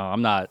 No,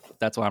 I'm not.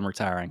 That's why I'm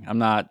retiring. I'm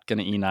not going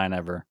to E9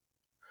 ever.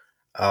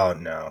 Oh,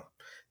 no.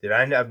 Dude,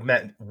 I've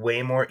met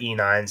way more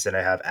E9s than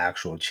I have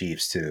actual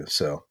Chiefs, too.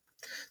 So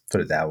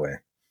put it that way.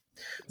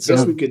 I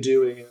guess we could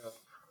do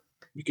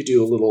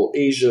a little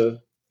Asia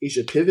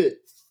pivot.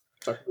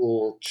 Talk a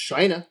little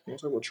China. You want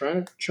to talk about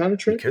China? China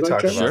trip? We could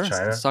talk about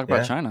China. Let's talk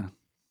about China.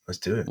 Let's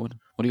do it. What do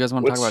you guys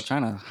want to talk about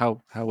China?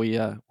 How we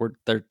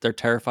they're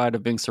terrified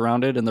of being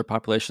surrounded, and their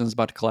population is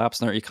about to collapse,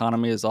 and their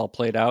economy is all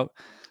played out,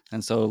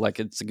 and so like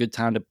it's a good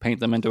time to paint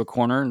them into a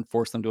corner and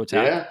force them to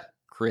attack.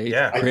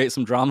 Create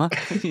some drama.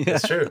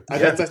 That's true.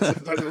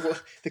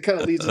 That kind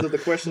of leads into the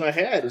question I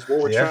had: is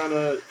what we're trying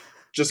to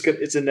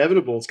it's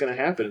inevitable. It's going to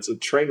happen. It's a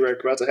train wreck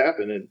about to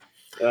happen.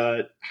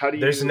 And how do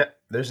you?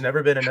 There's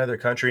never been another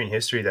country in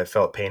history that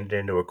felt painted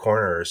into a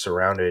corner or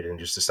surrounded and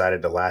just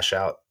decided to lash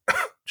out.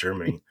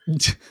 Germany, you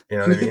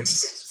know what I mean?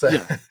 So,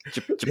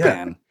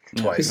 Japan,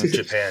 twice.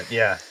 Japan,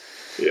 yeah.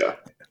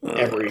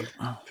 Every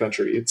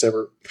country it's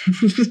ever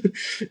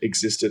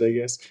existed, I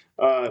guess.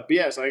 But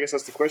yeah, so I guess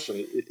that's the question.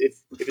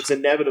 If it's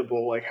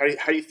inevitable, like how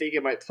do you think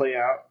it might play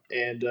out,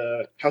 and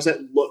how's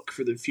that look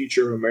for the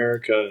future of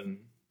America and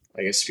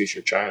I guess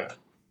future China?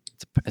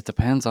 It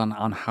depends on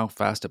how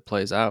fast it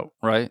plays out,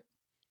 right?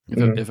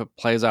 If it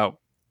plays out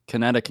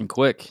kinetic and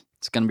quick,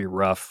 it's going to be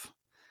rough.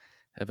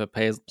 If it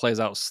plays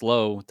out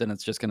slow, then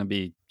it's just going to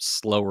be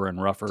slower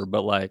and rougher.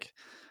 But like,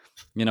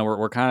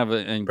 we're kind of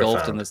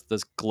engulfed in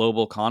this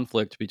global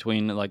conflict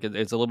between like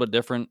it's a little bit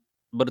different,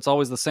 but it's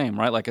always the same,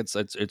 right? Like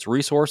it's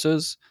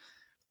resources,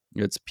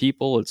 it's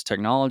people, it's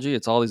technology,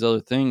 it's all these other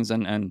things,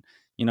 and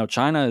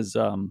China is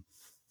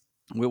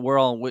we're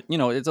all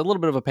it's a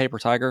little bit of a paper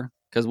tiger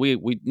because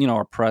we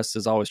our press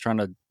is always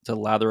trying to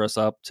lather us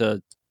up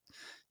to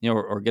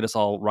or get us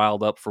all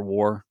riled up for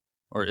war,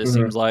 or it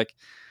seems like.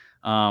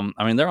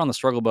 I mean, they're on the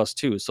struggle bus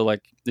too. So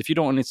like, if you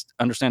don't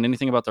understand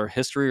anything about their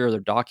history or their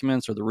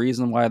documents or the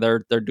reason why they're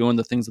doing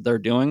the things that they're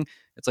doing,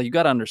 it's like, you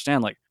got to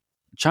understand, like,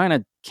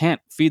 China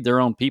can't feed their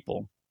own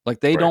people.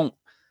 Like they don't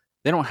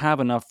have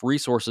enough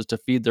resources to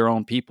feed their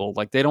own people.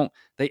 Like they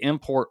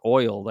import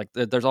oil. Like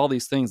there's all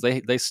these things.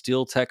 They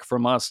steal tech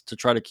from us to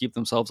try to keep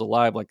themselves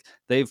alive. Like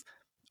they've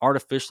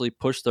artificially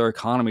pushed their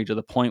economy to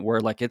the point where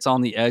like it's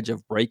on the edge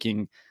of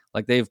breaking.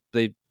 Like they've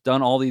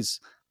done all these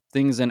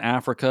things in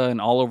Africa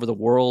and all over the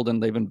world,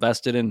 and they've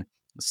invested in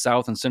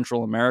South and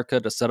Central America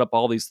to set up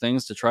all these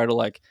things to try to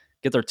like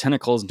get their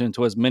tentacles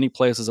into as many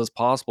places as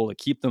possible to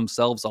keep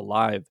themselves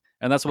alive.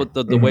 And that's what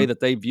the way that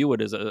they view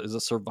it is a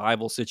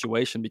survival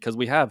situation, because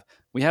we have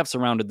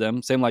surrounded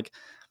them. Same like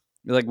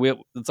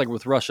it's like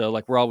with Russia,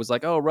 like we're always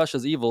like, oh,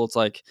 Russia's evil. It's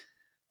like,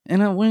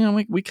 and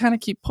we kind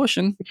of keep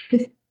pushing,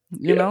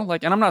 you know,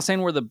 like, and I'm not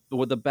saying we're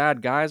the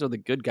bad guys or the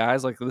good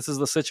guys. Like this is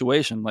the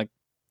situation. Like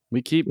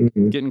we keep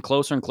getting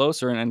closer and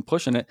closer and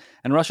pushing it.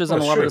 And Russia's in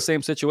a lot of the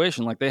same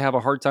situation. Like they have a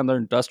hard time. Their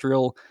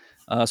industrial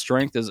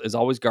strength is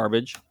always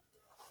garbage.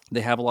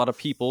 They have a lot of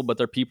people, but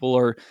their people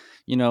are,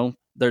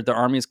 their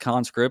army is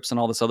conscripts and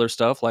all this other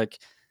stuff. Like,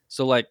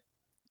 so like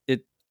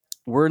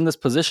we're in this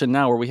position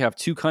now where we have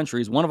two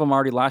countries. One of them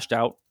already lashed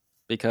out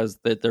because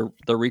they're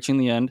reaching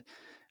the end.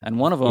 And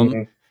one of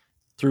them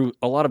through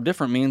a lot of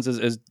different means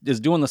is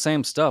doing the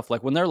same stuff.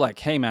 Like when they're like,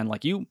 hey man,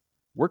 like you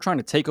we're trying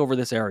to take over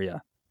this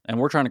area and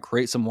we're trying to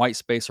create some white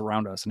space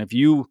around us. And if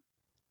you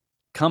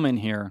come in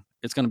here,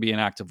 it's going to be an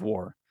act of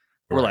war.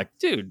 We're Right. like,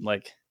 dude,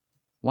 like,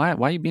 why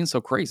are you being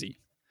so crazy?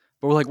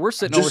 But we're like, we're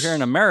sitting over here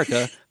in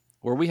America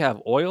where we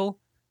have oil,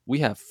 we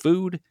have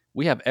food,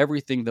 we have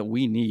everything that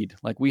we need.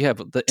 Like, we have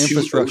the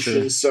infrastructure. 2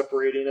 oceans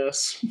separating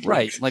us.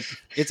 Right. Like,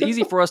 it's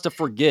easy for us to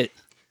forget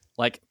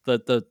like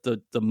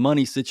the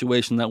money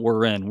situation that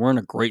we're in. We're in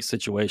a great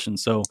situation.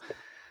 So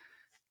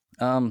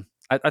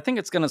I think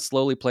it's going to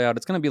slowly play out.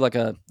 It's going to be like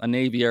a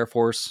Navy Air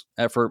Force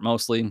effort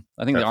mostly.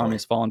 I think the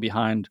Army's fallen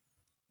behind.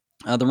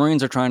 The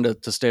Marines are trying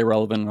to stay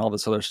relevant and all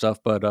this other stuff,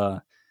 but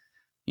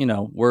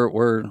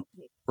we're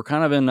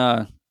kind of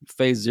in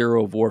phase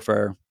 0 of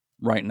warfare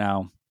right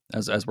now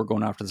as we're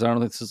going after this. I don't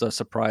think this is a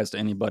surprise to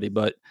anybody,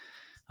 but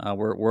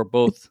we're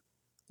both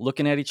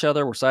looking at each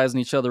other, we're sizing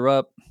each other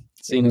up,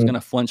 seeing who's going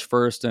to flinch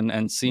first,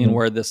 and seeing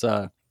where this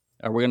are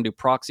we going to do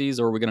proxies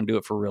or are we going to do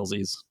it for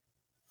realsies?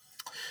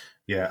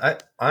 Yeah,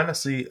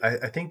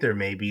 I think there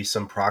may be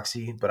some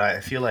proxy, but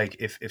I feel like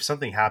if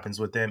something happens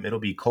with them, it'll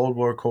be Cold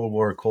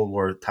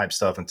War type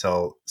stuff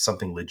until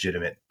something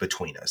legitimate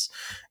between us,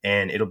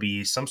 and it'll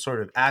be some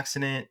sort of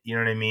accident. You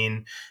know what I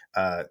mean?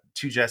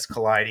 Two jets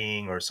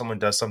colliding, or someone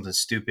does something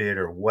stupid,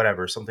 or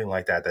whatever, something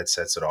like that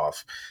sets it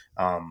off,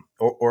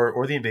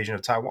 or the invasion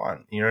of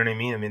Taiwan. You know what I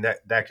mean? I mean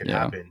that could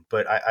happen,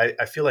 but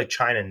I feel like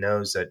China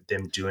knows that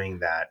them doing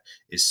that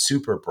is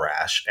super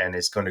brash and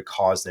it's going to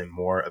cause them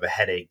more of a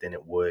headache than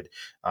it would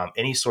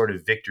any sort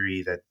of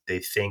victory that they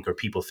think or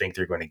people think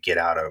they're going to get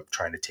out of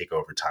trying to take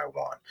over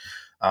Taiwan.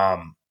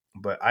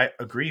 But I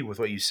agree with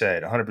what you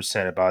said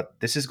 100% about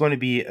this is going to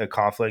be a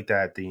conflict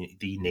that the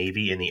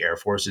Navy and the Air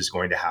Force is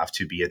going to have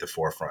to be at the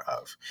forefront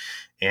of.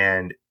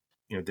 And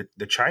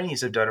the Chinese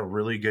have done a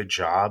really good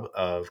job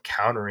of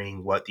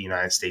countering what the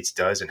United States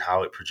does and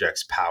how it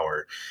projects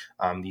power.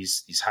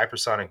 These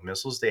hypersonic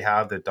missiles they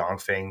have, the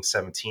Dongfeng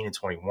 17 and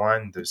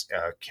 21, those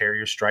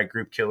carrier strike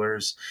group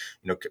killers,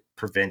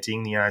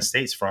 preventing the United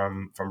States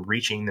from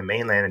reaching the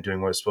mainland and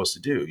doing what it's supposed to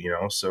do.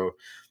 So.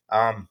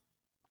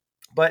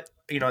 But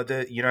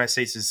the United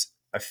States is,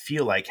 I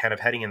feel like, kind of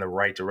heading in the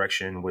right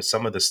direction with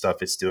some of the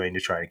stuff it's doing to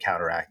try to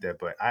counteract it.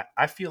 But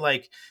I feel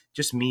like,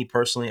 just me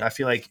personally, I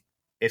feel like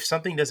if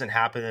something doesn't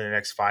happen in the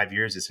next 5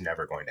 years, it's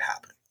never going to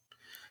happen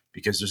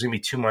because there's going to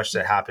be too much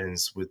that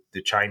happens with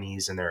the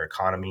Chinese and their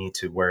economy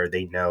to where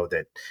they know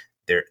that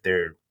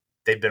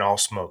they've been all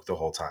smoke the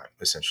whole time,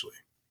 essentially.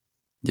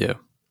 Yeah.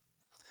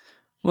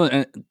 Well,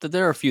 and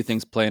there are a few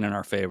things playing in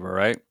our favor,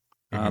 right?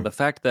 Mm-hmm. The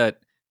fact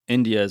that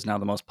India is now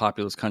the most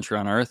populous country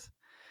on Earth,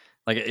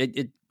 like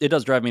it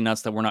does drive me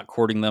nuts that we're not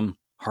courting them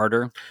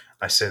harder.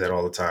 I say that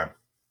all the time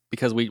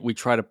because we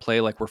try to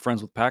play like we're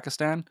friends with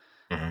Pakistan,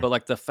 but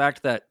like the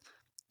fact that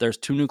there's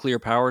 2 nuclear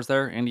powers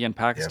there, India and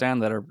Pakistan,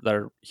 that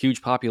are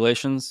huge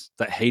populations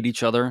that hate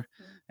each other,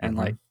 and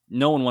like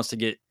no one wants to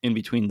get in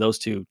between those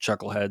two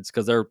chuckleheads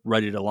because they're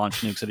ready to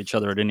launch nukes at each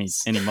other at any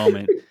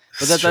moment.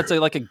 But that's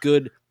like a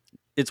good.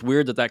 It's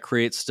weird that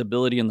creates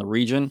stability in the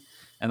region,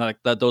 and like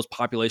that those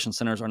population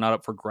centers are not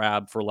up for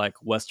grab for like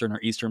Western or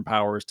Eastern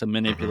powers to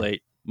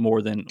manipulate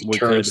more than we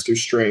could through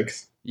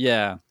strength.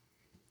 Yeah.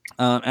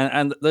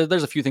 And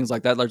there's a few things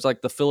like that. There's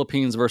like the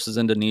Philippines versus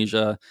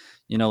Indonesia,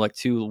 like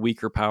 2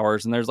 weaker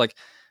powers. And there's like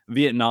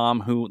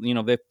Vietnam, who,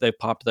 they've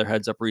popped their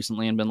heads up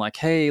recently and been like,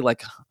 hey,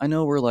 like, I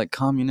know we're like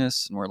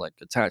communists and we're like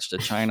attached to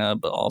China,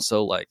 but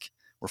also like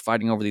we're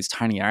fighting over these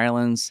tiny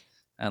islands.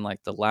 And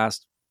like the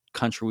last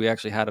country we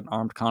actually had an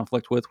armed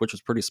conflict with, which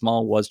was pretty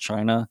small, was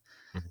China.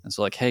 And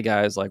so like, hey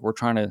guys, like we're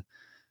trying to,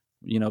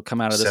 come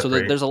out of this.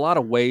 Separate. So there's a lot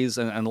of ways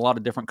and a lot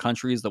of different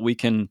countries that we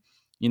can,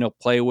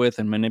 play with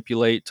and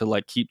manipulate to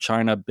like keep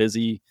China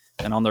busy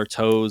and on their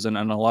toes, and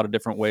a lot of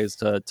different ways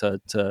to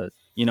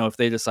if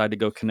they decide to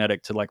go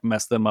kinetic, to like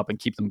mess them up and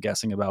keep them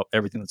guessing about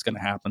everything that's going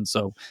to happen.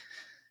 So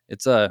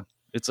it's a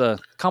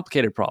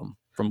complicated problem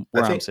from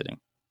where I'm sitting.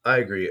 I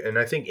agree. And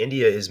I think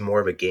India is more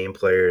of a game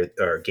player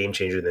or game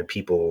changer than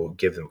people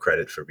give them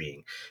credit for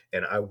being.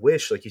 And I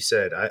wish, like you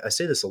said, I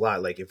say this a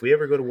lot, like if we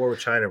ever go to war with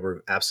China,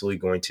 we're absolutely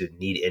going to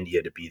need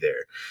India to be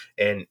there.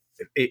 And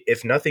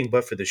if nothing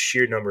but for the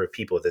sheer number of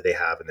people that they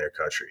have in their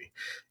country.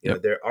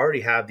 They already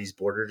have these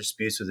border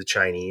disputes with the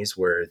Chinese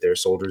where their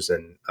soldiers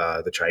and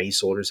the Chinese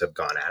soldiers have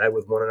gone at it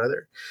with one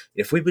another.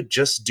 If we would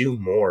just do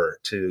more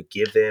to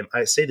give them,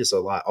 I say this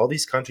a lot, all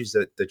these countries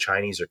that the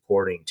Chinese are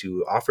courting,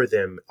 to offer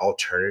them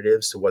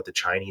alternatives to what the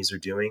Chinese are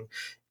doing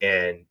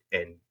and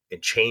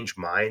change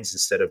minds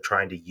instead of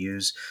trying to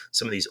use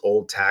some of these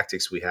old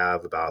tactics we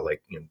have about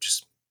like,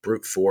 just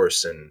brute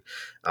force and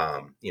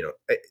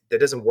that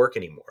doesn't work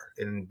anymore,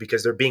 and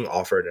because they're being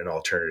offered an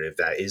alternative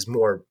that is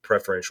more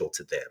preferential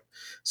to them.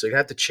 So you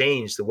have to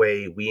change the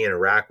way we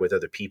interact with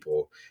other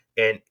people,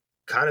 and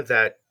kind of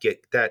that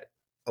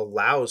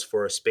allows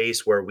for a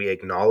space where we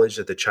acknowledge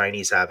that the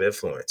Chinese have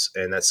influence,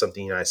 and that's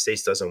something the United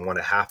States doesn't want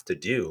to have to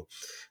do.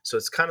 So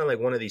it's kind of like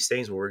one of these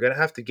things where we're going to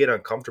have to get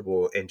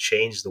uncomfortable and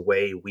change the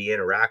way we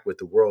interact with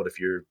the world if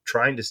you're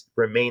trying to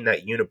remain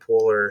that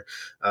unipolar,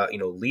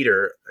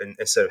 leader,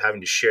 instead of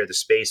having to share the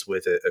space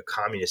with a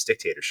communist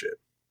dictatorship.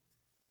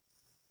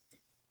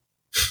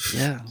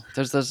 Yeah,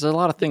 there's a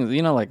lot of things,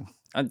 like,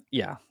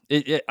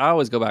 I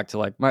always go back to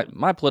like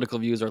my political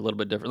views are a little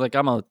bit different. Like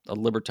I'm a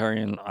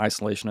libertarian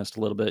isolationist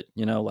a little bit,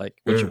 like,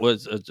 which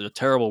was a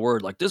terrible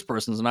word. Like this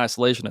person's an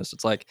isolationist.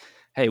 It's like,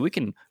 hey, we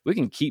can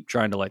keep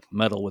trying to like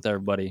meddle with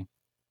everybody,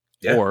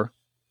 or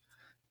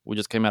we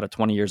just came out of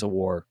 20 years of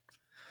war.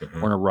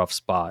 We're in a rough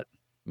spot.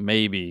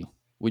 Maybe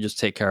we just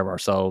take care of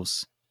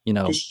ourselves.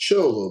 Just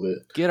chill a little bit.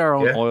 Get our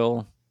own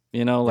oil.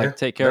 Like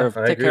take care of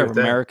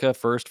America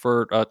first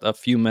for a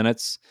few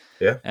minutes.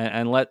 Yeah.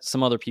 And let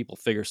some other people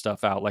figure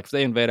stuff out. Like if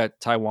they invade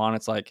Taiwan,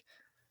 it's like,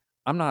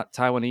 I'm not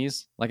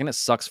Taiwanese, like, and it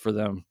sucks for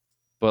them,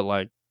 but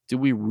like, do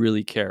we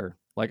really care?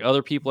 Like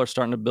other people are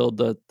starting to build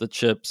the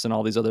chips and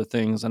all these other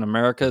things, and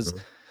America's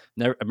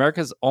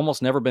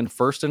almost never been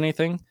first in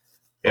anything,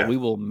 but we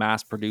will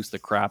mass produce the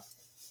crap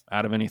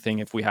out of anything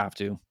if we have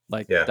to.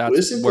 Like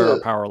that's where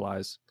our power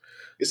lies.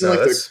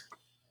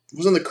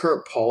 Wasn't the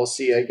current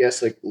policy, I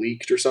guess, like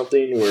leaked or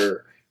something,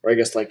 or I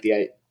guess like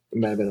it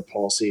might have been a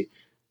policy.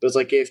 But it's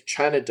like if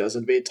China does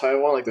invade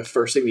Taiwan, like the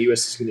first thing the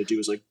U.S. is going to do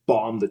is like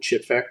bomb the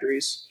chip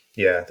factories.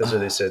 Yeah, that's what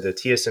they said. The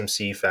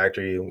TSMC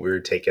factory, we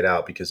would take it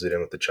out because they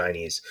didn't want the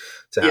Chinese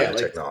to have the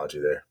technology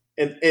there.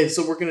 And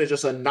so we're going to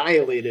just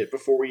annihilate it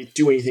before we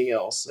do anything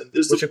else. And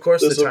which, of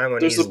course, the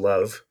Taiwanese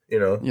love,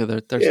 Yeah,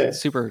 they're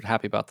super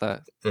happy about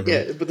that. Mm-hmm.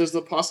 Yeah, but there's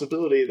the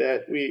possibility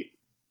that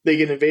they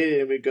get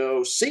invaded and we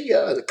go, see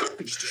ya,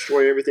 just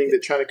destroy everything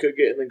that China could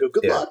get and then go,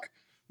 good luck.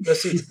 No,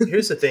 see,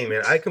 here's the thing,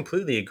 man. I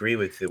completely agree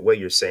with what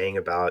you're saying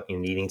about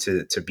needing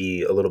to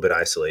be a little bit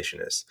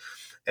isolationist.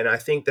 And I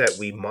think that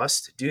we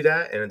must do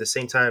that. And at the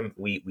same time,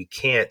 we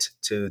can't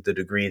to the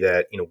degree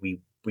that,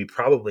 we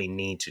probably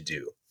need to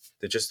do.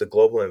 That just the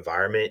global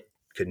environment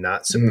could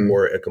not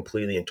support a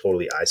completely and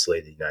totally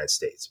isolated United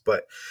States.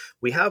 But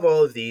we have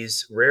all of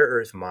these rare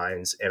earth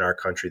mines in our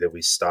country that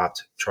we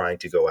stopped trying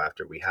to go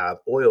after. We have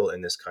oil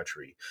in this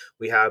country.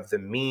 We have the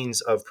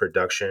means of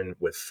production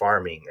with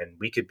farming, and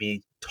we could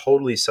be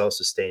totally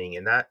self-sustaining.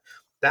 And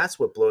that's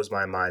what blows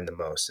my mind the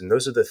most. And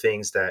those are the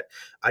things that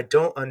I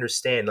don't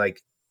understand.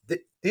 Like,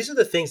 these are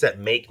the things that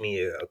make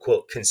me a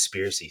quote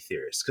conspiracy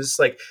theorist, because it's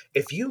like,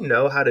 if you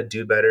know how to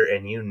do better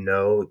and you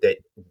know that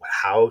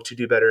how to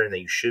do better and that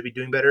you should be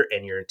doing better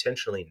and you're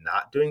intentionally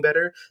not doing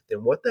better,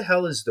 then what the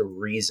hell is the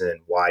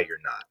reason why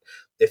you're not?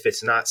 If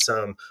it's not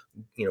some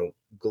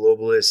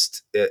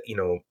globalist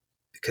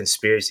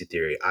conspiracy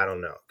theory, I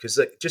don't know, because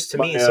like, just to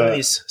me,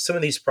 some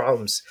of these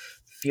problems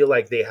feel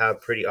like they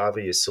have pretty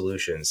obvious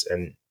solutions,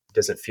 and it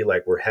doesn't feel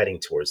like we're heading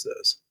towards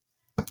those.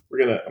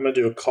 I'm gonna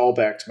do a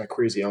callback to my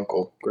crazy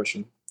uncle,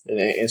 Gresham, and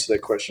answer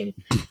that question.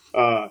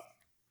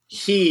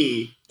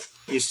 He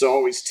used to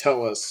always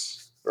tell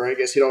us, or I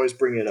guess he'd always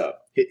bring it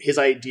up. His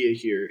idea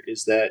here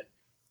is that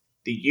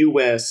the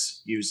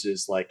U.S.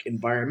 uses like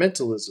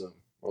environmentalism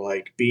or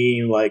like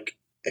being like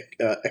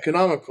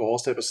economical, all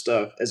this type of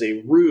stuff, as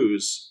a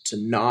ruse to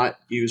not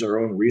use our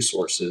own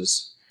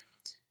resources,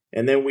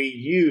 and then we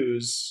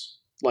use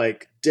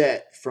like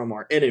debt from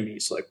our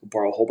enemies, like we'll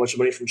borrow a whole bunch of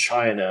money from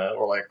China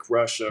or like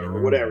Russia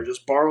or whatever,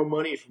 just borrow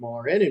money from all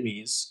our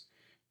enemies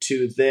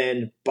to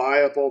then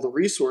buy up all the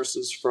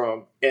resources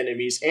from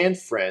enemies and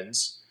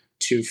friends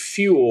to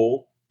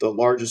fuel the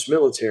largest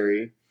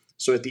military.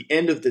 So at the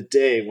end of the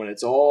day, when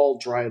it's all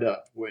dried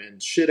up, when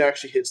shit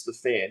actually hits the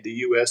fan, the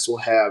US will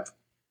have,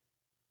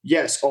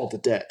 yes, all the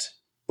debt,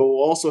 but we'll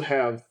also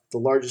have the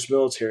largest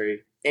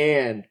military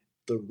and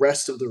the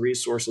rest of the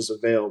resources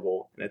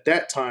available. And at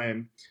that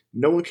time,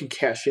 no one can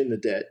cash in the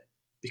debt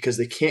because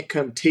they can't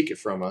come take it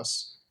from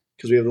us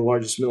because we have the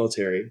largest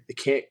military. They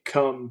can't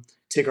come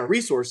take our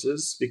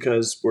resources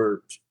because we're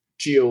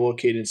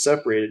geolocated and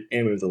separated,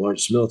 and we have the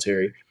largest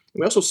military. And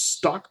we also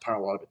stockpile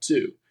a lot of it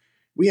too.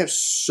 We have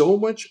so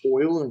much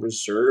oil and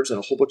reserves and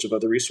a whole bunch of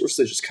other resources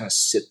that just kind of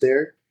sit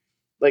there.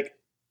 Like,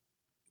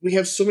 we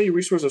have so many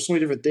resources of so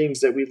many different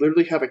things that we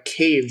literally have a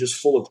cave just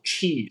full of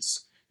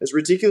cheese. As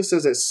ridiculous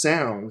as it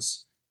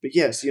sounds, but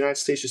yes, the United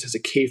States just has a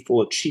cave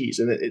full of cheese,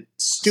 and it's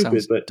stupid,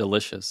 sounds but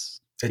delicious.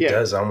 It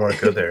does. I want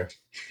to go there.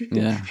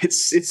 Yeah,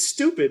 it's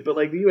stupid, but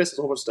like the U.S. has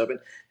a whole bunch of stuff,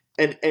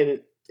 and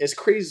as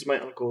crazy as my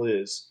uncle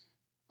is,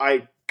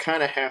 I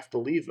kind of half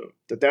believe him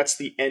that that's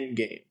the end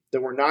game.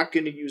 That we're not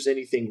going to use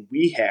anything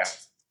we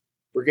have.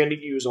 We're going to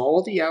use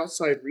all the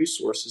outside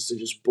resources to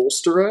just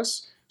bolster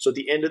us. So at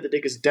the end of the day,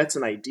 because that's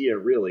an idea,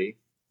 really.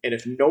 And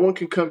if no one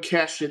can come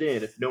cash it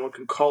in, if no one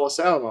can call us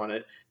out on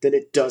it, then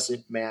it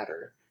doesn't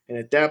matter. And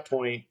at that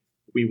point,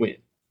 we win.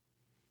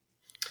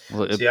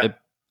 Well,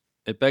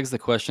 it begs the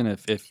question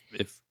if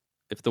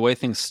the way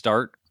things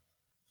start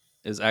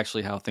is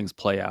actually how things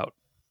play out,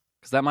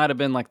 because that might have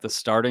been like the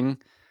starting.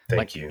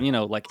 Thank you.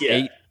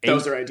 Eight. That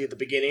was their idea at the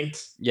beginning.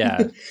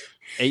 Yeah,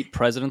 8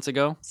 presidents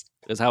ago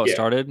is how it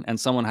started, and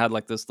someone had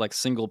like this like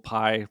single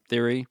pie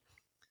theory,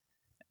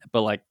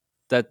 but like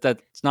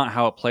that's not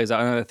how it plays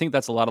out. And I think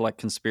that's a lot of like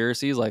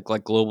conspiracies, like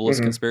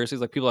globalist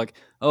conspiracies. Like people like,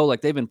 oh,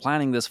 like they've been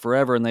planning this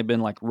forever and they've been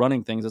like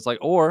running things. It's like,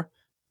 or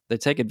they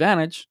take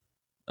advantage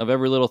of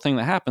every little thing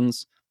that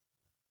happens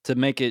to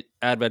make it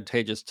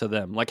advantageous to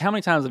them. Like, how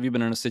many times have you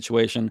been in a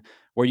situation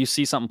where you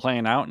see something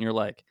playing out and you're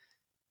like,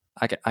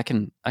 I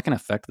can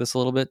affect this a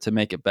little bit to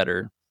make it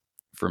better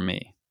for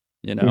me,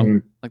 you know?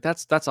 Mm-hmm. Like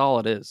that's all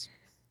it is.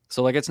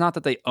 So like, it's not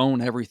that they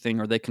own everything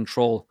or they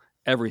control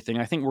everything.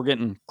 I think we're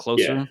getting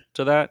closer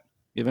to that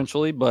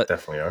eventually, but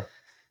definitely are.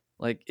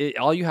 Like,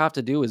 all you have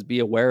to do is be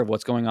aware of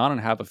what's going on and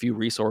have a few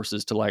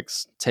resources to like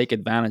take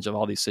advantage of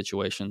all these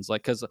situations.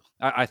 Like, because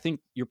I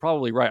think you're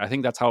probably right. I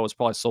think that's how it was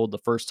probably sold the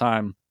first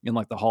time in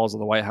like the halls of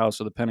the White House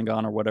or the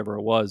Pentagon or whatever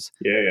it was.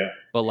 Yeah.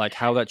 But like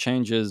how that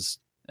changes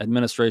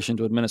administration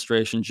to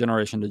administration,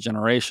 generation to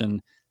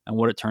generation, and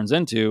what it turns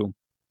into,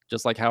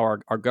 just like how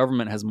our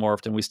government has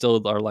morphed, and we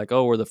still are like,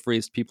 oh, we're the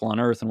freest people on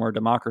earth and we're a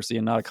democracy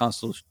and not a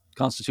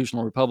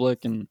constitutional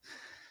republic, and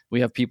we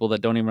have people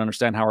that don't even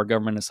understand how our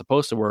government is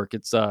supposed to work.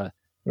 It's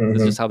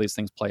just how these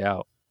things play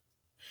out.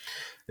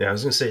 Yeah, I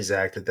was going to say,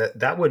 Zach,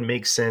 that would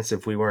make sense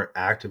if we weren't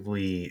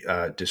actively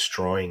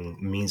destroying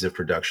means of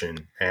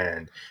production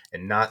and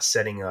not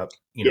setting up,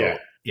 yeah.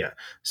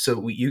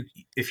 So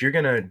if you're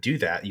going to do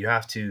that, you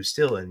have to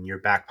still in your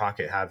back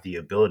pocket have the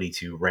ability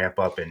to ramp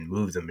up and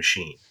move the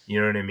machine.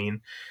 You know what I mean?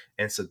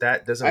 And so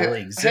that doesn't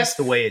really exist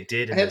the way it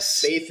did. I have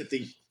faith that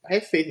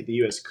the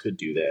U.S. could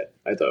do that.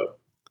 I thought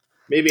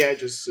maybe I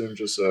just am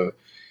just a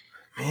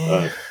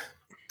red,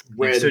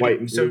 white,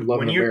 and blue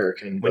loving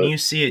American. When you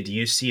see it, do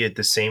you see it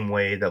the same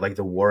way that like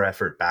the war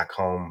effort back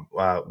home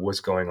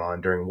was going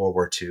on during World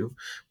War II,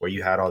 where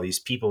you had all these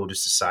people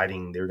just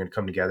deciding they were going to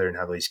come together and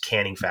have these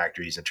canning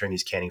factories and turn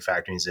these canning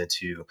factories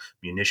into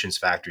munitions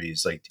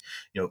factories? Like,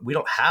 we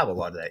don't have a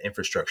lot of that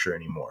infrastructure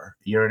anymore.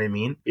 You know what I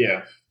mean?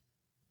 Yeah.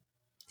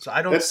 So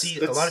I don't see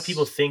a lot of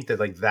people think that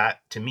like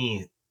that. To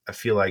me, I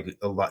feel like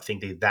a lot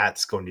think that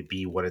that's going to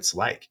be what it's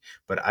like,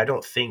 but I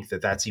don't think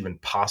that that's even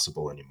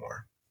possible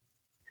anymore.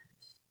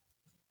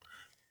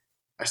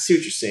 I see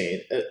what you're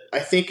saying. I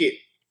think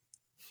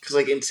because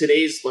like in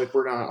today's, like,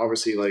 we're not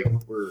obviously like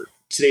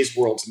today's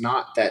world's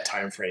not that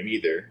time frame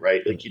either,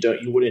 right? Like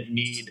you wouldn't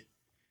need.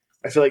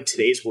 I feel like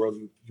today's world,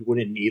 you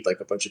wouldn't need like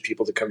a bunch of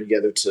people to come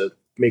together to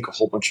make a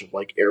whole bunch of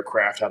like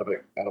aircraft out of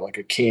like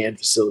a can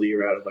facility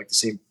or out of like the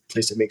same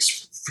place that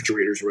makes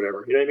refrigerators or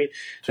whatever. You know what I mean?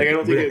 Like, I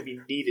don't think it would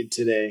be needed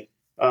today.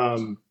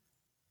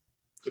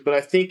 But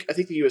I think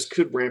the U.S.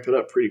 could ramp it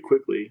up pretty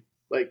quickly.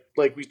 Like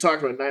we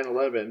talked about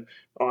 9/11,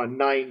 on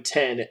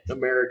 9/10,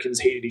 Americans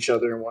hated each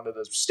other and wanted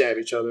to stab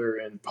each other,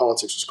 and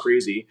politics was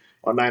crazy.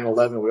 On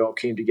 9/11, we all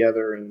came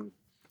together and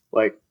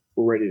like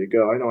we're ready to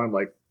go. I know I'm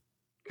like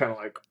kind of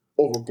like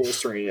over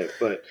bolstering it,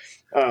 but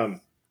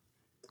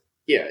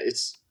yeah,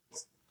 it's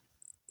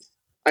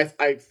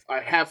I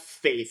have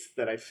faith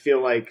that I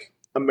feel like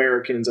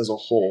Americans as a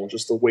whole,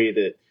 just the way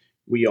that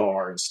we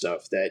are and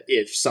stuff, that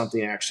if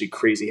something actually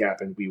crazy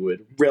happened, we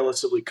would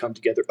relatively come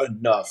together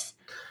enough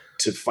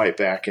to fight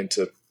back and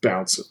to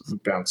bounce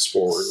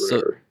forward.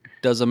 Whatever. So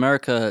does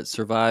America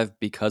survive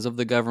because of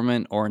the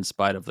government or in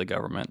spite of the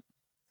government?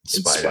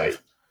 In spite.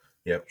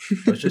 Yep.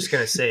 I was just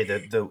going to say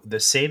that the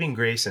saving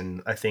grace,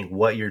 and I think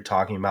what you're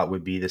talking about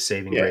would be the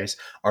saving grace,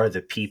 are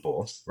the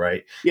people,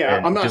 right? Yeah,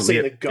 and I'm not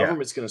saying the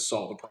government's going to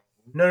solve the problem.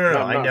 No,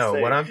 I know.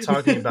 What I'm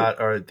talking about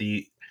are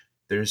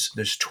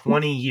there's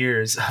 20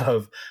 years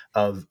of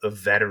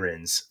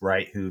veterans,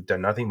 right, who've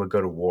done nothing but go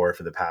to war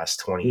for the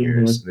past 20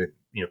 years.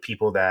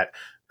 People that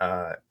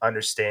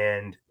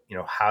understand,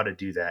 how to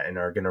do that and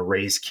are going to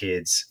raise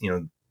kids,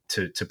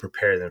 to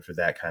prepare them for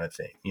that kind of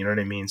thing. You know what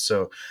I mean?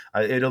 So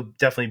it'll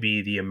definitely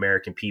be the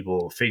American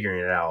people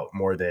figuring it out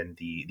more than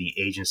the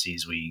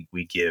agencies we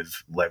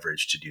give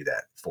leverage to do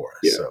that for us.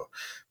 Yeah. So,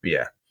 but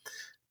yeah.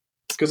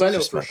 Because I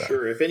know for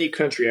sure if any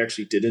country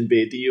actually did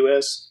invade the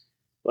U.S.,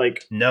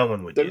 like no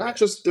one would. They're not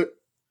just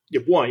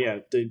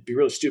they'd be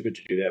really stupid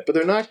to do that, but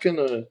they're not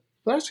gonna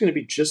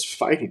be just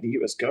fighting the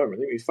U.S. government.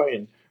 They're gonna be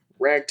fighting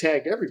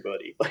ragtag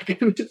everybody. Like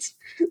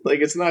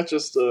it's not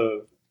just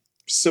a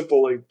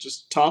simple like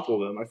just topple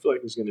them. I feel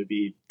like there's gonna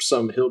be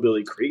some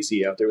hillbilly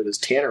crazy out there with his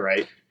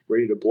tannerite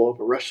ready to blow up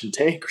a Russian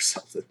tank or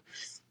something.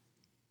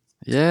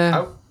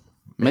 Yeah,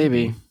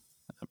 maybe.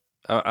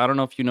 I don't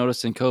know if you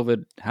noticed in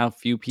COVID how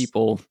few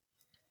people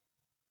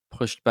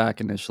pushed back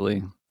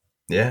initially.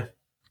 Yeah,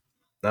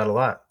 not a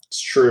lot.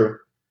 It's true.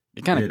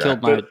 It kind of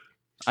killed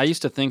I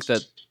used to think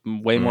that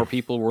way more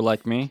people were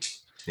like me.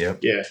 Yep.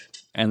 Yeah.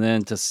 And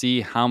then to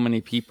see how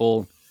many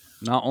people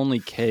not only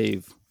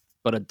cave,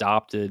 but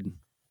adopted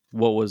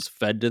what was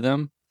fed to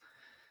them.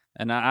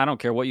 And I don't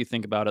care what you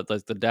think about it.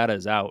 Like, the data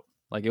is out.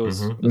 Like, it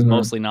was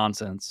mostly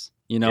nonsense,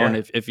 and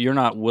if you're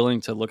not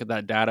willing to look at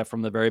that data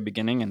from the very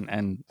beginning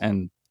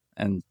and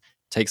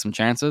take some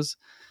chances,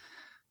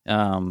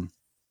 I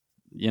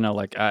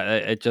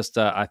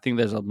think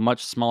there's a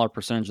much smaller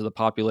percentage of the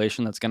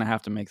population that's going to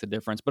have to make the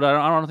difference. But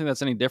I don't think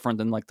that's any different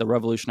than like the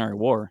Revolutionary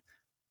War.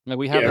 Like,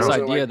 we have this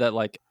idea that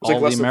like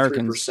all the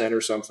Americans, 3%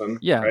 or something.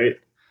 Yeah. Right.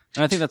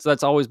 And I think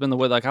that's always been the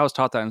way. Like, I was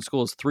taught that in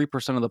school is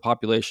 3% of the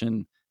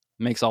population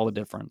makes all the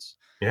difference.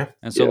 Yeah.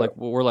 And so like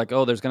we're like,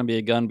 oh, there's going to be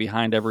a gun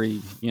behind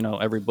every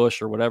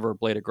bush or whatever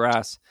blade of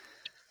grass.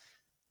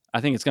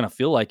 I think it's going to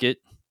feel like it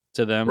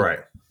to them. Right.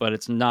 but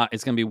it's not.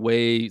 It's going to be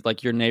way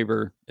like your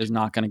neighbor is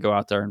not going to go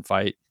out there and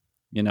fight.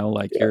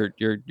 Like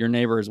your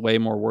neighbor is way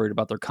more worried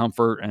about their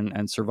comfort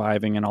and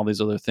surviving and all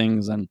these other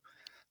things. And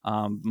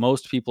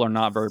most people are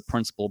not very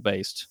principle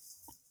based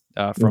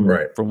from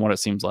what it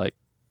seems like.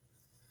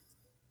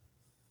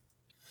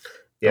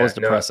 That was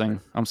depressing. No,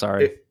 I'm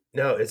sorry.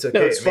 No, it's okay.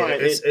 No, it's fine.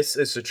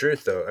 It's the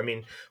truth, though. I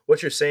mean,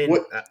 what you're saying,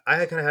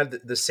 I kind of had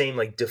the same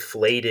like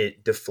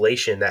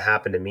deflation that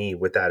happened to me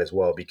with that as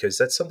well, because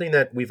that's something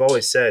that we've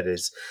always said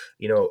is,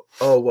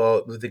 oh,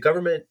 well, the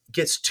government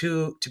gets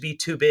to be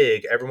too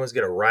big, everyone's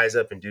going to rise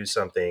up and do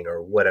something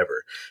or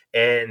whatever.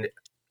 And,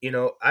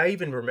 I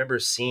even remember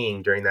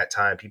seeing during that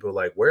time, people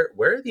like, where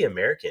are the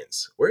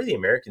Americans? Where are the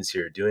Americans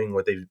here doing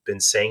what they've been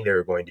saying they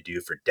were going to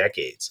do for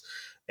decades?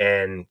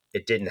 And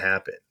it didn't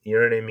happen. You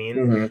know what I mean?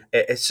 Mm-hmm.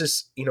 It's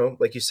just,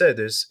 like you said,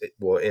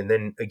 and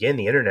then again,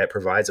 the internet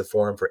provides a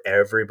forum for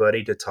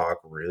everybody to talk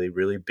really,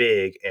 really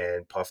big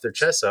and puff their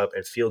chests up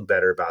and feel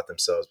better about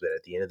themselves. But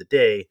at the end of the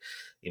day,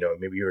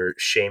 maybe you're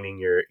shaming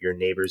your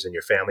neighbors and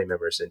your family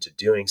members into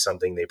doing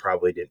something they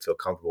probably didn't feel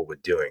comfortable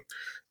with doing,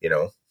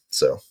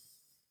 so.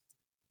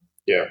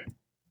 Yeah.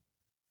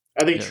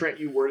 I think, Trent,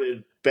 you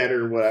worded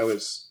better what I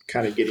was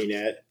kind of getting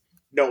at.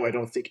 No, I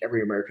don't think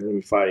every American will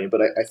be fighting,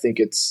 but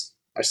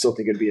I still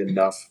think it'd be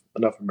enough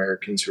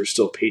Americans who are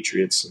still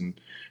patriots and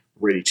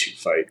ready to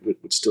fight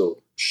would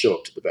still show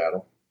up to the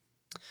battle.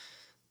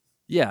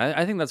 Yeah,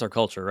 I think that's our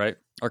culture, right?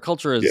 Our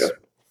culture is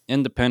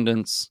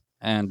independence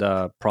and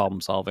problem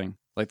solving.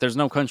 Like, there's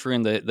no country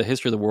in the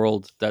history of the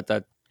world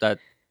that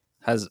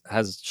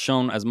has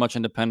shown as much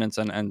independence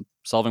and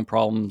solving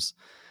problems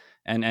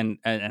and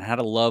had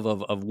a love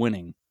of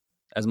winning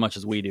as much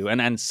as we do,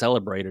 and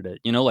celebrated it.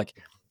 Like,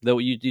 though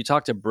you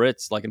talk to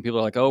Brits, like, and people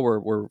are like, oh,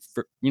 we're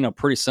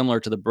pretty similar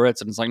to the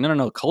Brits, and it's like,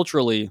 no.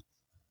 Culturally,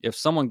 if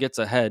someone gets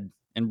ahead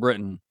in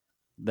Britain,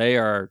 they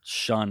are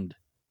shunned.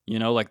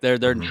 Like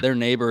their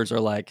neighbors are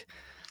like,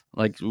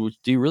 do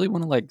you really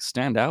want to like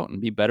stand out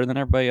and be better than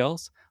everybody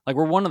else? Like,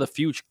 we're one of the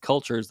few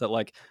cultures that,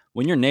 like,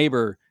 when your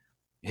neighbor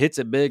hits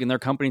it big and their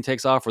company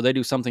takes off or they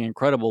do something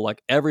incredible,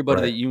 like,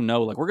 everybody that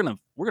like, we're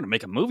gonna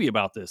make a movie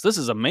about this. This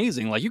is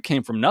amazing. Like, you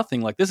came from nothing.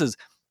 Like, this is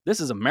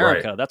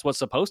America. Right. That's what's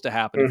supposed to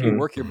happen. If you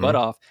work your butt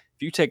off,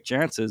 if you take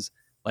chances,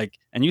 like,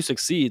 and you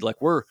succeed, like,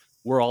 we're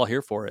all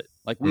here for it.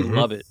 Like, we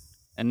love it.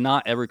 And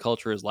not every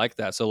culture is like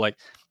that. So, like,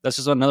 that's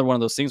just another one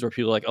of those things where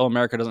people are like, oh,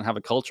 America doesn't have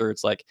a culture.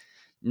 It's like,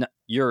 no,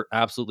 you're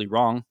absolutely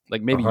wrong.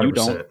 Like, maybe 100%. You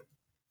don't.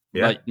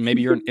 Yeah. Like,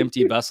 maybe you're an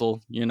empty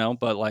vessel,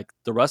 but like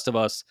the rest of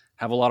us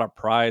have a lot of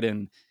pride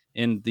in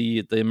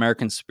the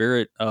American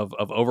spirit of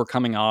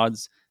overcoming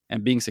odds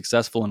and being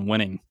successful and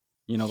winning.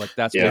 Like,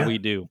 that's what we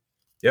do.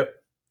 Yep.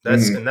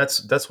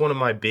 That's one of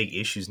my big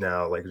issues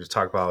now. Like, to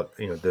talk about,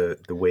 the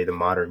way the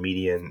modern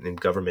media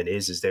and government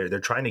is they're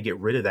trying to get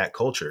rid of that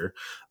culture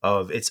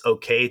of it's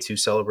okay to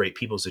celebrate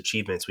people's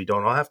achievements. We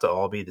don't all have to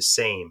all be the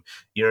same.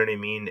 You know what I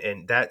mean?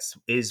 And that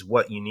is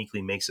what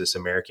uniquely makes us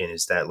American,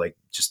 is that, like,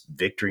 just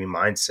victory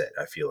mindset.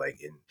 I feel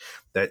like,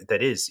 and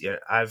that is,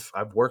 I've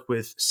worked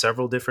with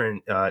several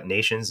different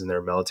nations and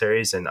their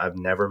militaries, and I've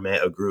never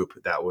met a group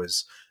that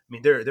was. I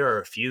mean, there are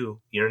a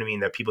few, you know what I mean,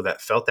 that people that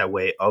felt that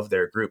way of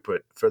their group,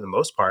 but for the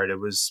most part,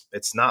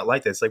 it's not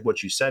like that. It's like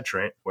what you said,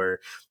 Trent, where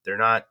they're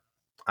not,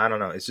 I don't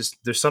know. It's just,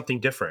 there's something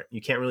different. You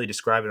can't really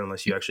describe it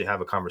unless you actually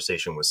have a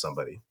conversation with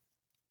somebody.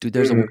 Dude,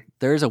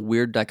 there's a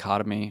weird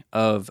dichotomy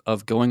of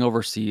going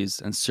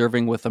overseas and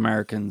serving with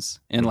Americans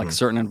in like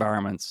certain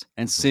environments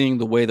and seeing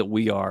the way that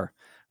we are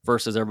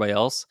versus everybody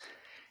else.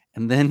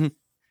 And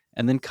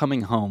then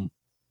coming home,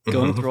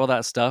 going through all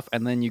that stuff,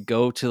 and then you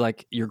go to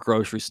like your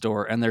grocery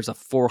store and there's a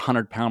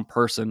 400-pound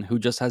person who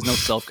just has no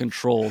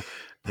self-control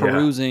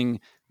perusing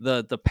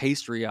the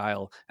pastry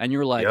aisle, and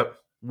you're like,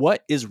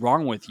 what is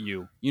wrong with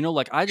you?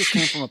 Like, I just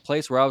came from a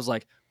place where I was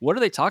like, what are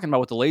they talking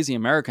about with the lazy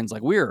Americans?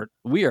 Like, we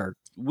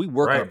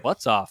work our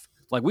butts off.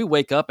 Like, we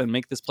wake up and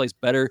make this place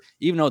better,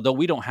 even though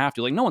we don't have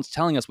to. Like, no one's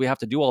telling us we have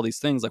to do all these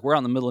things. Like, we're out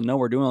in the middle of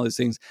nowhere doing all these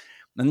things,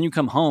 and then you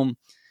come home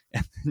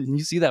and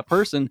you see that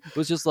person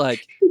who's just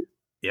like,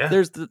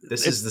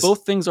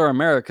 both things are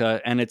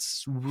America, and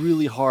it's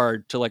really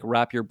hard to like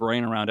wrap your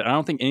brain around it. I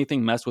don't think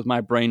anything messed with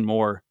my brain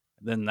more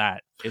than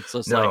that. It's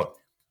just like,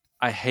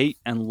 I hate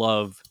and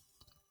love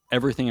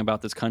everything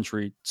about this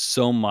country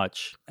so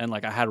much, and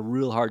like, I had a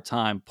real hard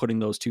time putting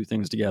those two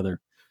things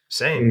together.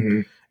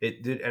 Same.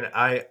 It did. And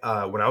I,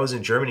 when I was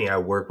in Germany, I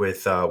worked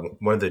with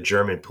one of the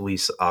German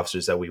police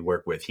officers that we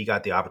work with. He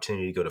got the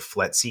opportunity to go to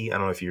FLETC. I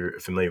don't know if you're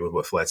familiar with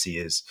what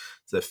FLETC is.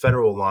 It's the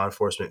Federal Law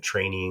Enforcement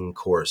Training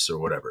Course or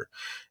whatever.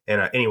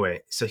 And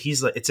anyway, so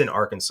he's like, it's in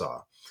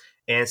Arkansas.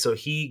 And so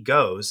he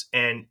goes,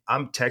 and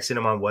I'm texting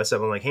him on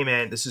WhatsApp. I'm like, hey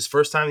man, this is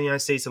first time in the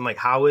United States. I'm like,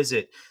 how is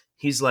it?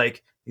 He's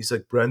like,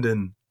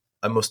 Brendan,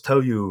 I must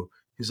tell you,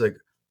 he's like,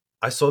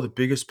 I saw the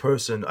biggest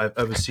person I've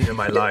ever seen in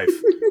my life.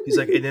 He's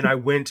like, and then I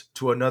went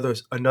to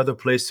another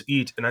place to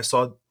eat, and I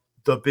saw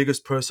the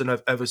biggest person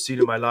I've ever seen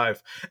in my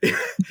life.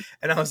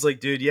 And I was like,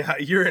 dude, yeah,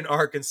 you're in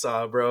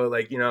Arkansas, bro.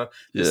 Like,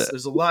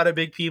 there's a lot of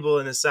big people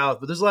in the South,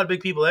 but there's a lot of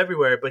big people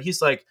everywhere. But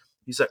he's like,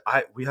 He's like,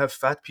 we have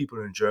fat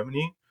people in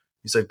Germany.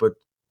 He's like,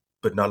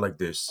 but not like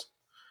this.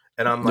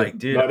 And I'm Yeah. like,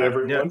 dude, Not no,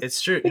 everyone.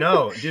 it's true.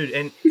 No, dude.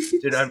 And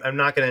dude, I'm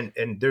not going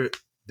to, and there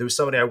was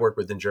somebody I worked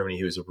with in Germany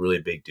who was a really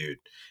big dude.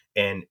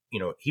 And,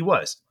 he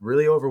was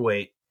really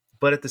overweight.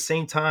 But at the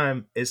same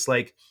time, it's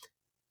like,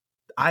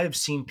 I have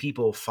seen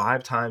people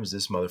 5 times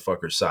this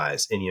motherfucker's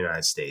size in the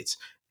United States.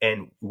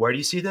 And where do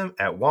you see them?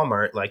 At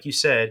Walmart, like you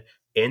said,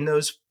 in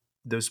those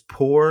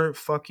poor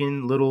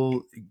fucking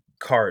little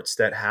carts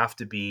that have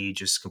to be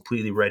just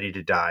completely ready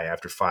to die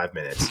after 5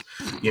 minutes,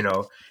 you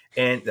know.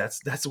 And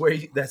that's where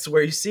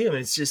you see them.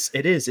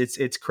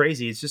 It's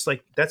crazy. It's just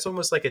like that's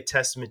almost like a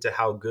testament to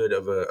how good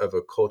of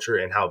a culture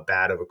and how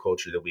bad of a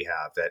culture that we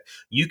have. That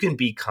you can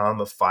become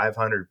a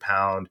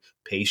 500-pound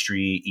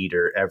pastry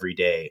eater every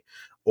day,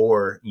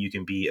 or you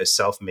can be a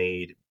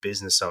self-made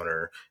business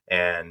owner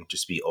and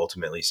just be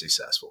ultimately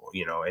successful,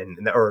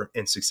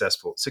 and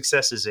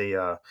success is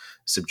a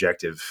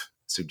subjective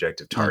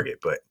target.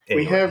 But we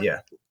anyway, have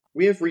yeah.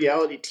 we have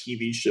reality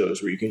TV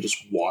shows where you can just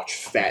watch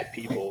fat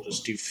people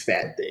just do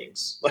fat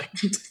things, like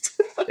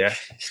Yeah.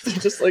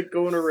 just like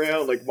going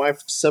around like my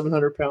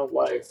 700-pound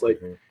life.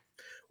 Like,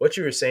 What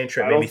you were saying,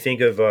 Trent, I made me don't.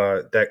 think of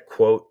that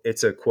quote.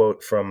 It's a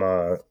quote from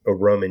a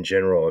Roman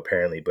general,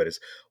 apparently, but it's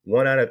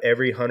 1 out of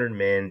every 100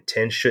 men,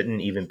 10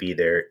 shouldn't even be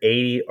there.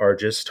 80 are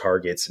just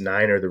targets.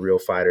 9 are the real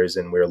fighters,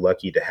 and we're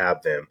lucky to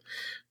have them.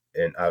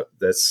 And I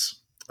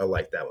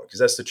like that one because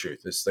that's the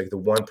truth. It's like the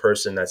one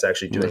person that's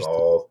actually And doing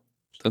all.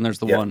 then there's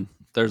the Yeah, one.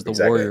 There's the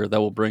exactly. warrior that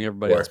will bring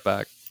everybody else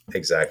back.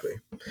 Exactly.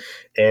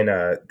 And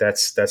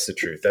that's the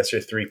truth. That's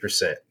your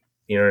 3%.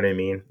 You know what I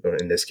mean? Or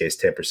in this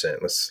case,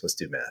 10%. Let's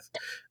do math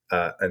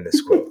on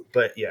this quote.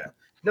 But yeah,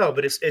 no,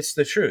 but it's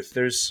the truth.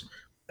 And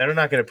I'm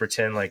not going to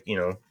pretend like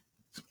I'm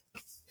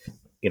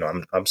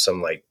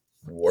some like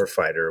war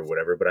fighter or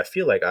whatever. But I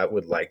feel like I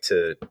would like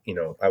to,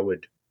 I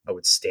would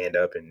stand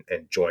up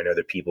and join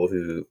other people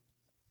who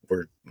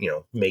were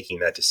making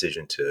that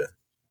decision to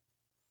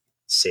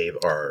save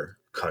our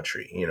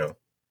country. You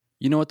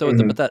know what though?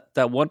 Mhm. But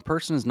that one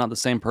person is not the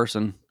same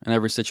person in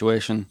every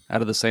situation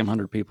out of the same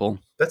 100 people.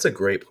 That's a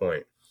great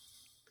point.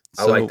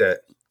 I like So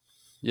that.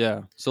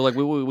 yeah, so like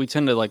we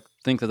tend to like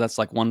think that that's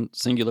like one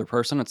singular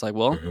person. It's like,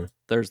 well, Mm-hmm.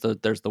 there's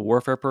the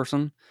warfare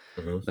person,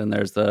 Mm-hmm. then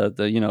there's the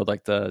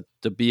like the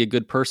to be a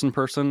good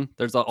person.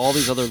 There's all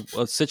these other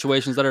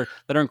situations that are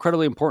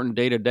incredibly important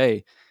day to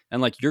day,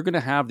 and like you're gonna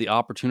have the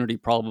opportunity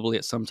probably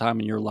at some time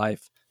in your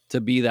life to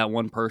be that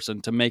one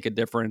person to make a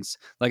difference.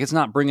 Like it's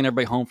not bringing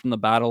everybody home from the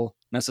battle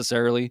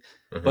necessarily,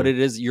 but Mm-hmm. it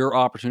is your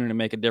opportunity to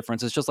make a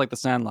difference. It's just like the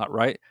Sandlot,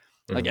 right?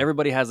 Like Mm-hmm.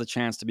 everybody has a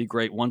chance to be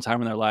great one time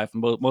in their life,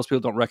 and most people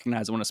don't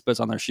recognize it when it spits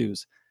on their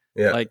shoes.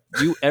 Yeah. Like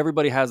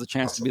everybody has a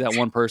chance to be that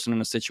one person in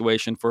a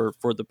situation for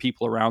the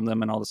people around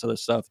them and all this other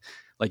stuff.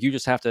 Like you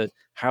just have to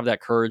have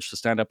that courage to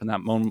stand up in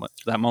that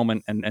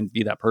moment and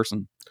be that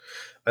person.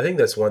 I think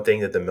that's one thing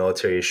that the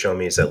military has shown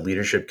me is that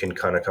leadership can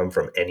kind of come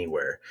from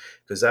anywhere.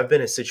 Because I've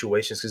been in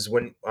situations, because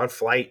when on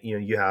flight,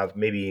 you have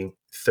maybe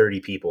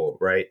 30 people,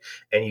 right?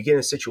 And you get in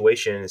a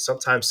situation and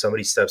sometimes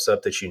somebody steps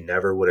up that you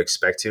never would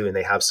expect to, and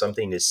they have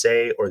something to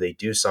say or they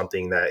do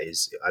something that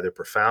is either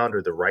profound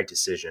or the right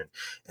decision.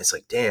 And it's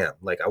like, damn,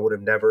 like I would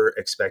have never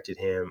expected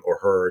him or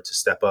her to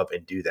step up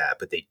and do that,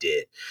 but they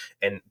did.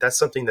 And that's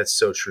something that's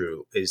so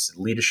true is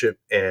leadership,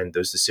 and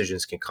those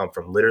decisions can come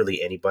from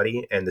literally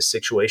anybody, and the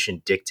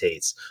situation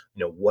dictates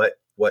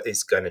what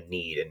is going to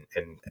need,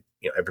 and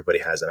everybody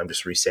has it. I'm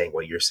just re-saying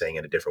what you're saying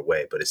in a different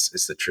way, but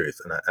it's the truth,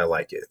 and I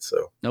like it.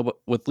 So No, but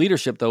with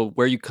leadership though,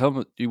 where you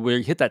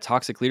hit that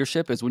toxic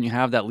leadership is when you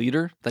have that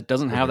leader that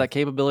doesn't have mm-hmm. that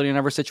capability in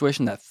every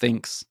situation, that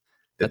thinks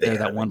That that they they're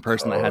that have it. one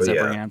person that Oh has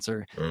every yeah.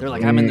 answer. They're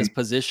like, Mm-hmm. I'm in this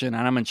position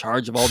and I'm in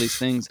charge of all these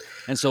things.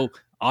 And so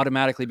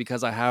automatically,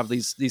 because I have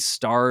these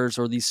stars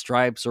or these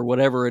stripes or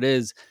whatever it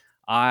is,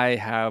 I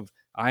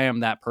am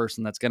that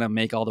person that's going to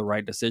make all the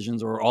right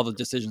decisions or all the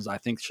decisions I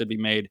think should be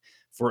made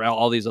for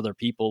all these other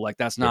people. Like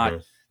that's not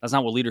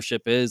Mm-hmm. what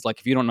leadership is. Like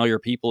if you don't know your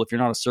people, if you're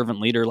not a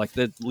servant leader, like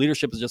the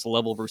leadership is just a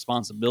level of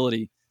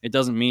responsibility. It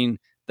doesn't mean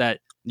that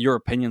your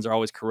opinions are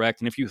always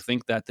correct. And if you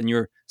think that, then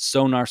you're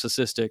so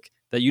narcissistic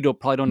that you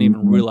probably don't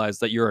even realize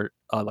that you're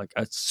like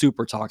a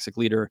super toxic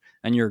leader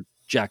and you're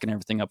jacking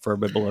everything up for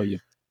everybody below you.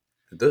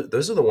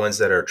 Those are the ones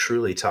that are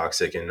truly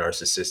toxic and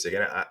narcissistic,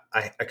 and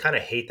I kind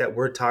of hate that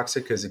word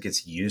toxic because it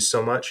gets used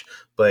so much.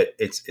 But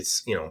it's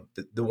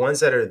the ones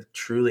that are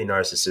truly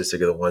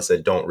narcissistic are the ones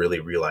that don't really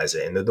realize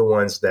it, and they're the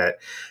ones that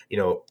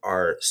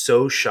are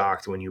so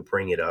shocked when you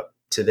bring it up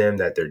to them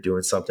that they're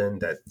doing something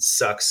that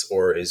sucks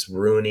or is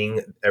ruining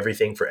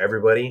everything for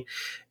everybody,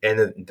 and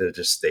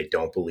they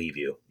don't believe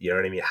you. You know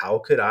what I mean? How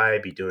could I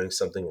be doing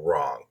something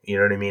wrong? You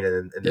know what I mean?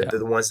 And Yeah. they're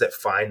the ones that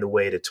find a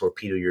way to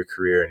torpedo your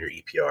career and your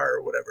EPR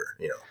or whatever.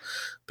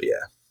 But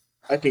yeah,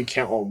 I can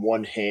count on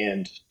one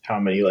hand how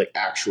many like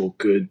actual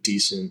good,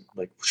 decent,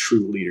 like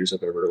true leaders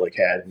I've ever like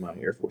had in my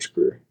Air Force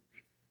career.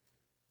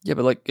 Yeah,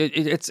 but like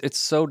it's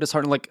so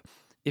disheartening. Like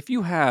if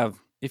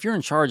you're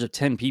in charge of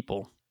 10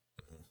 people,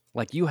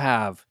 like you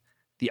have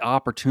the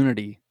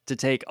opportunity to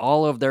take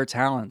all of their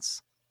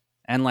talents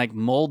and like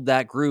mold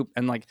that group.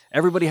 And like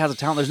everybody has a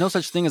talent. There's no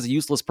such thing as a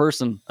useless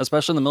person,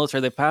 especially in the military.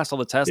 They've passed all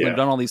the tests and they've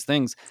done all these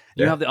things.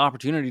 You have the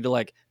opportunity to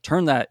like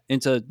turn that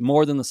into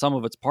more than the sum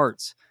of its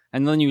parts.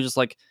 And then you just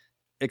like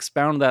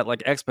expound that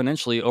like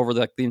exponentially over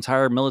the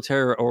entire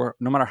military, or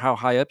no matter how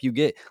high up you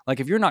get. Like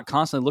if you're not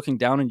constantly looking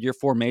down into your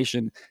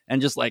formation and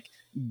just like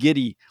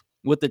giddy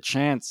with the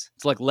chance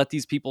to like let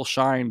these people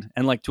shine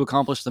and like to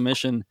accomplish the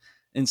mission,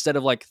 instead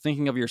of like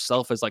thinking of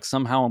yourself as like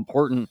somehow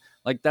important,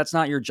 like that's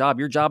not your job.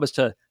 Your job is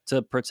to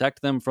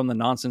protect them from the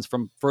nonsense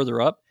from further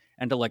up,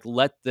 and to like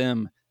let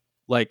them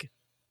like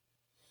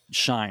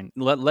shine,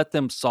 let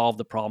them solve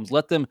the problems,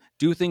 let them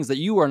do things that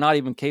you are not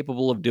even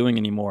capable of doing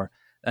anymore,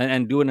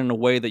 and do it in a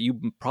way that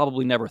you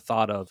probably never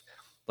thought of.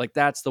 Like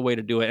that's the way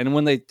to do it. And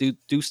when they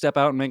do step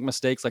out and make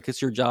mistakes, like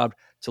it's your job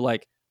to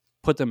like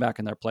put them back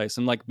in their place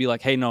and like be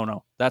like, hey,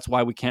 no, that's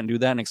why we can't do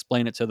that, and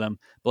explain it to them.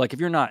 But like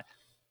if you're not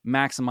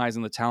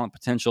maximizing the talent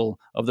potential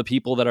of the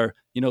people that are,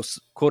 you know,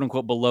 quote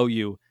unquote below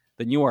you,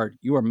 then you are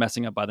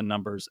messing up by the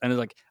numbers. And it's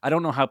like, I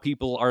don't know how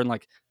people are in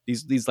like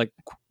these like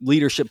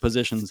leadership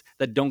positions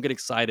that don't get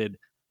excited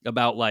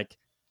about like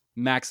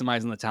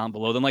maximizing the talent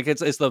below them. Like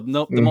it's the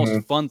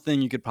most fun thing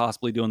you could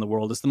possibly do in the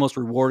world. It's the most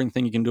rewarding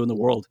thing you can do in the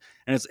world.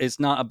 And it's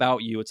not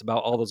about you. It's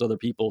about all those other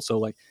people. So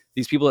like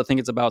these people that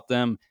think it's about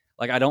them,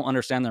 like I don't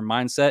understand their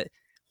mindset.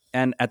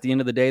 And at the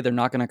end of the day, they're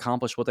not going to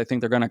accomplish what they think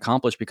they're going to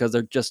accomplish because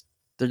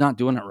they're not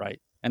doing it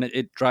right. And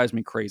it drives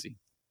me crazy.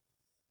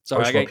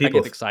 Sorry, I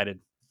get excited.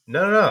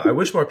 No. I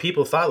wish more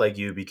people thought like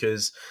you,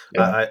 because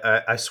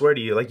I swear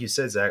to you, like you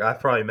said, Zach, I've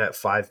probably met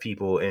 5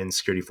 people in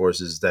security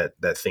forces that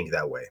think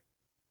that way.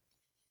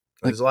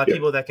 There's a lot of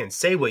people that can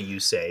say what you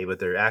say, but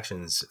their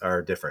actions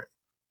are different.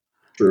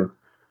 True.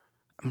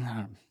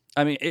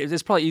 I mean,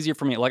 it's probably easier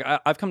for me. Like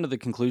I've come to the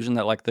conclusion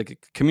that like the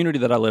community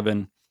that I live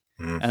in,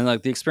 and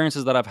like the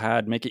experiences that I've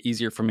had make it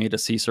easier for me to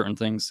see certain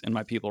things in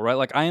my people, right?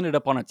 Like I ended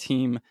up on a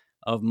team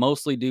of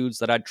mostly dudes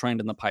that I'd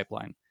trained in the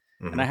pipeline.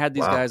 And I had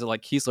these guys at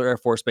like Keesler Air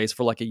Force Base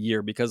for like a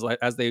year, because like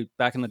as they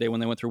back in the day when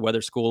they went through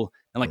weather school,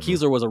 and like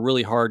Keesler was a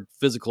really hard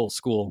physical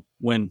school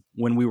when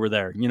we were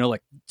there, you know,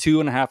 like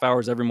 2.5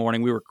 hours every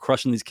morning, we were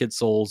crushing these kids'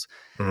 souls.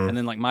 And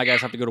then like my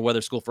guys have to go to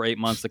weather school for 8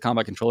 months. The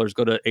combat controllers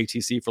go to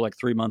ATC for like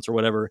 3 months or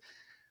whatever.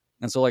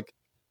 And so like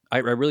I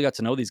really got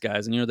to know these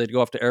guys, and you know, they'd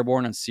go off to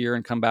Airborne and SEER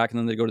and come back, and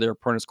then they'd go to their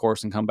apprentice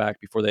course and come back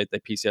before they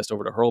PCS'd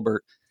over to Hurlburt.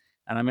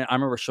 And I mean, I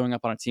remember showing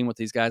up on a team with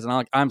these guys,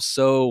 and I'm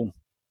so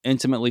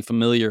intimately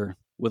familiar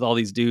with all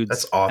these dudes.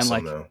 That's awesome,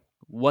 and like though.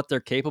 What they're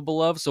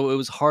capable of. So it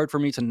was hard for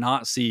me to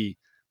not see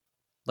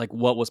like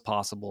what was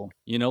possible,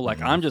 you know, like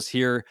I'm just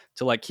here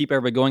to like keep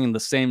everybody going in the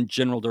same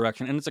general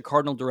direction. And it's a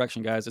cardinal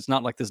direction, guys. It's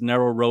not like this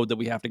narrow road that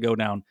we have to go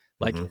down.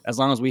 Like as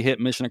long as we hit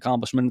mission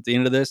accomplishment at the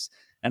end of this,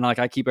 and like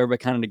I keep everybody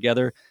kind of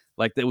together,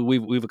 like that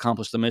we've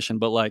accomplished the mission.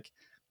 But like,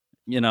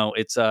 you know,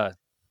 it's I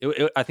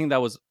think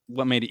that was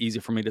what made it easy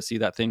for me to see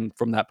that thing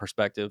from that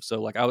perspective.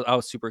 So like I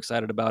was super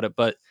excited about it.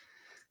 But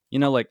you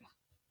know, like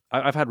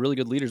I've had really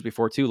good leaders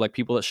before too, like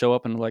people that show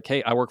up and like,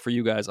 hey, I work for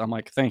you guys. I'm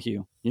like, thank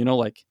you. You know,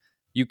 like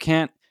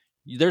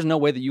there's no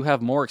way that you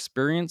have more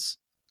experience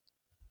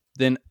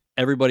than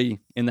everybody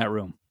in that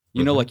room.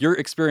 You know, like your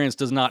experience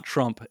does not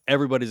trump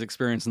everybody's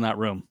experience in that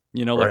room.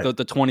 You know, like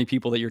the 20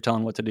 people that you're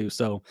telling what to do.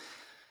 So,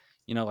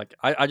 you know, like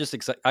I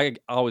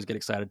always get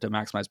excited to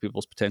maximize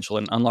people's potential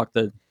and unlock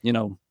the, you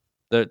know,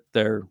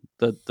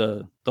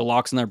 the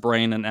locks in their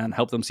brain and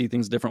help them see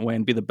things a different way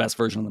and be the best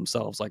version of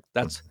themselves. Like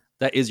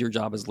that is your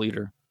job as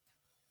leader.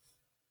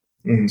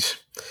 Couldn't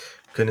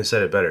have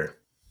said it better.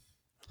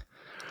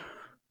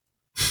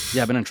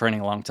 Yeah, I've been in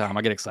training a long time.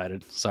 I get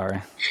excited.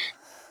 Sorry.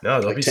 No,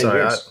 don't be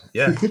sorry.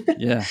 Yeah.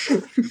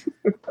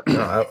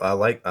 No, I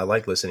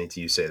like listening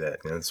to you say that.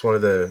 You know, it's one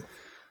of the,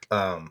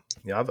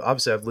 you know,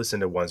 obviously I've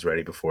listened to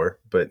OnesReady before,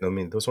 but I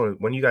mean,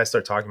 when you guys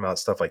start talking about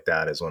stuff like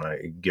that is when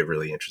I get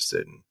really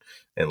interested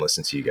and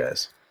listen to you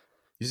guys.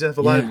 You just have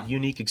a lot of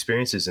unique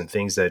experiences and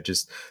things that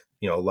just,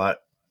 you know,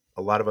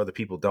 a lot of other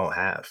people don't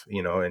have,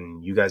 you know,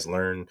 and you guys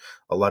learn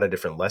a lot of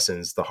different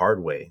lessons the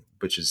hard way,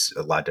 which is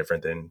a lot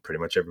different than pretty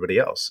much everybody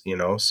else, you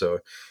know? So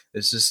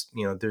it's just,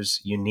 you know,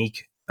 there's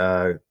unique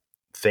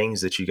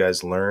things that you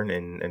guys learn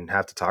and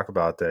have to talk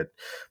about that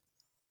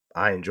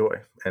I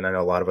enjoy. And I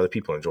know a lot of other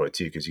people enjoy it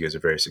too, because you guys are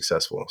very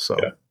successful. So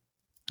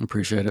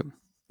appreciate it.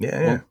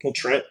 Yeah. Well,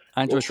 Trent,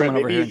 I enjoy coming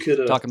over here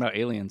and talking about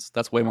aliens.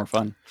 That's way more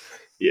fun.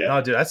 Yeah.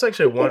 No, dude, that's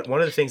actually one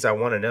of the things I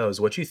want to know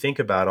is what you think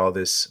about all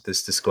this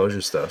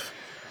disclosure stuff.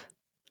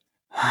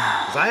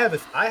 Because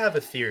I have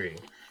a theory.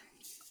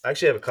 I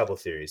actually have a couple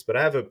theories, but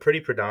I have a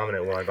pretty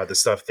predominant one about the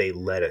stuff they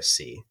let us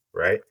see,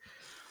 right?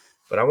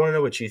 But I want to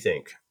know what you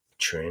think,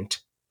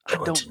 Trent.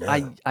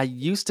 I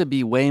used to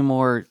be way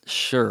more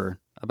sure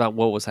about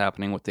what was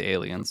happening with the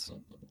aliens.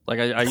 Like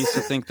I used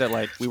to think that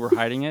like we were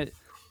hiding it.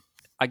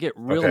 I get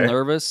real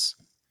nervous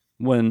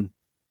when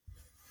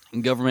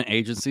government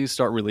agencies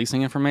start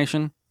releasing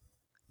information.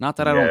 Not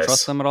that I don't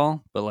trust them at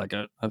all, but like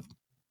I've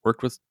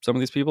worked with some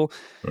of these people,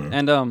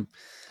 and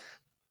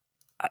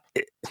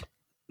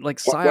like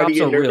psyops Why do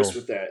you are get nervous real.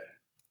 with that?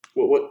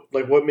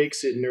 What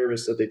makes it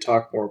nervous that they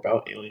talk more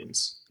about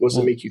aliens? What does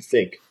it make you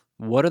think?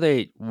 What are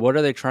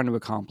they trying to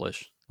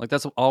accomplish? Like,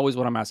 that's always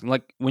what I'm asking.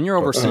 Like, when you're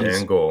overseas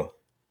end goal,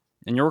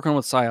 and you're working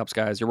with psyops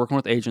guys, you're working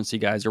with agency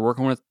guys, you're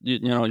working with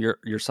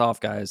your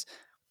soft guys,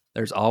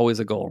 there's always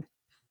a goal.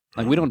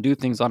 Like, we don't do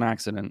things on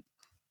accident.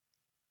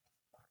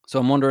 So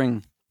I'm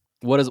wondering,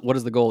 what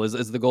is the goal?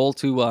 Is the goal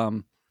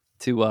to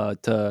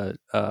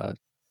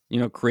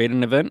create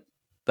an event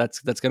that's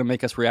going to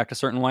make us react a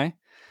certain way?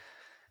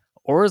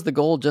 Or is the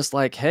goal just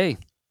like, hey,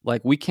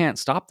 like, we can't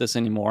stop this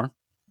anymore,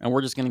 and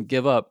we're just going to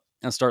give up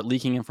and start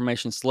leaking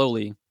information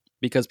slowly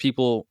because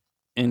people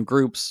in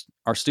groups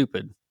are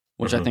stupid,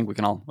 which I think we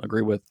can all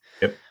agree with.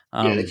 Yep.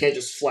 They can't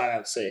just flat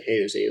out say, hey,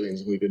 there's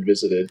aliens and we've been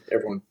visited.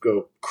 Everyone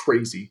go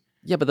crazy.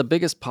 Yeah, but the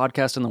biggest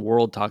podcast in the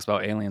world talks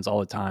about aliens all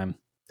the time.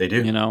 They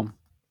do.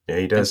 Yeah,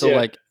 he does.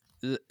 And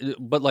so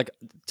but like,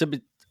 to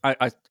be,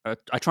 I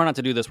try not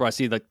to do this where I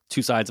see like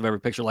two sides of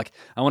every picture. Like,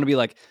 I want to be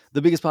like,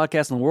 the biggest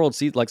podcast in the world.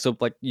 See, like, so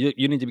like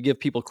you need to give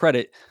people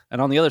credit. And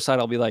on the other side,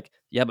 I'll be like,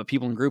 yeah, but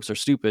people in groups are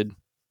stupid,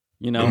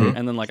 Mm-hmm.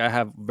 And then like, I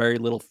have very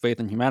little faith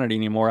in humanity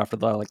anymore after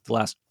the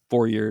last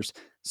 4 years.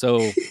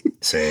 So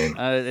same.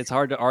 It's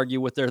hard to argue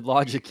with their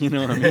logic. You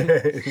know what I mean?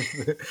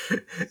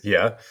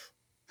 Yeah.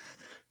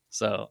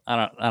 So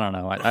I don't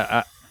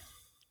know.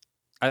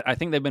 I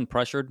think they've been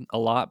pressured a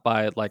lot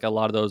by like a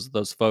lot of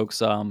those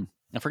folks. I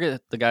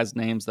forget the guys'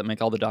 names that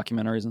make all the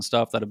documentaries and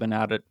stuff that have been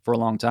at it for a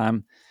long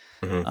time.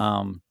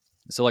 Mm-hmm.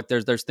 So like,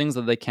 there's things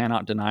that they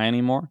cannot deny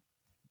anymore,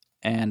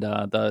 and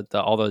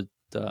all the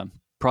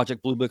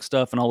Project Blue Book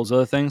stuff and all those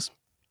other things.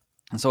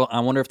 And so I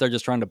wonder if they're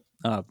just trying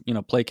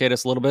to placate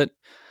us a little bit.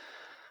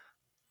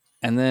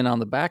 And then on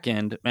the back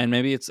end, and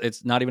maybe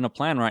it's not even a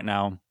plan right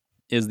now,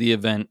 is the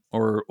event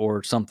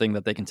or something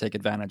that they can take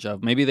advantage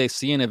of. Maybe they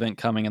see an event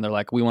coming and they're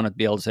like, we want to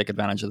be able to take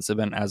advantage of this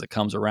event as it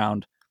comes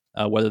around,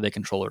 whether they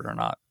control it or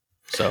not.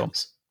 So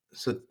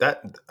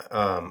that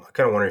I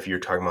kind of wonder if you're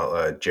talking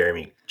about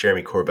Jeremy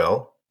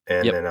Corbell.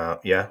 And yep. then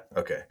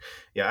okay.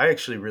 Yeah, I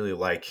actually really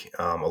like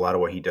a lot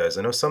of what he does.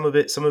 I know some of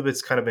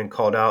it's kind of been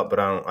called out, but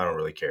I don't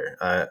really care.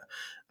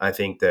 I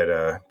think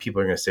that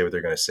people are going to say what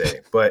they're going to say.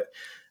 But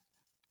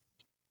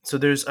so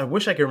I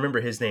wish I could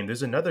remember his name.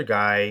 There's another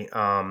guy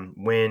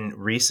when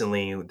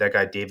recently that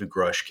guy David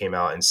Grush came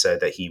out and said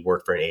that he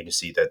worked for an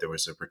agency, that there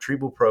was a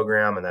retrieval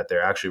program and that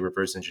they're actually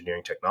reverse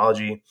engineering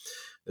technology.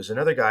 There's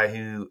another guy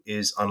who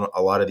is on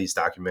a lot of these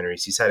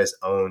documentaries. He's had his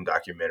own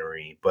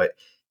documentary, but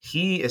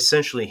he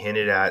essentially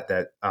hinted at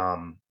that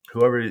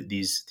whoever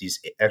these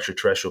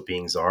extraterrestrial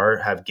beings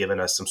have given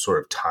us some sort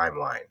of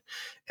timeline,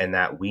 and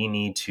that we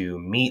need to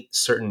meet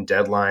certain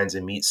deadlines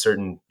and meet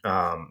certain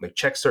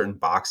check certain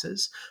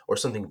boxes, or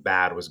something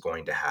bad was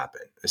going to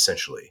happen,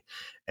 essentially.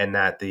 And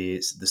that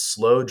the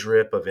slow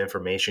drip of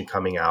information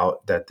coming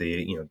out, that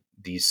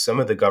some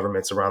of the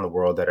governments around the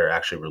world that are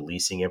actually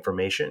releasing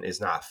information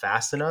is not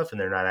fast enough, and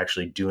they're not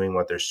actually doing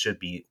what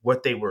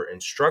they were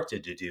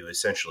instructed to do,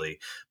 essentially,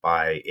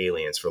 by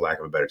aliens, for lack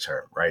of a better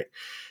term, right?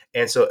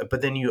 And so,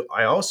 but then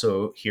I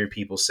also hear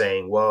people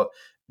saying, well,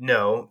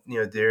 no,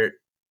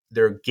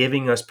 they're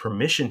giving us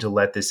permission to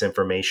let this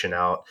information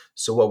out.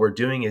 So what we're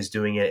doing is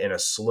doing it in a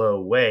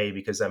slow way,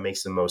 because that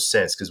makes the most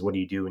sense. Because what do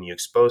you do when you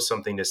expose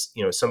something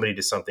to, somebody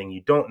to something?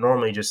 You don't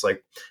normally just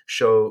like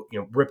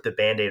rip the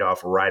Band-Aid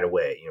off right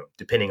away,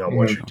 depending on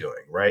what you're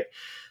doing. Right.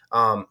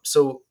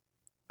 So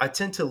I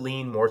tend to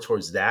lean more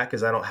towards that,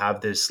 because I don't have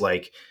this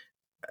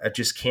I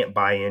just can't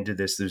buy into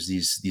this. There's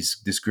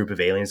this group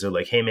of aliens. They're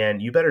like, hey man,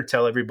 you better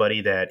tell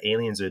everybody that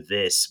aliens are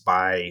this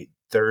by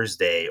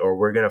Thursday, or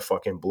we're going to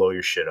fucking blow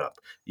your shit up.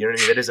 You know what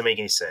I mean? That doesn't make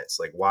any sense.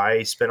 Like,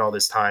 why spend all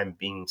this time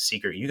being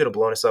secret? You could have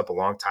blown us up a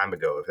long time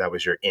ago if that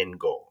was your end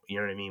goal. You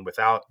know what I mean?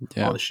 Without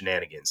all the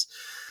shenanigans.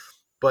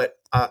 But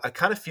I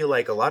kind of feel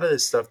like a lot of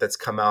this stuff that's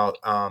come out,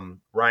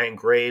 Ryan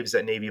Graves,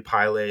 that Navy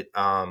pilot,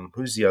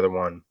 who's the other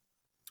one?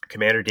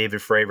 Commander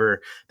David Fravor,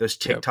 those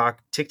Tic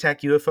Tac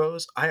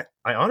UFOs. I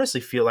honestly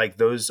feel like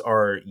those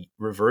are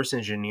reverse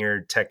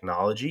engineered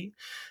technology,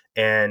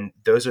 and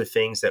those are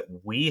things that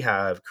we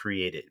have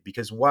created.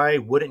 Because why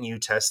wouldn't you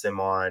test them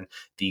on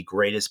the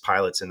greatest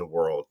pilots in the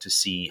world to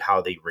see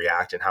how they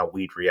react and how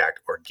we'd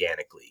react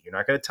organically? You're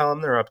not going to tell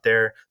them they're up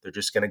there. They're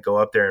just going to go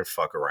up there and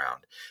fuck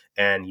around.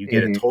 And you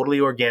get a totally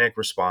organic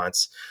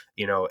response,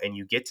 and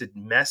you get to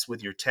mess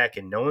with your tech,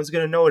 and no one's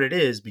going to know what it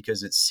is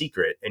because it's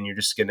secret. And you're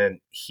just going to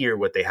hear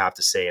what they have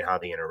to say and how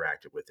they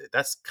interacted with it.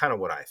 That's kind of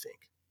what I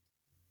think.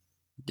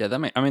 Yeah,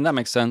 that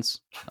makes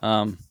sense.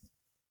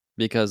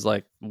 Because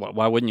like,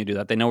 why wouldn't you do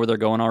that? They know where they're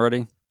going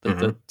already.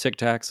 The Tic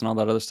Tacs and all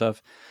that other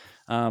stuff.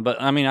 But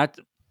I mean, I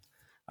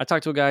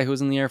talked to a guy who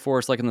was in the Air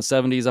Force like in the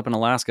 70s up in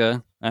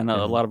Alaska, and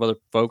a lot of other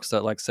folks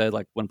that like said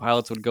like when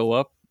pilots would go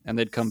up and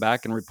they'd come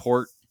back and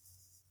report,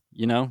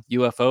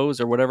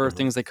 UFOs or whatever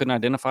things they couldn't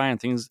identify and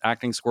things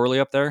acting squirrely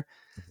up there.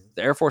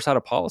 The Air Force had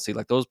a policy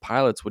like those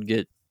pilots would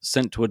get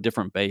sent to a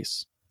different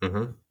base.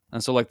 And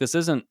so like, this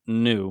isn't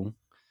new.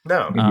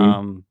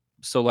 No.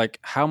 So like,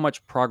 how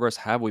much progress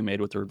have we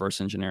made with the reverse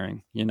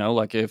engineering?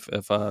 Like if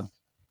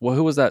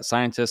who was that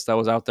scientist that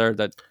was out there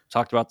that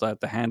talked about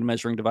the hand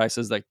measuring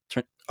devices that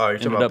you're talking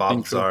ended about up Bob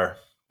being true? Lazar.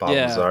 Bob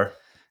Yeah. Lazar.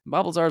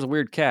 Bob Lazar is a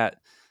weird cat,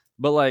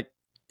 but like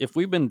if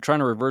we've been trying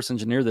to reverse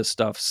engineer this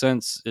stuff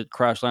since it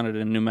crash landed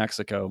in New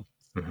Mexico,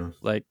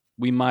 like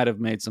we might have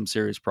made some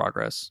serious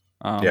progress.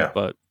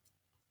 But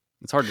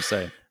it's hard to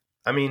say.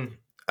 I mean,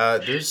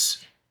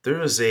 there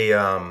was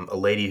a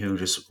lady who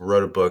just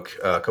wrote a book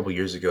a couple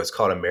years ago. It's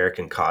called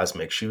American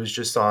Cosmic. She was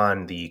just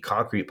on the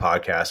Concrete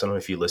podcast. I don't know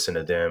if you listen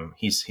to them.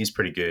 He's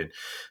pretty good,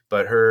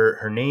 but her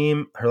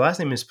last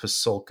name is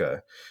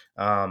Pasulka.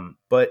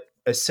 But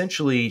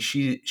essentially,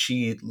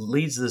 she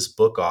leads this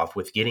book off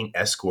with getting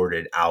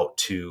escorted out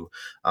to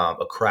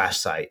a crash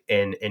site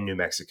in New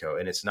Mexico,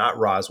 and it's not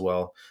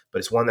Roswell, but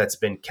it's one that's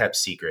been kept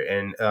secret.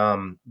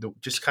 And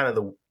just kind of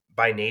the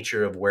by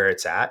nature of where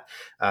it's at,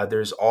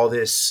 there's all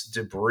this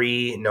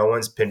debris. No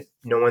one's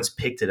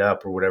picked it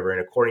up or whatever. And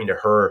according to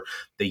her,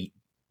 the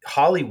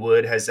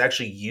Hollywood has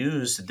actually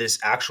used this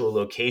actual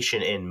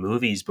location in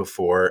movies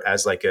before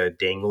as like a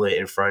dangle it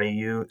in front of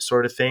you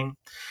sort of thing.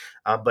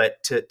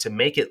 But to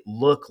make it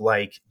look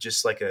like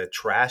just like a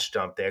trash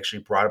dump, they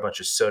actually brought a bunch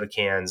of soda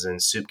cans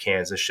and soup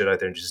cans and shit out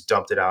there and just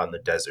dumped it out in the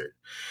desert.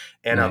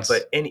 And Nice.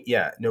 but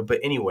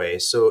anyway,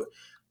 so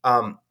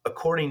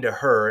according to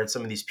her and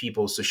some of these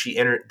people, so she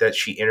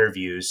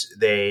interviews,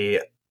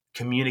 they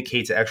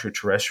communicate to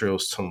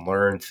extraterrestrials to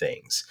learn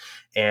things,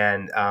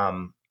 and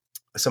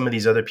some of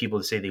these other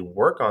people say they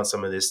work on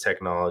some of this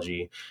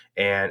technology,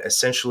 and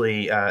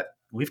essentially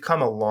we've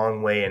come a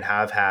long way and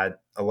have had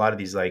a lot of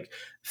these like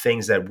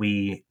things that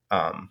we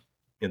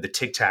the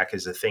Tic Tac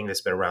is a thing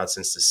that's been around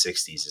since the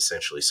 60s,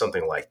 essentially,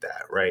 something like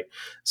that, right?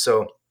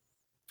 So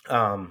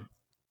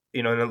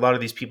and a lot of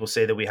these people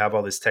say that we have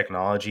all this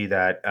technology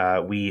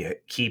that we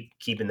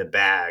keep in the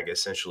bag,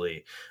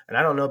 essentially. And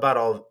I don't know about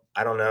all.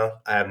 I don't know.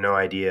 I have no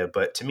idea.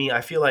 But to me,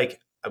 I feel like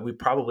we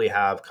probably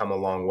have come a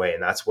long way,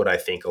 and that's what I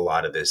think a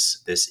lot of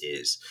this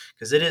is,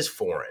 because it is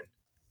foreign,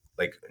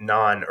 like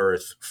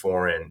non-Earth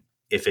foreign,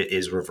 if it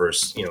is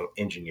reverse,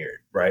 engineered,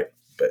 right?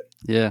 But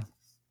yeah.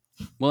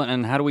 Well,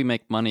 and how do we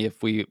make money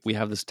if we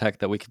have this tech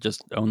that we could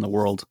just own the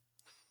world?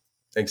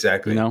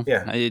 Exactly.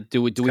 Yeah.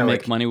 Do we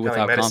make money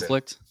without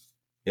conflict?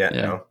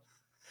 Yeah.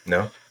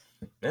 No.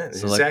 Yeah,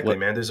 so exactly,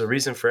 man. There's a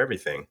reason for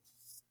everything.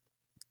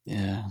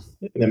 Yeah.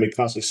 And then we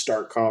constantly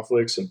start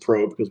conflicts and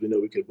probe because we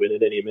know we could win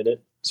at any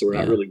minute. So we're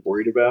not really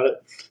worried about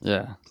it.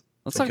 Yeah.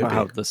 Let's talk about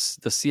how the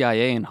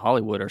CIA and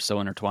Hollywood are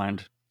so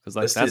intertwined.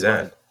 Because that's what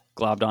I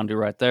globbed onto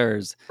right there.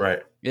 Is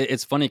right.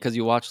 It's funny because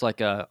you watch like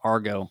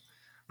Argo,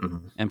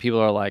 and people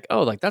are like,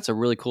 "Oh, like that's a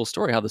really cool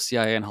story how the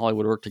CIA and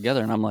Hollywood work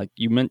together." And I'm like,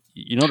 you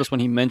notice when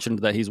he mentioned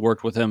that he's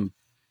worked with him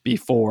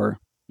before.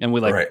 And we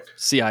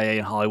CIA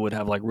and Hollywood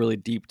have like really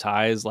deep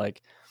ties,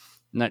 like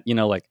not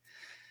like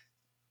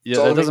that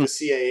doesn't make the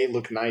CIA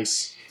look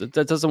nice.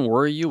 That doesn't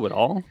worry you at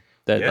all.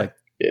 That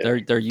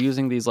they're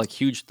using these like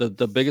huge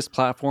the biggest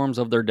platforms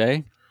of their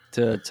day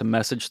to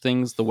message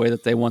things the way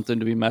that they want them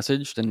to be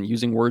messaged and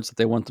using words that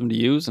they want them to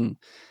use. And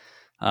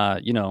I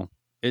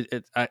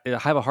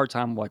have a hard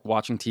time like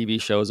watching TV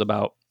shows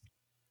about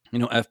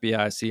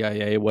FBI,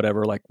 CIA,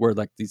 whatever, like where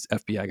like these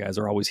FBI guys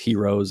are always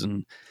heroes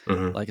and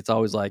like it's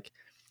always like.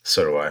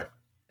 So do I.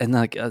 And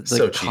like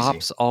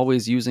cops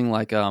always using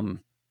like going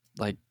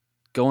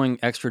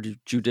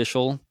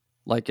extrajudicial,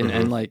 like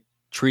and like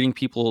treating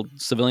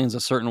civilians a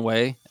certain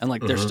way, and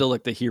like they're still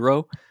like the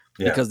hero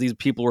because these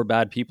people were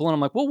bad people. And I'm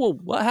like, well,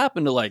 what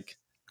happened to like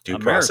due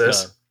America?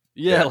 Process?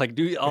 Yeah, like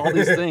do all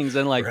these things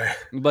and like,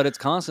 but it's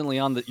constantly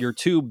on your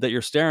tube that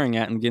you're staring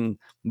at and getting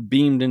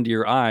beamed into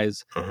your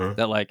eyes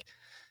that like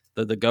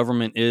the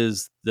government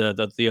is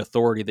the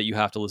authority that you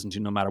have to listen to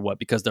no matter what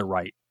because they're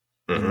right.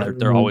 And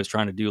they're always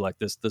trying to do like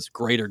this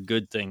greater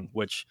good thing,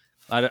 which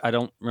I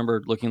don't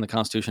remember looking in the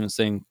Constitution and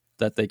saying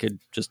that they could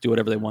just do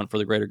whatever they want for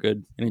the greater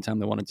good anytime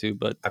they wanted to.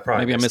 But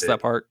maybe I missed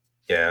that part.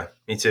 Yeah,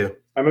 me too.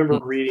 I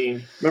remember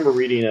reading. They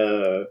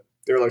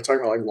were like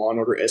talking about like Law and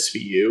Order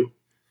SVU,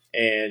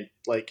 and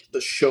like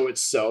the show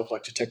itself,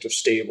 like Detective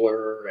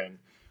Stabler and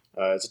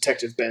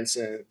Detective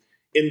Benson.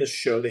 In the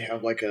show, they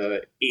have like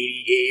a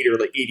 88 or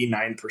like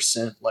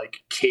 89%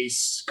 like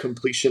case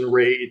completion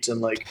rate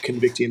and like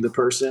convicting the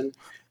person.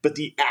 But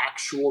the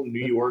actual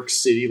New York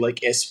City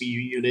like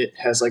SVU unit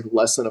has like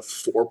less than a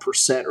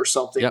 4% or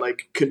something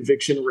like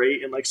conviction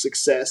rate and like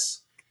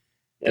success.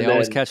 And they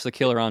always catch the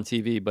killer on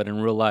TV, but in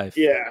real life,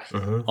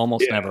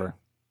 almost never.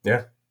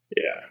 Yeah.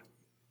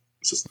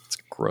 It's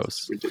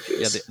gross.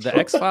 Ridiculous. Yeah, the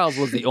X-Files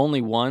was the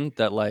only one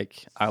that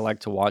like I like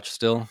to watch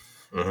still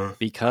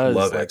because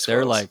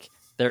like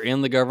they're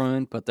in the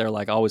government, but they're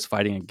like always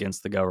fighting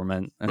against the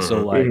government, and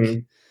so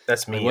like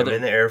that's me. I'm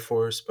in the Air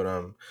Force,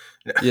 but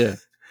yeah.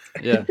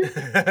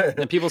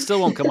 And people still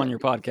won't come on your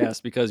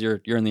podcast because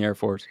you're in the Air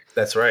Force.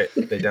 That's right.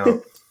 They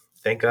don't.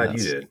 Thank God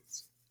you did.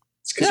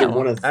 It's because you're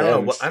one of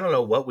them. I don't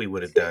know what we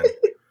would have done.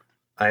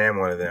 I am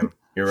one of them.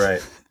 You're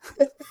right.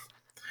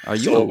 Are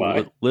you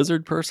a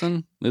lizard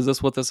person? Is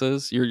this what this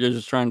is? You're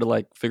just trying to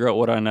like figure out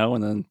what I know,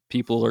 and then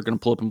people are going to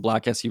pull up in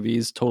black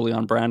SUVs, totally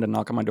on brand, and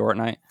knock on my door at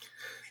night.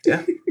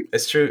 Yeah,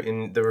 It's true.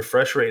 And the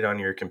refresh rate on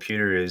your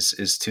computer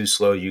is too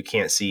slow. You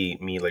can't see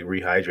me like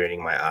rehydrating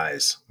my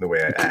eyes the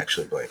way I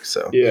actually blink.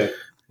 So Yeah.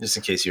 just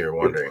in case you were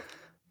wondering.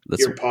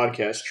 Your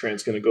podcast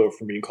Trent's going to go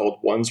from being called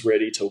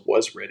OnesReady to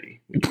Was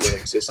Ready when you don't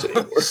exist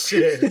anymore. Oh,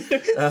 shit.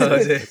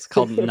 It's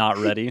called Not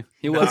Ready.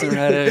 He wasn't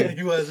ready.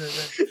 He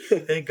wasn't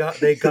ready.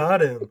 They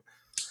got him.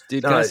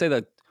 Dude, can I say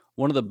that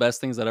one of the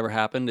best things that ever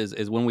happened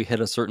is when we hit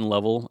a certain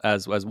level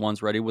as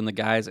OnesReady, when the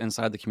guys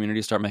inside the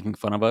community start making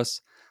fun of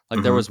us.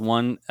 Like there was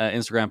one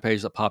Instagram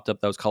page that popped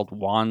up that was called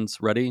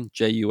OnesReady,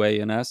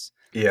 JUANS.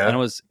 Yeah. And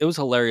it was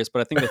hilarious,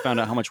 but I think they found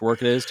out how much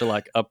work it is to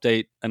like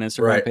update an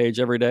Instagram page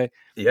every day.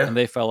 Yeah. And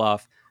they fell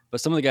off. But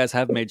some of the guys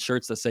have made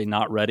shirts that say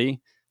Not Ready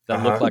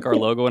that look like our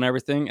logo and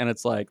everything. And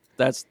it's like,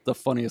 that's the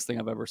funniest thing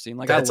I've ever seen.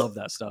 Like, I love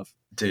that stuff.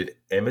 Dude,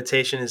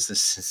 imitation is the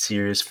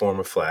sincerest form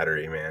of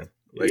flattery, man.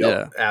 Like,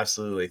 yeah,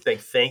 absolutely.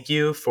 Thank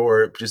you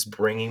for just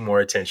bringing more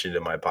attention to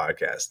my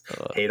podcast.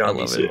 Hate on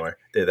me some more.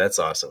 Dude, that's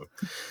awesome.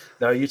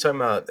 Now you're talking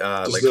about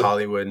like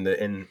Hollywood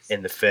and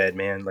the Fed,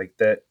 man. Like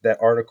that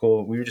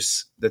article,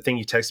 the thing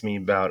you texted me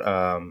about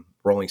the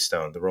Rolling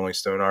Stone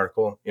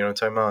article, you know what I'm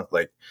talking about?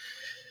 Like,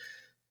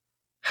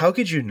 how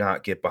could you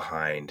not get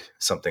behind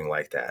something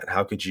like that?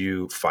 How could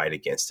you fight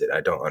against it?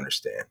 I don't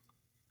understand.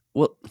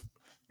 Well,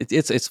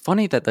 it's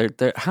funny that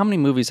there. How many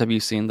movies have you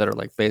seen that are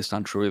like based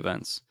on true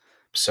events?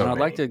 So I'd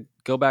like to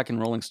go back in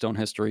Rolling Stone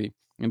history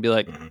and be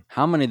like,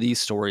 how many of these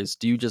stories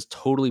do you just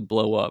totally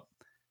blow up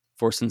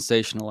for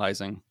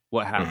sensationalizing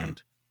what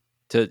happened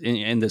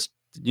in this,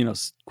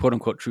 quote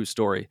unquote true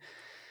story?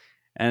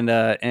 And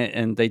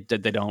they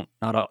don't,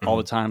 not all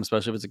the time,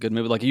 especially if it's a good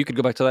movie. Like you could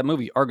go back to that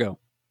movie Argo.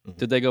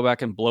 Did they go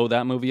back and blow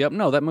that movie up?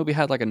 No, that movie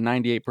had like a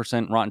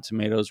 98% Rotten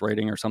Tomatoes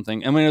rating or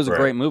something. I mean, it was a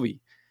great movie,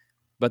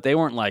 but they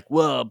weren't like,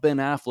 well, Ben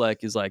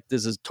Affleck is like,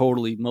 this is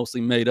totally mostly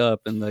made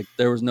up. And like,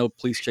 there was no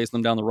police chasing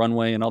them down the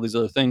runway and all these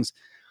other things.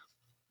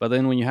 But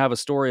then when you have a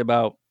story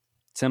about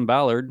Tim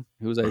Ballard,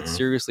 who's a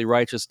seriously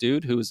righteous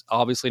dude, who's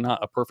obviously not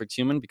a perfect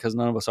human because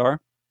none of us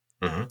are.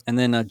 And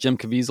then Jim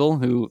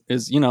Caviezel, who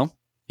is,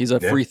 he's a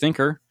free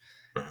thinker,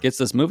 gets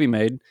this movie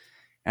made.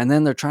 And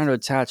then they're trying to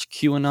attach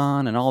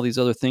QAnon and all these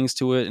other things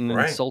to it and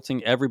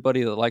insulting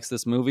everybody that likes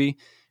this movie.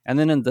 And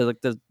then in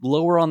the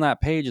lower on that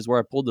page is where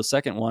I pulled the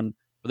second one,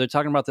 where they're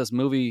talking about this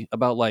movie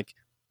about like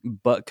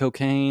butt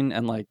cocaine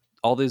and like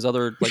all these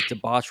other like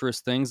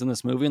debaucherous things in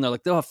this movie. And they're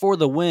like, oh, for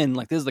the win,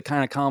 like this is the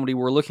kind of comedy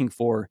we're looking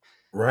for.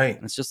 Right.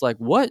 And it's just like,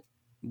 what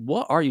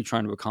are you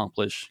trying to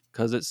accomplish?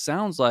 Because it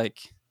sounds like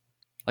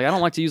I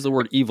don't like to use the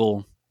word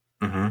evil,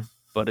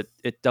 but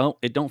it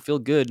don't feel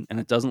good and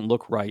it doesn't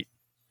look right.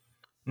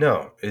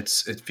 No, it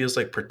feels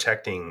like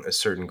protecting a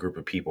certain group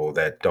of people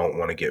that don't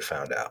want to get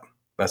found out.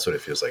 That's what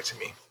it feels like to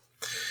me.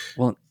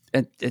 Well,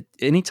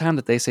 any time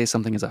that they say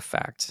something is a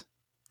fact,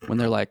 when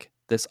they're like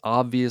this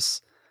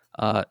obvious,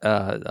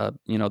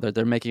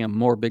 they're making a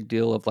more big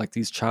deal of like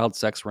these child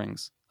sex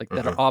rings, like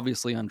that are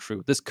obviously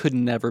untrue. This could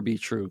never be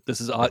true. This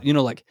is,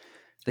 like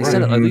they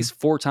said it at least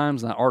 4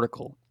 times in that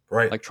article,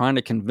 like trying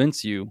to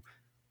convince you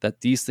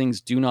that these things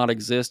do not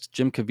exist.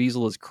 Jim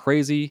Caviezel is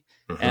crazy,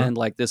 and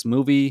like this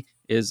movie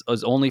is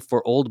only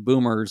for old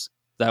boomers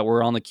that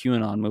were on the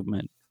QAnon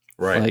movement.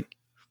 Right. Like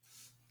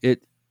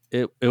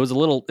it was a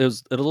little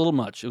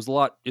much. It was a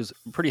lot. It was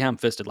pretty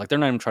ham-fisted. Like they're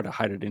not even trying to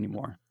hide it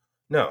anymore.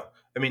 No.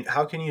 I mean,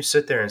 how can you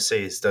sit there and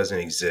say it doesn't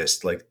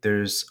exist? Like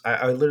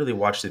I literally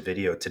watched a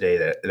video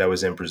today that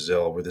was in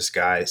Brazil where this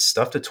guy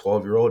stuffed a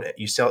 12-year-old.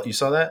 You saw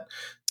that?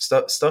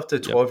 Stuffed a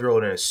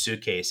 12-year-old in a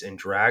suitcase and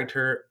dragged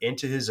her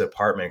into his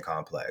apartment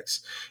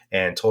complex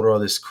and told her all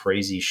this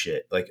crazy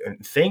shit. Like,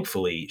 and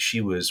thankfully she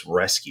was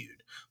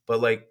rescued. But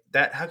like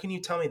that, how can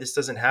you tell me this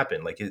doesn't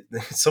happen? Like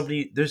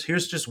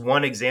here's just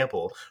one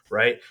example,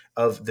 right,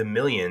 of the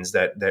millions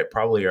that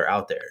probably are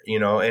out there,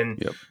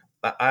 and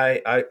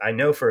I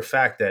know for a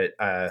fact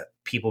that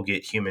people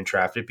get human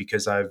trafficked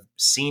because I've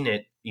seen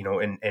it,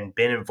 and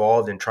been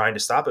involved in trying to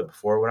stop it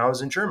before when I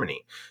was in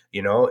Germany,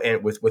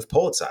 and with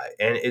Polizei.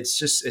 And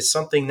it's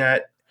something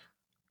that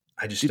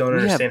I just don't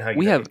understand how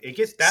it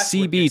gets. That's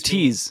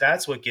CBTs.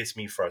 That's what gets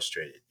me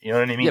frustrated. You know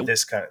what I mean?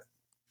 Yeah,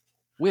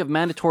 we have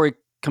mandatory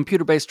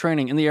computer-based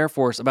training in the Air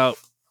Force about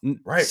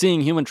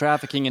seeing human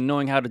trafficking and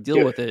knowing how to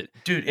deal with it.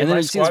 Dude, and then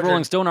you see this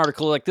Rolling Stone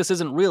article, like, this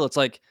isn't real. It's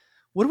like,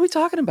 what are we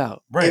talking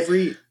about? Right.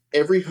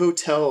 Every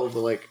hotel that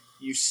like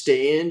you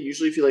stay in,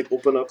 usually if you like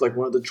open up like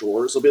one of the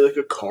drawers, there'll be like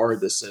a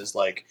card that says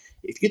like,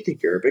 if you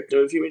think you're a victim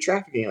of human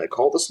trafficking, like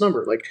call this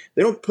number. Like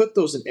they don't put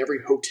those in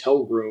every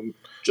hotel room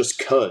just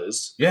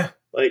cause. Yeah.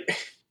 Like,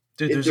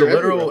 dude, there's a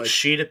literal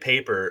sheet of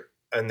paper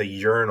on the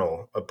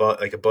urinal above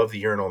the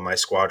urinal in my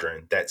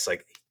squadron that's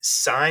like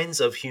signs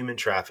of human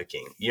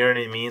trafficking. You know what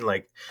I mean?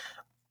 Like,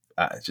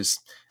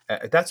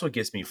 that's what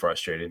gets me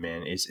frustrated,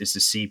 man, is to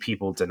see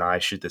people deny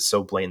shit that's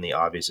so blatantly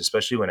obvious,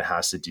 especially when it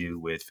has to do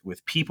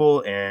with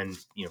people and,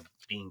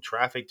 being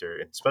trafficked, or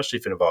especially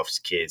if it involves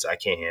kids. I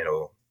can't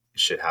handle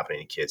shit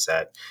happening to kids.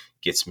 That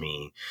gets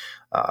me,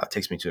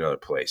 takes me to another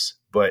place.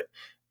 But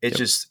it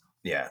just,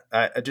 Yeah,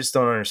 I just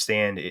don't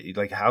understand.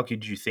 Like, how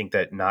could you think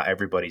that not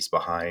everybody's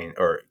behind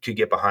or could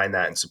get behind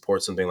that and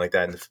support something like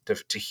that?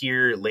 And to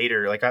hear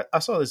later, like I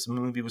saw this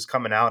movie was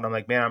coming out, and I'm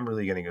like, man, I'm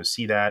really gonna go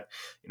see that.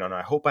 And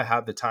I hope I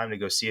have the time to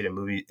go see it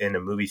in a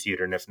movie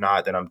theater. And if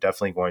not, then I'm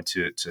definitely going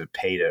to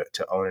pay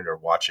to own it or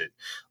watch it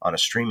on a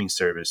streaming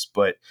service.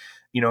 But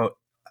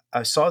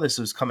I saw this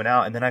was coming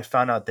out, and then I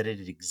found out that it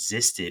had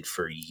existed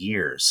for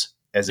years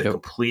as a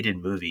completed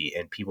movie,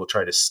 and people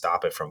try to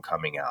stop it from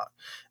coming out.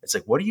 It's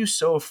like, what are you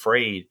so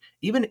afraid?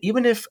 Even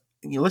if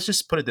let's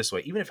just put it this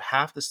way, even if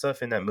half the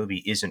stuff in that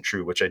movie isn't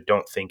true, which I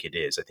don't think it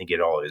is, I think it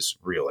all is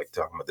real. Like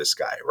talking about this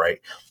guy, right?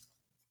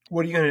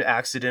 What are you going to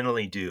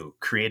accidentally do?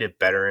 Create a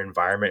better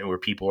environment where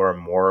people are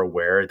more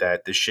aware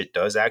that this shit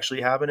does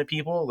actually happen to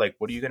people? Like,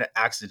 what are you going to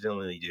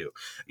accidentally do?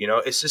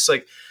 It's just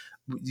like,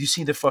 you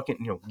see the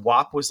fucking,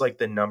 WAP was like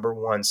the number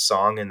one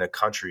song in the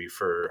country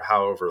for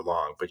however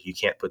long, but you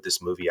can't put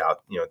this movie out,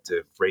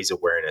 to raise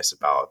awareness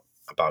about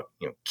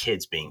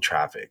kids being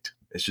trafficked.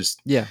 It's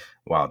just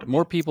wild.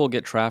 More people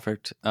get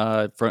trafficked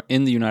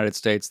in the United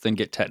States than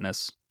get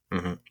tetanus.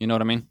 Mm-hmm. You know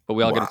what I mean? But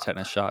we all get a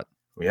tetanus shot.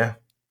 Yeah.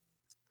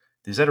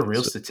 Is that a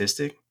real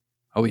statistic?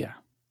 Oh yeah.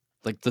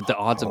 Like the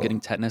odds of getting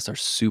tetanus are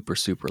super,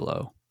 super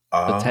low.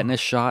 The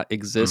tetanus shot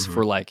exists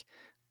for like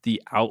the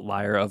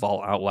outlier of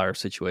all outlier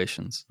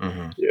situations.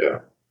 Mm-hmm. Yeah.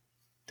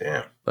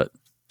 Damn. But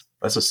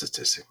that's a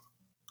statistic.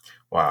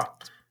 Wow.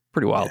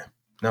 Pretty wild. Yeah.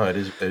 No, it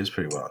is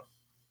pretty wild.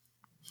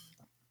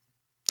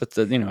 But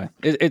anyway,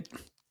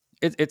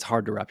 it's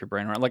hard to wrap your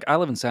brain around. Like, I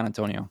live in San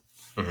Antonio.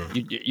 Mm-hmm.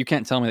 You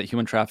can't tell me that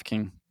human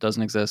trafficking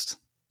doesn't exist.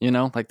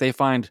 Like they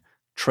find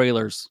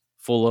trailers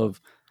full of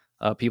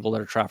people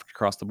that are trafficked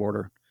across the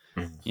border.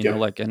 Mm-hmm.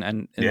 Like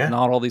and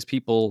not all these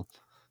people.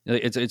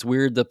 It's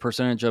weird the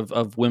percentage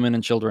of women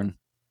and children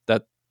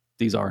that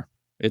these are.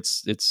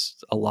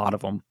 It's a lot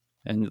of them,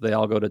 and they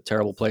all go to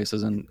terrible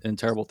places, and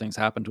terrible things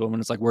happen to them.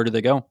 And it's like, where do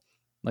they go?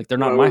 Like, they're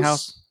not in my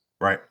house,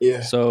 right?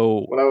 Yeah.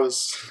 So when I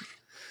was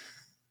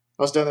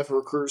down there for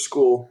recruiter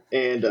school,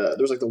 and there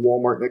was like the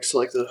Walmart next to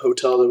like the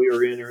hotel that we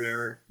were in or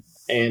whatever,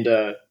 and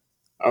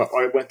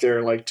I went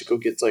there like to go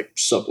get like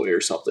Subway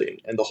or something,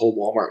 and the whole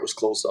Walmart was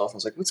closed off. I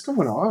was like, what's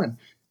going on?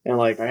 And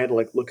like I had to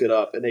like look it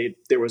up, and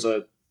there was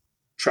a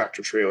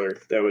tractor trailer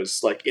that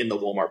was like in the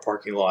Walmart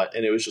parking lot,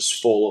 and it was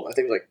just full of, I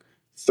think it was like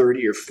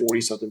 30 or 40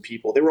 something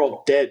people. They were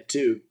all dead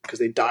too because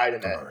they died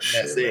in that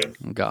thing.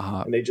 Man. Got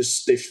hot. And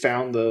they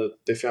found the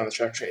tractor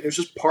trailer. And it was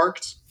just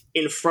parked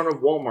in front of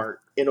Walmart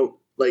and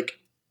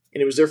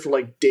it was there for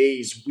like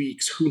days,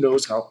 weeks, who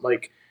knows how,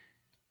 like.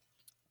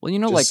 Well,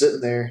 like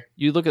sitting there.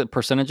 You look at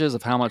percentages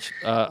of how much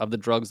of the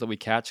drugs that we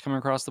catch coming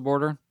across the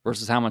border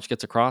versus how much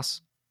gets across.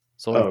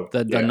 So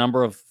the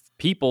number of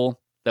people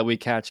that we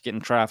catch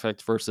getting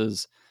trafficked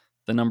versus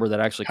the number that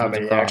actually comes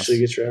across. How many actually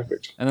get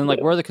trafficked? And then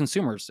like where are the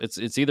consumers?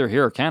 It's either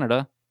here or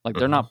Canada. Like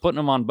they're not putting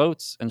them on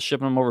boats and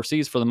shipping them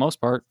overseas for the most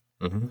part.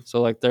 Mm-hmm.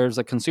 So like there's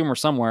a consumer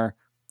somewhere.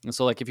 And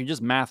so like if you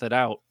just math it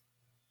out,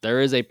 there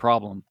is a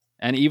problem.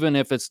 And even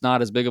if it's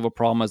not as big of a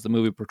problem as the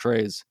movie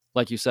portrays,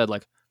 like you said,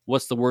 like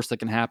what's the worst that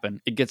can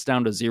happen? It gets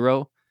down to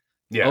zero.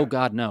 Yeah. Oh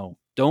God, no.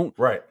 Don't.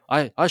 Right.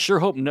 I sure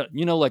hope no,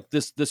 like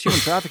this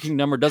human trafficking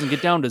number doesn't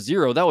get down to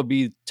zero. That would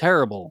be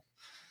terrible.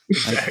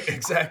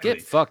 Exactly.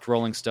 Get fucked,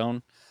 Rolling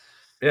Stone.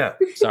 Yeah.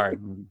 Sorry.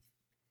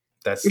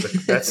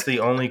 That's the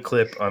only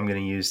clip I'm going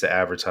to use to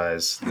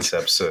advertise this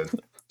episode.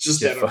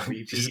 Just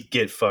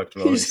get fucked,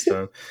 Rolling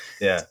Stone.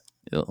 Yeah.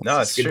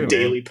 No, it's true.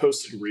 Daily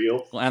posted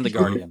reel. Well, and the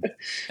Guardian,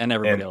 and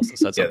everybody else that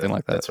said something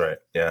like that. That's right.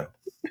 Yeah.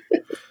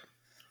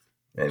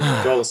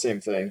 It's all the same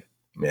thing.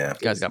 Yeah. You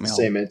guys got me all.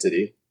 Same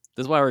entity.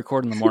 This is why I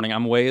record in the morning.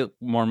 I'm way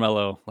more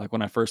mellow. Like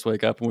when I first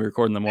wake up and we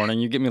record in the morning,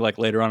 you get me like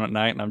later on at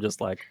night, and I'm just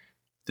like.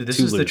 Dude,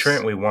 this is the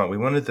Trent we want. We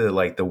wanted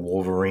the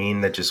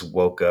Wolverine that just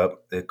woke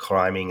up,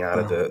 climbing out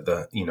of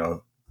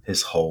the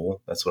his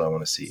hole. That's what I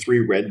want to see.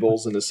 3 Red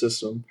Bulls in the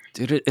system,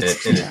 dude.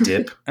 It's in a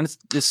dip, and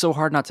it's so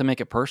hard not to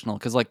make it personal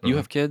because like you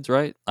have kids,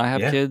 right? I have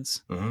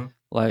kids. Mm-hmm.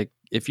 Like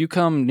if you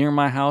come near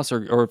my house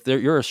or if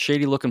you're a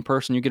shady looking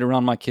person, you get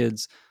around my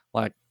kids,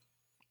 like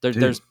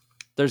there's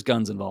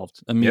guns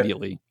involved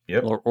immediately.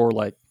 Yep. Or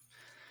like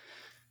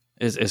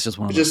it's just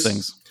one of those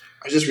things.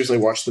 I just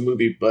recently watched the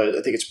movie, but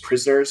I think it's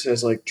Prisoners. It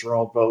has like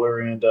Gerald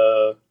Butler and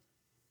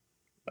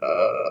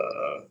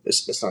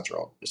it's not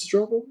Gerald. Is it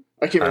Gerald Butler?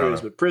 I can't remember who it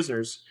is, but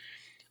Prisoners.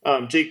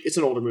 Jake. It's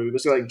an older movie.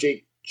 It's like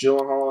Jake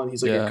Gyllenhaal, and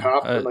he's like a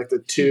cop, and like the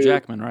two. Hugh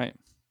Jackman, right?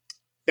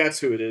 That's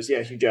who it is.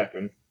 Yeah, Hugh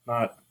Jackman,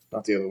 not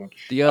the other one.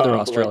 The other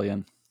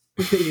Australian.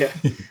 Yeah,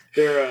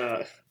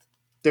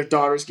 their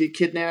daughters get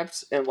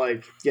kidnapped, and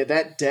like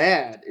that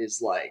dad is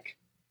like.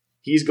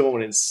 He's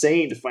going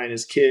insane to find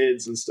his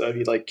kids and stuff.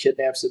 He like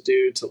kidnaps a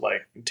dude to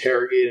like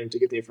interrogate him to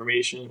get the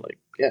information. Like,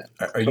 yeah.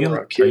 Are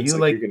you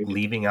like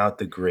leaving out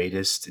the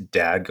greatest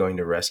dad going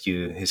to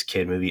rescue his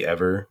kid movie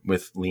ever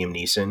with Liam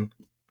Neeson?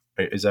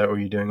 Is that what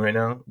you're doing right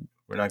now?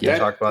 We're not going to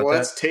talk about that.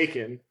 That's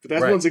Taken, but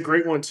that one's a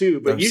great one too.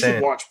 But you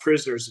should watch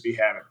Prisoners if you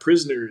haven't.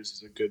 Prisoners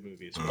is a good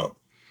movie as well.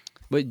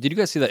 Wait, did you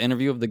guys see that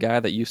interview of the guy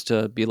that used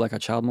to be like a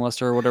child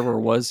molester or whatever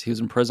it was? He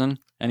was in prison,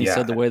 and he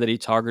said the way that he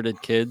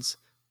targeted kids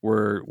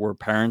were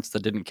parents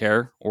that didn't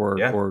care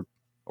or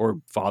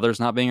fathers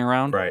not being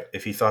around. Right.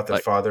 If he thought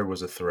that father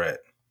was a threat.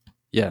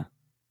 Yeah.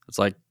 It's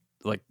like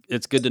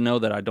it's good to know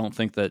that I don't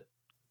think that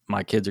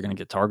my kids are going to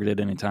get targeted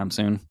anytime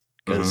soon,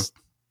 because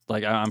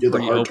like I'm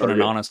pretty open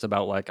and honest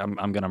about like I'm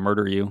going to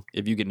murder you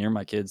if you get near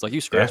my kids. Like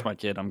you scratch my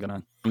kid, I'm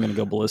going to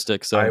go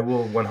ballistic. So I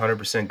will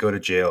 100% go to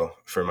jail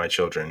for my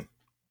children.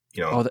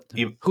 You know,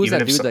 who's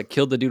that dude that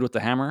killed the dude with the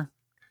hammer?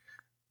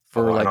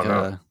 For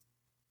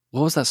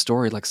what was that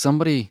story? Like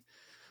somebody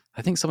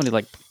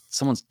like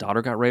someone's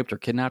daughter got raped or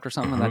kidnapped or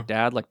something, and that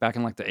dad, like back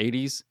in like the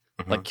 80s,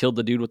 like killed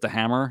the dude with the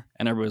hammer,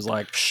 and everybody was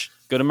like, psh,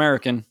 good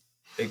American.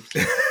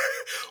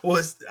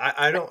 Well,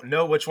 I don't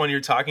know which one you're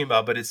talking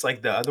about, but it's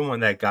like the other one,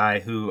 that guy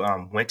who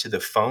went to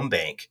the phone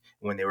bank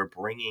when they were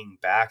bringing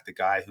back the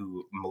guy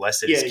who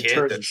molested his kid. Yeah, he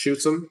turns and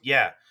shoots him.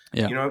 Yeah.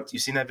 You know, you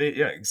seen that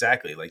video? Yeah,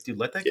 exactly. Like, dude,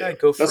 let that guy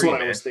go free, That's what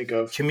man. I always think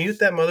of. Commute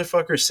that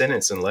motherfucker's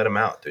sentence and let him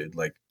out, dude.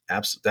 Like,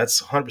 that's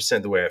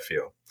 100% the way I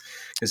feel.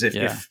 Because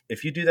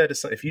if you do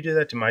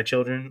that to my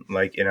children,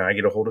 like, you know, I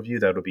get a hold of you,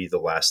 that'll be the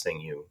last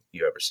thing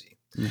you ever see,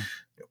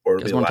 or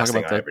it'll be the last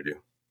thing I ever do.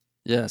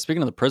 Yeah.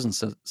 Speaking of the prison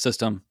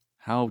system,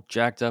 how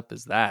jacked up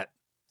is that?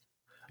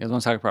 You guys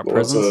want to talk about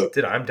prisons?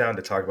 Dude, I'm down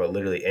to talk about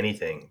literally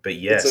anything. But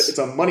yes, it's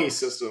a money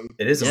system.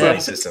 It is a money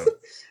system,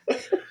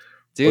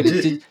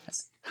 dude.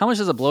 How much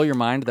does it blow your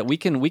mind that we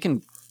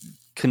can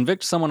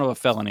convict someone of a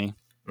felony,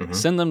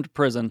 send them to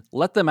prison,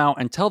 let them out,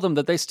 and tell them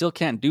that they still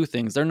can't do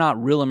things? They're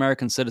not real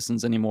American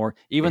citizens anymore,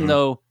 even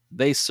though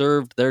they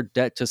served their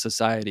debt to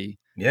society.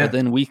 Yeah. But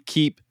then we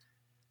keep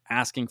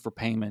asking for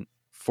payment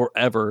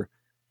forever,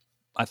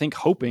 I think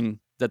hoping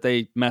that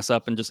they mess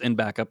up and just end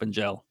back up in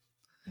jail.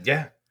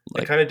 Yeah.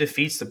 It kind of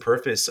defeats the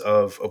purpose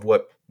of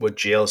what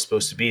jail is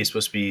supposed to be. It's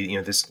supposed to be, you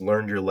know, this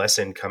learn your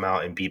lesson, come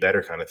out and be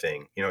better kind of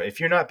thing. You know, if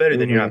you're not better,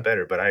 then you're not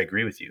better. But I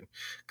agree with you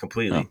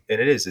completely. Oh. And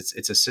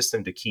it's a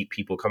system to keep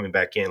people coming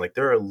back in. Like,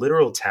 there are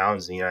literal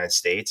towns in the United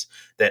States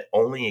that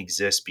only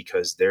exist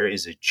because there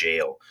is a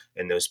jail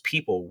and those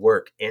people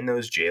work in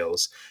those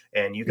jails.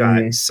 And you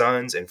got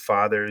sons and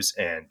fathers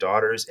and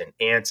daughters and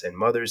aunts and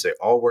mothers. They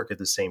all work at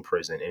the same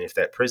prison. And if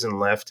that prison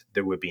left,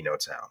 there would be no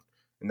town.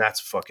 And that's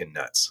fucking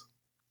nuts.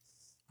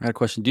 I had a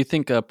question. Do you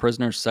think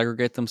prisoners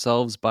segregate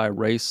themselves by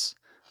race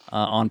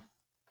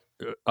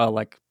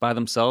like by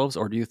themselves,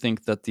 or do you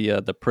think that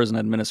the prison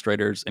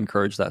administrators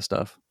encourage that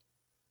stuff?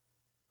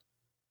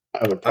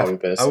 I would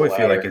probably I would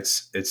feel like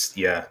it's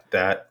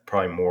that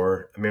probably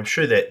more. I mean, I'm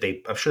sure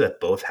that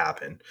both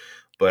happen,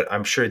 but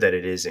I'm sure that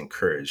it is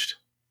encouraged.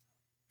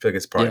 I feel like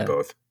it's probably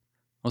both.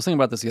 I was thinking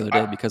about this the other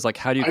day because, like,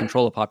 how do you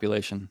control a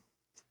population?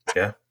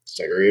 Yeah,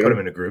 segregate. Put them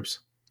into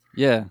groups.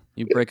 Yeah,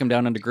 you break them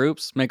down into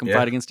groups, make them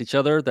fight against each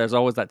other. There's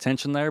always that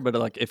tension there. But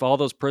like, if all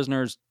those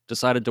prisoners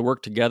decided to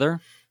work together,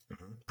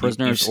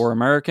 prisoners or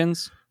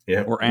Americans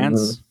or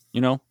ants, you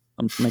know,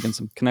 I'm making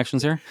some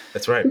connections here.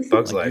 That's right.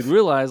 Bugs life. You'd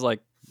realize like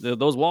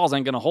those walls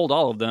ain't going to hold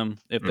all of them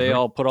if they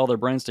all put all their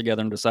brains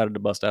together and decided to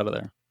bust out of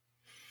there.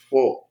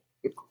 Well,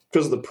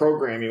 because of the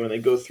programming, when they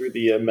go through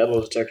the metal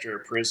detector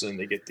in prison,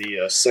 they get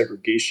the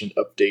segregation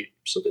update,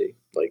 so they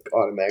like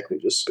automatically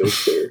just go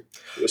there.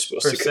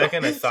 For a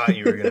second, I thought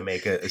you were going to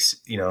make I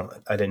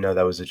didn't know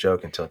that was a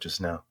joke until just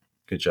now.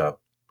 Good job.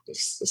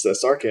 It's that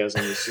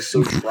sarcasm. It's just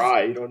so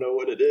dry. You don't know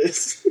what it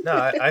is. No,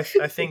 I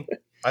think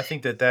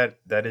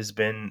that has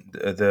been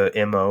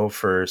the MO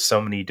for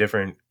so many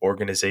different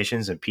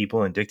organizations and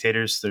people and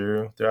dictators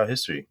throughout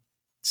history.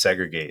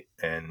 Segregate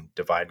and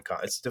divide and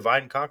conquer. It's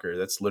divide and conquer.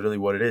 That's literally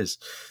what it is.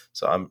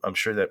 So I'm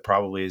sure that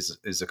probably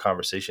is a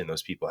conversation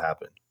those people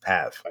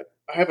have.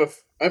 I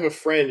have a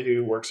friend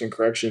who works in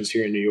corrections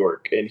here in New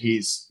York, and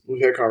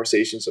we've had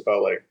conversations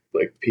about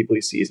like people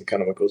he sees and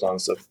kind of what goes on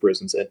and stuff in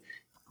prisons, and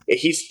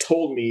he's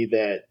told me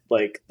that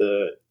like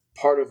the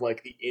part of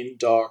like the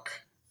in-doc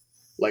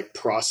like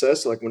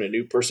process, like when a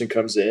new person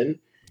comes in,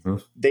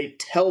 they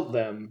tell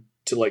them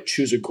to like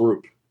choose a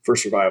group for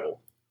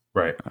survival.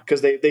 Right.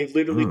 Because they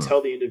literally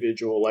tell the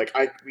individual, like,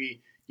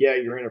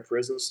 you're in a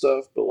prison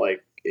stuff, but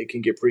like it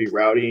can get pretty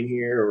rowdy in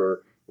here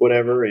or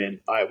whatever, and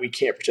we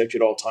can't protect you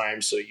at all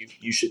times, so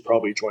you should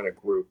probably join a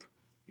group.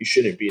 You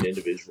shouldn't be an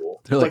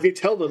individual. Like they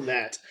tell them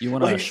that. You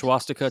want a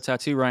swastika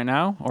tattoo right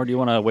now, or do you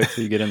want to wait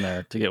till you get in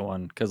there to get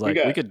one? Because like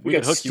we could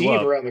hook Steve you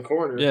up around the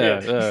corner.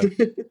 Yeah.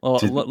 Well,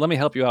 let me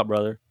help you out,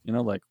 brother. You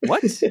know, like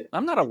what?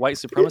 I'm not a white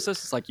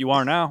supremacist. It's like you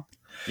are now.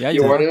 Yeah,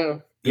 you are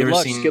now.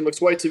 Skin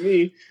looks white to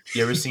me.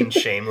 You ever seen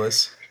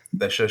Shameless?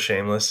 That show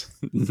Shameless?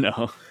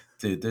 No.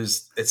 Dude,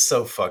 it's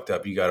so fucked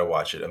up. You got to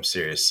watch it. I'm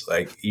serious.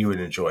 Like, you would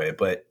enjoy it.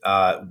 But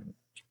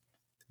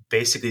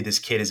basically, this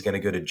kid is going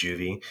to go to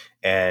juvie,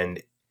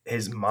 and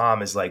his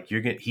mom is like,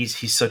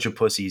 he's such a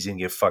pussy. He's going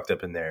to get fucked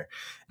up in there.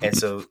 And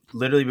so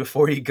literally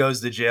before he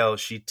goes to jail,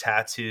 she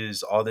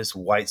tattoos all this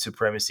white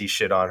supremacy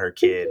shit on her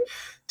kid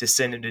to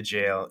send him to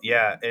jail.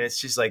 Yeah, and it's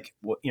just like,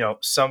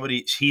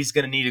 somebody, he's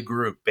gonna need a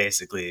group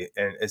basically,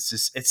 and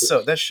it's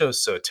so, that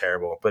show's so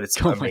terrible, but it's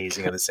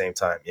amazing at the same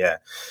time. Yeah,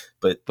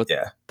 but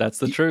yeah, that's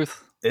the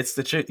truth. It's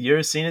the truth. You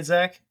ever seen it,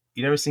 Zach?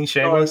 You never seen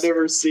Shameless? No, I've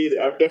never seen it.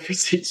 I've never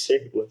seen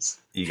Shameless.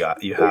 You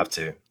have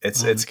to.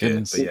 It's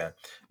good. But yeah,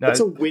 no, that's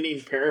a winning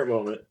parent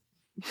moment.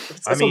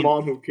 That's a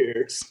mom who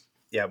cares.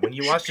 Yeah, when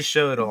you watch the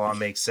show, it'll all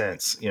make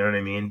sense. You know what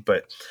I mean?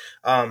 But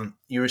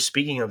you were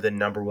speaking of the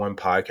 #1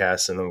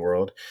 podcast in the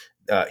world.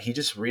 He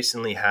just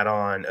recently had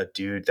on a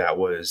dude that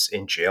was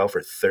in jail for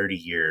 30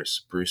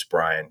 years, Bruce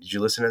Bryan. Did you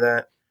listen to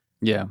that?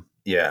 Yeah.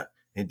 Yeah.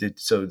 He did.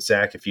 So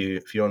Zach, if you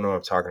don't know what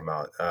I'm talking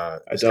about,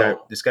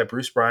 this guy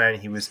Bruce Bryan,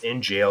 he was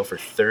in jail for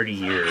 30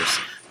 years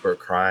for a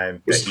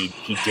crime that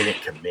he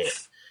didn't commit.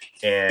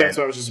 And that's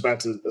what I was just about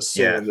to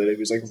assume, that it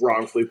was like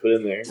wrongfully put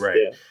in there. Right.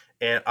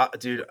 Yeah. And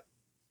dude,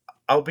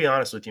 I'll be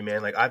honest with you,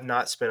 man. Like, I've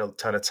not spent a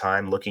ton of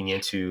time looking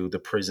into the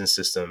prison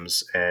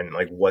systems and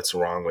like what's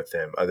wrong with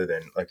them, other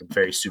than like a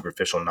very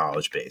superficial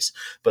knowledge base.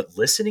 But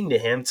listening to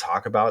him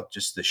talk about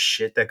just the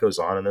shit that goes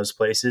on in those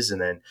places,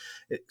 and then,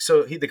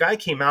 the guy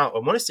came out. I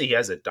want to say he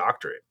has a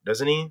doctorate,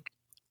 doesn't he?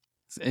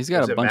 He's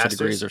got a bunch of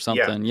degrees or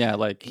something. Yeah,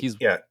 like he's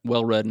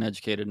well read and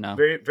educated now.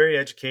 Very, very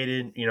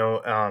educated.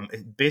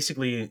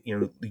 Basically,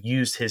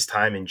 used his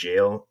time in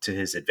jail to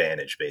his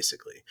advantage,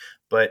 basically.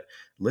 But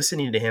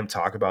listening to him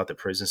talk about the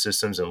prison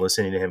systems and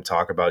listening to him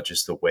talk about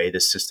just the way the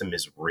system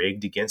is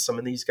rigged against some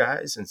of these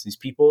guys and these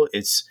people,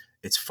 it's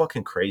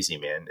fucking crazy,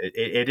 man.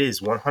 It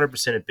is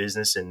 100% a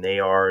business, and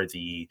they are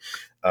the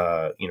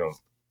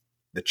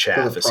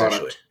chaff,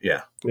 essentially.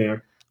 Yeah.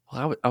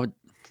 Well, I would.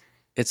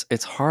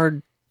 It's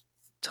hard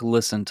to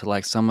listen to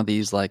like some of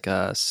these like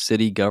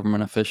city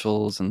government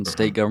officials and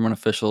state government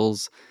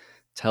officials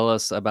tell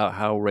us about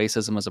how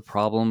racism is a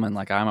problem and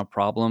like I'm a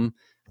problem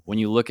when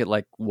you look at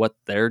like what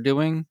they're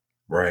doing.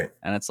 Right.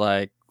 And it's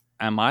like,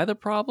 am I the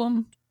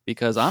problem?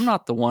 Because I'm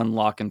not the one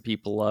locking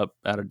people up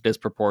at a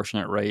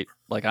disproportionate rate.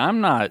 Like,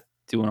 I'm not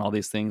doing all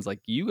these things.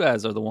 Like, you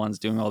guys are the ones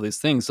doing all these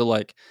things. So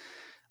like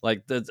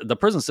the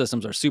prison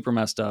systems are super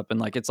messed up. And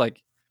like, it's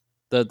like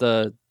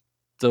the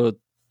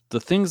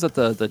things that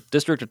the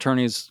district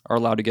attorneys are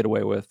allowed to get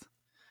away with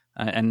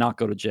and not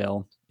go to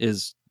jail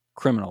is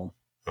criminal,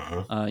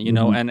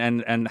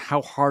 and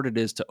how hard it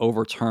is to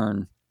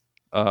overturn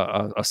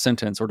a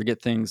sentence or to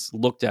get things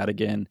looked at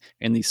again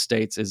in these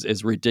states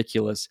is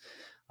ridiculous.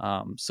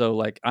 So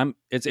like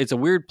it's a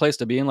weird place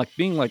to be in. Like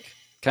being like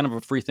kind of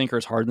a free thinker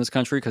is hard in this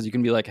country because you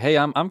can be like, hey,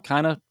 I'm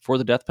kind of for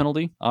the death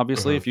penalty.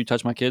 Obviously, if you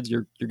touch my kids,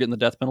 you're getting the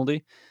death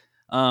penalty.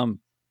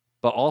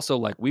 But also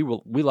like we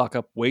lock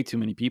up way too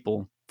many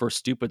people for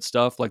stupid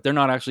stuff. Like they're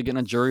not actually getting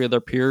a jury of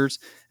their peers,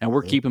 and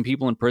we're keeping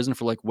people in prison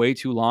for like way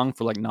too long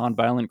for like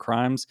nonviolent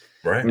crimes.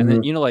 Right. And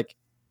then like,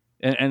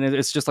 and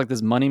it's just like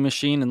this money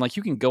machine. And like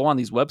you can go on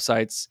these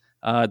websites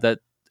that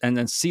and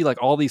then see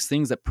like all these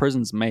things that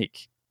prisons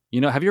make.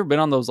 Have you ever been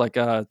on those like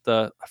I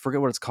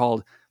forget what it's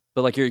called,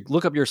 but like you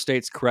look up your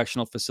state's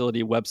correctional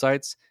facility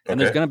websites, and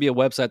there's going to be a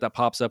website that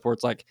pops up where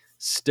it's like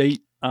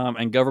state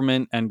and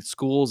government and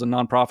schools and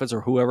nonprofits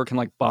or whoever can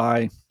like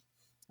buy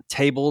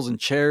tables and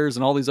chairs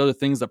and all these other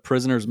things that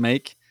prisoners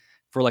make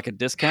for like a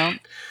discount.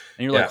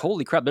 And you're like,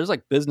 holy crap, there's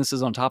like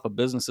businesses on top of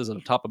businesses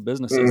on top of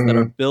businesses that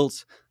are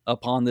built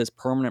upon this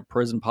permanent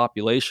prison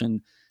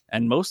population.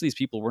 And most of these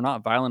people were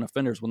not violent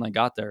offenders when they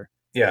got there.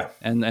 Yeah.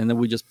 And then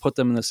we just put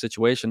them in this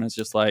situation. It's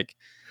just like,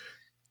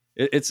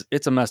 it's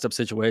a messed up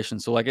situation.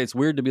 So like, it's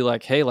weird to be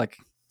like, hey, like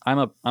I'm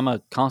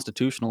a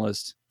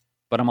constitutionalist,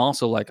 but I'm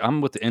also like,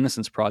 I'm with the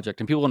Innocence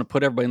Project, and people want to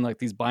put everybody in like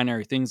these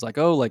binary things like,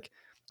 oh, like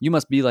you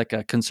must be like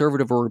a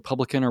conservative or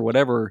Republican or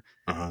whatever.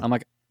 I'm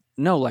like,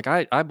 no, like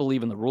I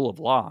believe in the rule of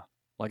law.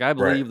 Like I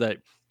believe that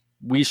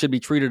we should be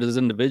treated as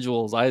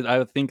individuals.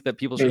 I think that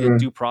people should get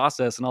due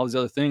process and all these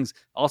other things.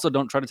 Also,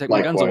 don't try to take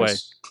my guns away,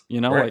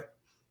 like,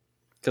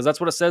 because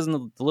that's what it says in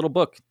the little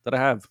book that I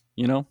have,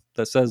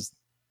 that says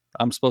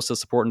I'm supposed to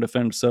support and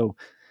defend. So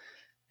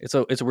it's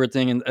a weird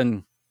thing.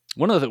 And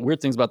one of the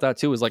weird things about that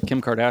too is like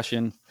Kim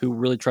Kardashian, who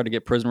really tried to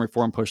get prison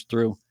reform pushed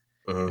through.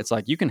 It's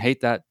like, you can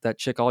hate that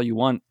chick all you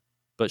want,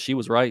 but she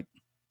was right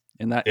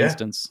in that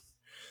instance.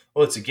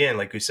 Well, it's again,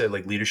 like we said,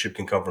 like leadership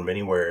can come from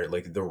anywhere.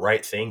 Like the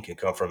right thing can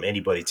come from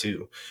anybody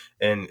too.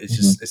 And it's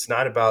just, it's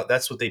not about,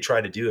 that's what they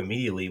try to do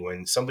immediately.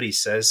 When somebody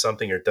says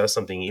something or does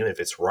something, even if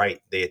it's right,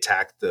 they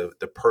attack the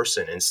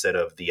person instead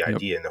of the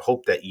idea, in the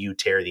hope that you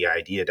tear the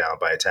idea down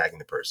by attacking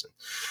the person.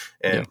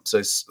 And so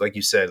it's like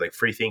you said, like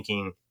free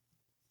thinking.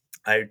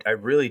 I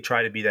really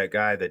try to be that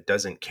guy that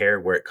doesn't care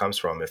where it comes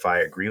from. If I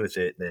agree with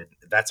it, then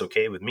that's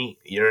okay with me.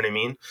 You know what I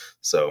mean?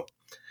 So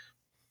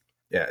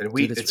yeah, and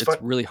it's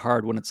really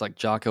hard when it's like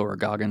Jocko or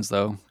Goggins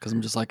though, because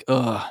I'm just like,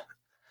 ugh.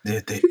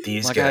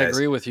 These like, guys. I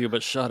agree with you,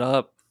 but shut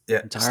up.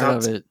 Yeah, I'm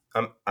tired of it.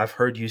 I've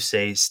heard you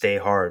say "stay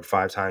hard"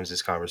 5 times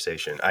this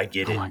conversation. I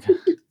get it. Oh my God.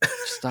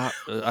 Stop.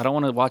 I don't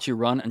want to watch you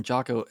run. And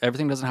Jocko,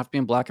 everything doesn't have to be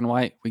in black and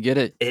white. We get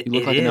it. You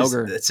look like an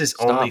ogre. That's his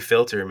only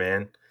filter,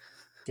 man.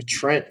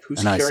 Trent,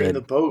 who's carrying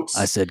the boats?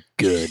 I said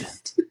good.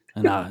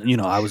 And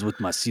I was with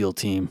my SEAL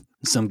team.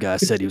 Some guy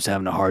said he was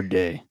having a hard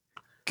day.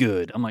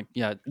 Good. I'm like,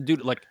 yeah,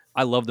 dude, like,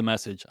 I love the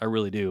message. I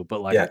really do.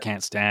 But, like, I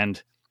can't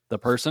stand the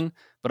person.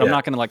 But I'm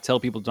not going to, like, tell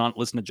people don't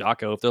listen to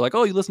Jocko. If they're like,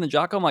 oh, you listen to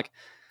Jocko? I'm like,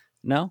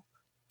 no.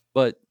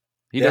 But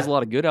he does a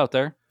lot of good out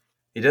there.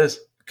 He does.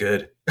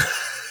 Good.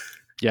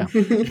 Yeah.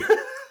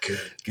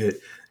 Good.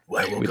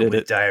 Well, I woke up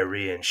with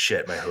diarrhea and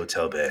shit in my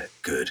hotel bed.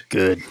 Good.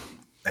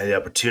 I had the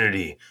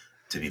opportunity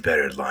to be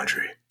better at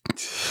laundry.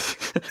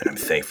 And I'm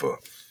thankful.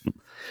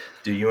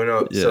 Do you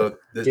want to? So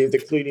gave the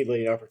cleaning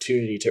lady an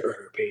opportunity to earn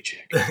her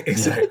paycheck.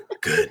 Exactly.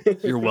 Good.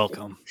 You're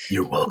welcome.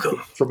 You're welcome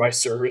for my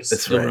service.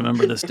 That's You'll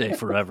remember this day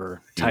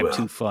forever. Type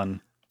 2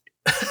 fun.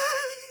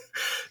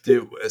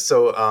 Dude,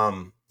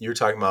 so you were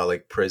talking about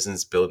like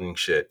prisons building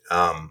shit.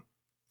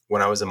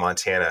 When I was in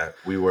Montana,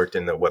 we worked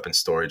in the weapons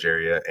storage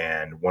area,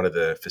 and one of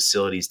the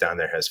facilities down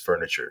there has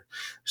furniture.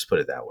 Just put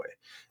it that way.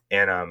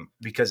 And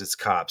because it's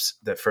cops,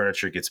 that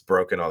furniture gets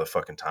broken all the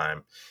fucking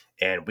time.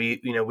 And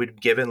we'd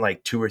given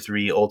like 2 or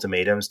 3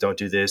 ultimatums: don't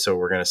do this, or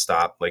we're gonna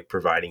stop like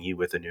providing you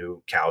with a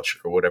new couch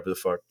or whatever the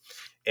fuck.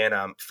 And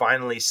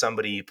finally,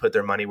 somebody put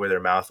their money where their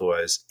mouth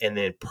was, and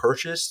then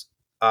purchased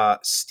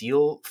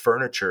steel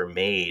furniture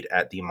made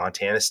at the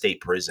Montana State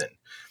Prison,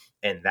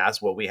 and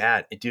that's what we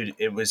had. Dude,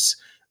 it was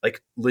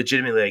like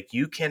legitimately like,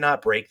 you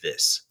cannot break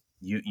this.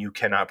 You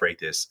cannot break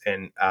this.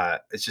 And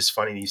it's just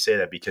funny that you say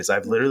that, because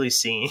I've literally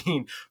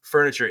seen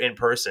furniture in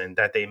person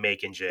that they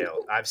make in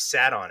jail. I've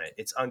sat on it.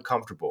 It's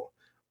uncomfortable.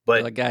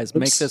 But like, guys,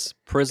 make this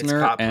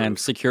prisoner and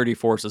security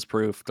forces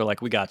proof. They're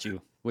like, we got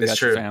you. We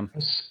got you, fam.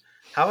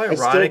 How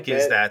ironic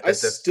is that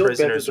the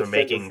prisoners were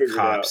making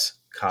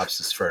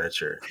cops'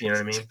 furniture? You know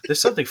what I mean?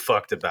 There's something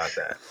fucked about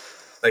that.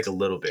 Like a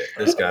little bit.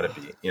 There's got to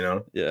be, you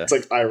know? Yeah. It's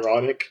like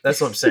ironic. That's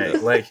what I'm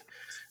saying. Like,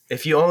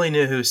 if you only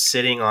knew who's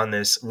sitting on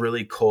this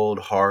really cold,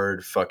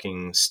 hard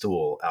fucking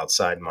stool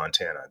outside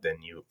Montana, then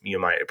you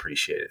might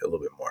appreciate it a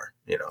little bit more,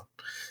 you know?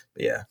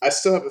 But yeah. I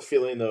still have a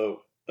feeling,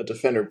 though, a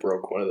defender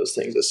broke one of those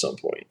things at some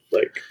point.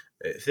 Like,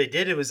 if they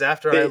did, it was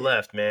after I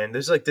left, man.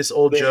 There's like this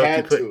old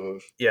joke.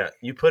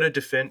 You put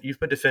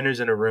defenders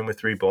in a room with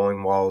 3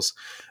 bowling balls.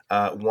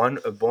 A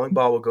bowling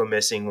ball will go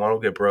missing, one will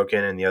get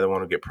broken, and the other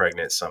one will get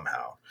pregnant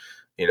somehow.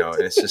 You know,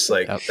 and it's just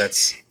like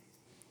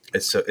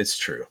it's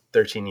true.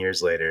 13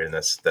 years later, and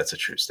that's a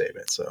true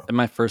statement. So in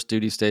my first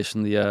duty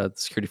station, the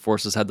security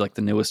forces had like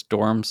the newest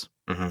dorms,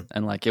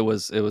 and like that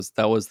was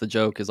the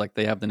joke, is like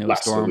they have the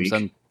newest dorms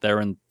and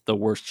they're in the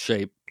worst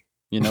shape.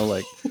 You know,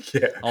 like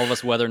all of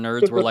us weather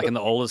nerds were like in the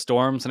oldest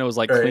dorms, and it was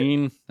like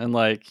clean and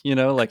like, you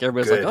know, like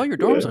everybody's like, oh, your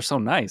dorms are so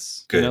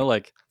nice. Good. You know,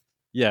 like,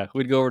 yeah,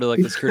 we'd go over to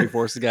like the security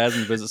forces guys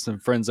and visit some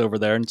friends over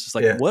there, and it's just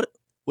like, what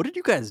did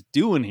you guys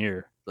do in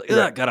here? Like,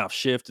 I got off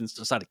shift and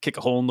decided to kick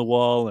a hole in the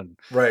wall, and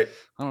I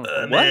don't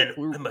know, man,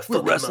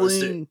 we're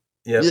wrestling.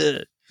 Yeah.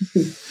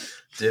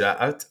 Dude,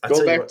 I'll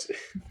tell you what,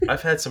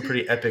 I've had some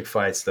pretty epic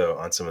fights though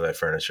on some of that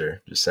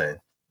furniture. Just saying.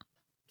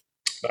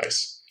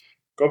 Nice.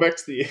 Go back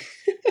to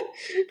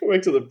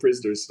the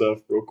prisoner stuff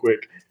real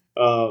quick.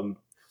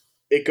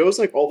 It goes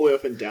like all the way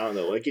up and down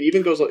though. Like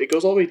it goes all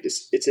the way.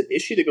 It's an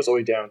issue that goes all the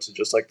way down to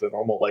just like the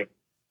normal like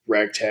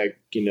ragtag,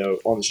 you know,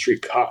 on the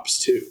street cops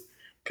too.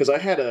 Because I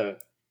had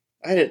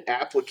an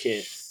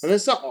applicant, and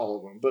it's not all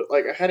of them, but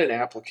like I had an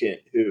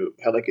applicant who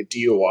had like a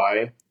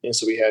DUI, and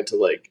so we had to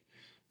like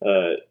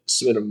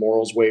submit a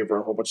morals waiver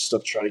and a whole bunch of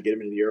stuff to try to get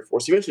him into the Air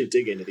Force. He eventually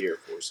did get into the Air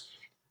Force,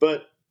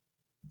 but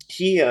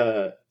he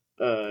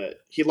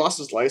lost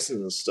his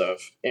license and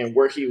stuff, and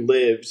where he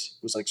lived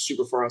was like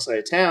super far outside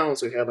of town,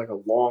 so he had like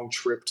a long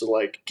trip to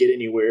like get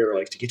anywhere,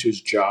 like to get to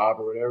his job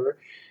or whatever.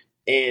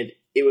 And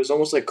it was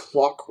almost like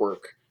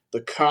clockwork.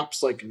 The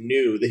cops like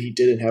knew that he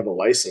didn't have a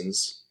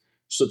license,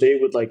 so they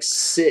would like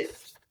sit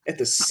at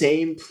the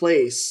same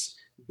place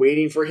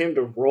waiting for him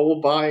to roll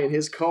by in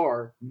his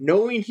car,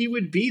 knowing he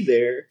would be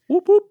there,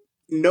 whoop, whoop,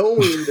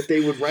 knowing that they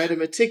would write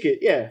him a ticket.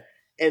 Yeah.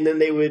 And then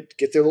they would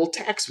get their little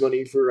tax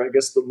money for, I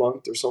guess, the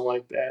month or something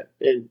like that.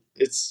 And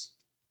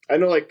I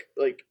know like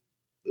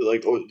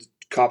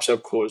cops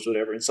have quotas,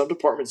 whatever, and some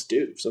departments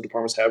do. Some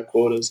departments have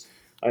quotas.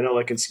 I know,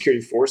 like in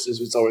security forces,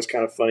 it's always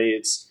kind of funny.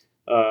 It's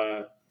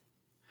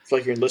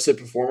like your enlisted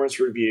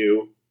performance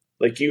review.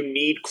 Like, you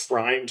need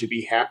crime to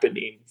be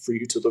happening for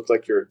you to look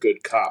like you're a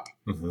good cop.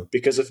 Mm-hmm.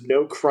 Because if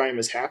no crime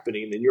is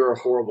happening, then you're a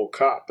horrible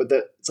cop. But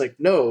it's like,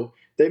 no,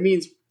 that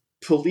means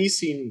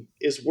policing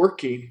is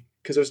working.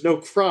 Because there's no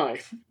crime.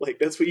 Like,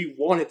 that's what you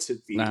want it to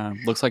be. Nah,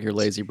 looks like you're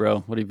lazy, bro.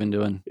 What have you been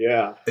doing?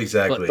 Yeah.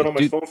 Exactly. But on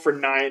my phone for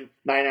 9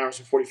 hours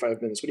and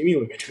 45 minutes. What do you mean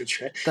we've been doing,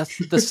 Trent? That's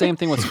the same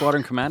thing with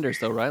squadron commanders,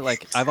 though, right?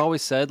 Like, I've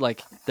always said,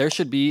 like, there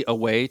should be a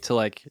way to,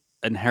 like,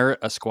 inherit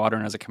a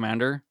squadron as a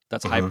commander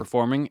that's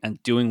high-performing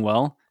and doing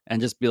well, and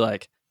just be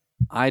like,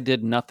 I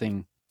did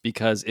nothing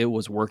because it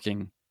was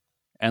working,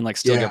 and, like,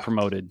 still get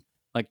promoted.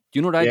 Like,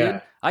 you know what I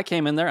did? I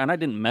came in there, and I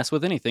didn't mess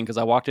with anything, because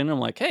I walked in, and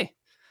I'm like, hey,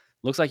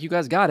 looks like you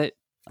guys got it.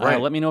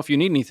 Let me know if you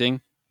need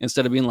anything,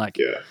 instead of being like,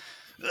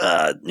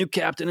 new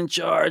captain in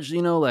charge,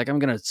 you know, like, I'm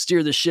going to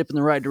steer the ship in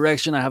the right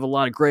direction. I have a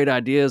lot of great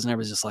ideas. And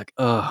everybody's just like,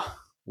 why?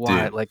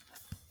 Dude. Like,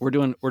 we're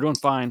doing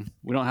fine.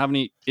 We don't have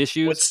any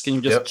issues. Can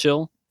you just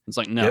chill? It's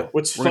like, no,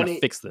 we're going to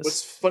fix this.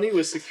 What's funny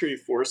with security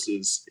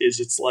forces is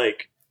it's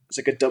like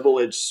a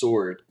double-edged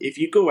sword. If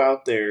you go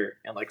out there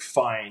and like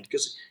find,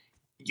 because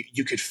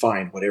you could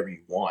find whatever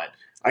you want.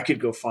 I could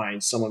go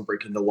find someone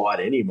breaking the law at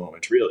any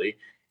moment, really.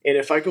 And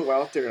if I go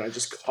out there and I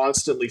just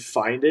constantly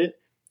find it,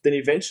 then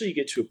eventually you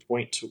get to a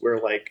point to where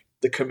like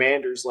the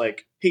commander's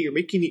like, hey, you're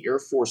making the Air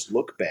Force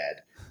look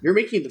bad. You're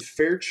making the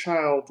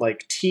Fairchild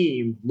like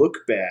team look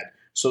bad.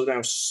 So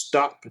now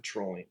stop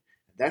patrolling.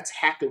 That's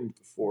happened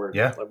before.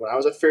 Yeah. Like when I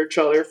was at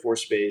Fairchild Air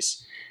Force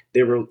Base,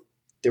 there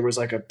was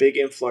like a big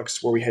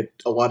influx where we had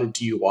a lot of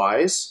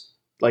DUIs,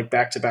 like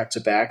back to back to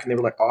back, and they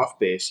were like off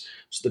base.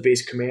 So the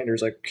base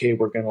commander's like, okay,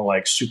 we're gonna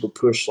like super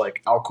push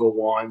like alcohol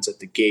wands at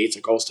the gates,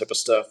 like all this type of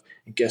stuff.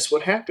 And guess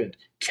what happened?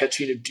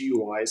 Catching of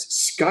DUIs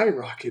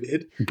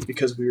skyrocketed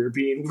because we're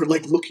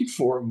like looking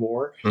for them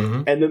more.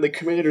 Mm-hmm. And then the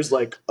commander's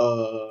like,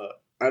 I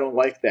don't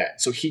like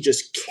that. So he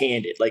just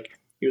canned it. Like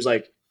he was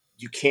like,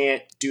 you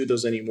can't do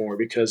those anymore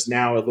because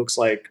now it looks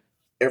like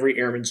every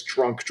airman's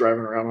drunk driving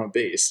around on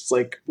base. It's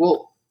like,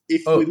 well,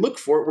 if we look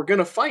for it, we're going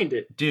to find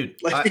it. Dude,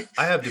 I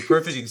have the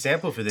perfect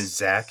example for this,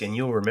 Zach, and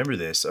you'll remember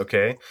this,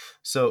 okay?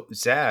 So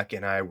Zach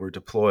and I were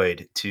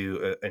deployed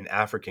to an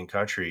African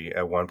country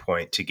at one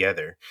point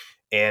together.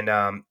 And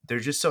there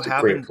just so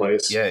happens, great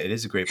place. Yeah, it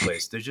is a great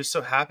place. There just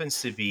so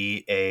happens to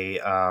be a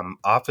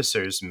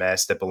officers'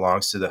 mess that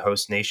belongs to the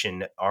host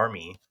nation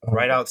army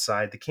right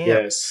outside the camp.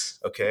 Yes.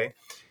 Okay.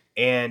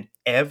 And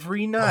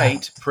every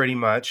night, pretty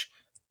much,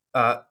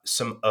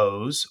 some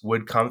O's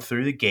would come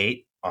through the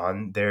gate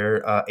on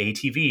their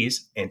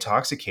ATVs,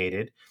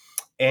 intoxicated.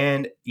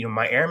 And,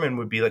 my airman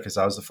would be like, because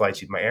I was the flight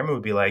chief, my airman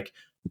would be like,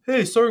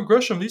 hey, Sergeant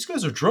Gresham, these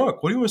guys are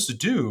drunk. What do you want us to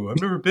do?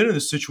 I've never been in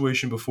this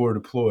situation before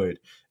deployed.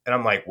 And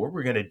I'm like,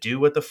 we're going to do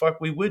what the fuck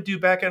we would do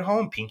back at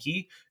home,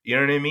 Pinky. You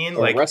know what I mean?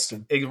 Or like, arrest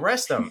them.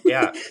 Arrest them,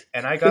 yeah.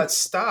 And I got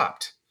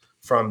stopped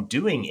from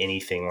doing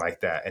anything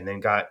like that, and then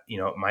got,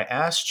 my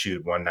ass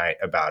chewed one night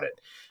about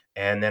it.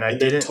 And then I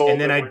didn't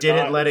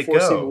let it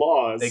go.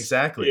 Laws.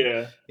 Exactly.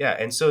 Yeah.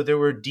 And so there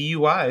were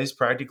DUIs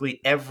practically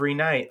every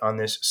night on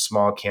this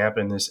small camp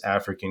in this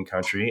African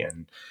country.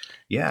 And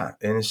yeah.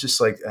 And it's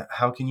just like,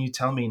 how can you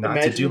tell me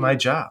not to do my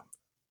job?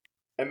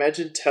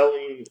 Imagine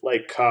telling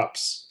like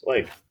cops,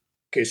 like,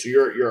 okay, so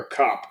you're a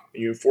cop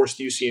and you enforce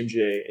the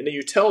UCMJ, and then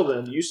you tell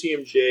them the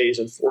UCMJ is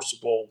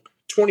enforceable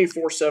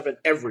 24/7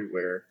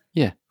 everywhere.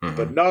 Yeah. Mm-hmm.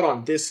 But not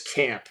on this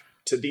camp.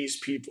 To these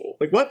people,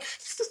 like what?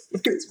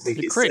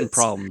 You're creating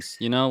problems,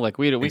 like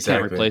we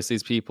can't replace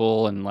these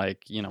people, and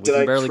like we can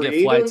barely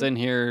get flights in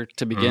here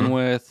to begin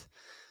with.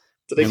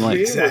 Do they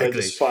create them, or they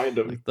just find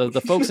them? Like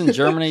the folks in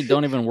Germany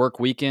don't even work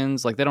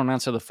weekends. Like they don't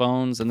answer the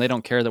phones, and they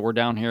don't care that we're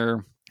down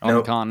here on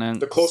the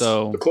continent. The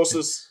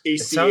closest ACA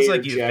it sounds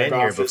like you've been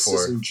here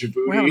before.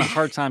 We're having a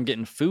hard time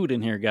getting food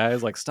in here,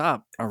 guys. Like,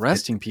 stop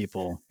arresting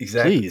people.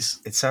 Exactly.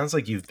 Please. It sounds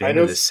like you've been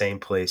to the same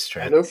place,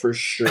 Trent. I know for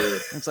sure.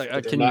 It's like,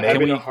 can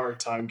a hard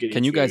time getting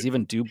can you food. guys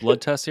even do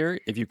blood tests here?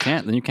 If you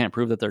can't, then you can't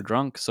prove that they're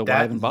drunk. So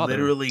why even bother? That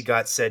literally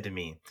got said to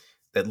me.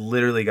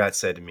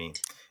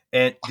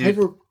 And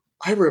dude,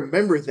 I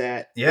remember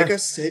that. Yeah. Like I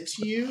said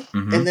to you,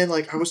 and then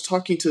like I was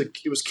talking to it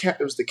was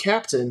the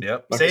captain.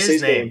 Yep. Say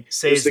his name.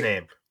 Say his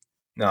name.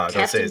 No,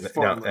 don't say his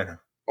name.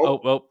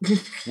 No.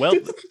 Well,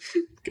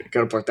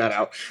 gotta point that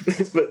out.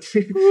 But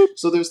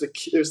so there's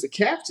the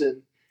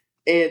captain,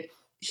 and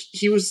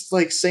he was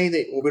like saying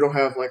that, well, we don't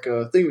have like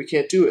a thing, we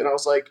can't do it. And I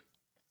was like,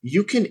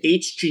 you can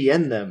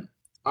HGN them.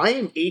 I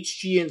am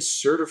HGN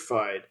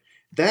certified.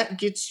 That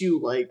gets you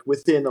like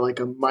within like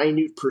a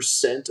minute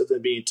 % of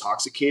them being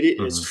intoxicated,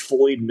 and it's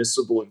fully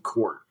admissible in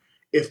court.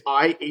 If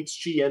I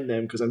HGN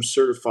them because I'm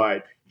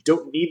certified, you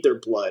don't need their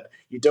blood.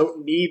 You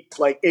don't need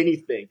like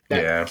anything.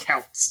 That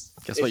counts.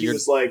 Guess what? You're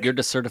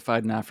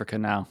decertified in Africa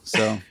now.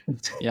 So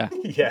yeah.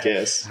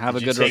 Yes. Have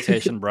a good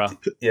rotation, bro.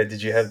 Yeah.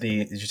 Did you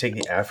take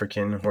the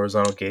African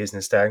horizontal gaze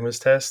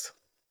nystagmus test?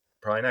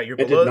 Probably not. You're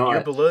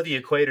below the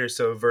equator,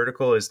 so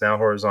vertical is now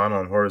horizontal,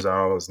 and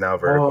horizontal is now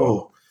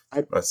vertical.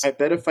 I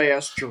bet if I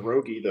asked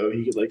Jirogi, though,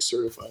 he could like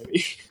certify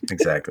me.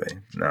 Exactly.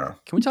 No.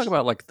 Can we talk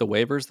about like the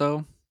waivers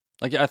though?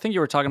 Like I think you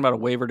were talking about a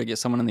waiver to get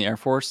someone in the Air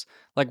Force.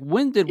 Like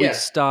when did we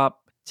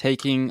stop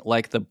taking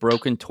like the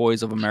broken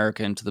toys of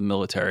America into the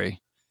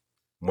military?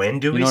 When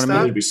do we stop?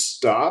 When did we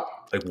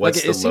stop? Like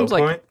what's the low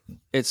point?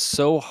 It's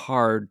so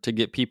hard to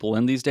get people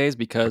in these days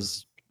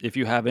because if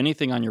you have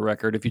anything on your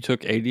record, if you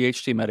took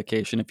ADHD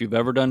medication, if you've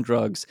ever done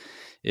drugs,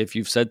 if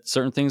you've said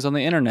certain things on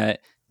the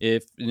internet,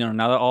 if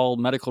now that all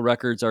medical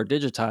records are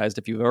digitized,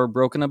 if you've ever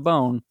broken a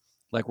bone,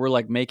 like we're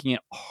like making it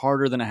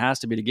harder than it has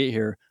to be to get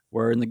here.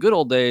 Where in the good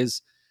old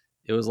days,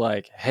 it was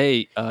like,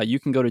 hey, you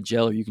can go to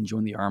jail or you can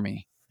join the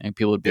army. And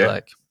people would be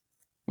like,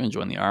 I'm going to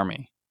join the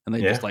army. And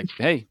they just like,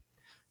 hey,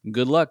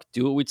 good luck.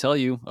 Do what we tell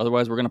you.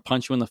 Otherwise, we're going to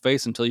punch you in the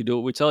face until you do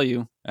what we tell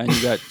you. And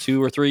you got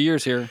 2 or 3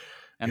 years here.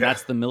 And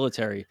that's the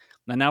military.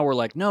 And now we're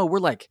like, no, we're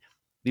like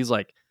these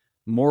like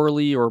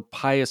morally or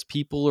pious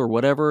people or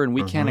whatever. And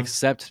we can't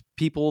accept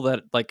people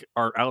that like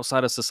are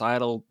outside of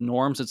societal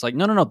norms. It's like,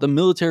 no. The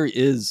military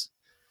is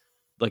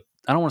like,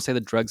 I don't want to say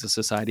the dregs of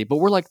society, but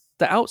we're like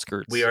the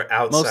outskirts. We are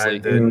outside mostly.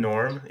 the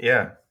norm.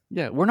 Yeah.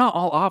 Yeah, we're not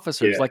all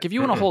officers. Yeah. Like, if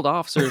you want to hold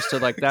officers to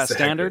like that Exactly.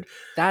 standard,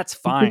 that's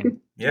fine.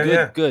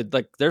 Yeah, good.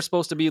 Like, they're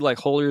supposed to be like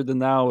holier than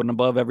thou and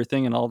above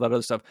everything and all that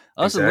other stuff.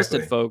 Us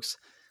enlisted folks,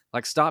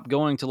 like, stop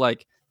going to,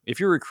 like, if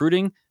you're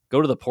recruiting,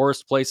 go to the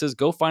poorest places.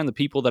 Go find the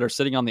people that are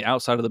sitting on the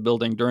outside of the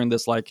building during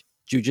this like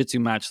jiu-jitsu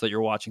match that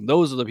you're watching.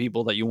 Those are the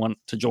people that you want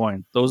to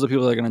join. Those are the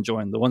people that are going to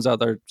join. The ones out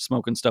there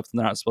smoking stuff that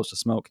they're not supposed to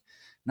smoke,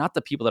 not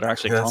the people that are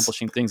actually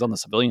accomplishing things on the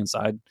civilian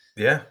side.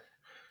 Yeah,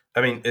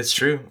 I mean, it's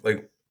true.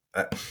 Like,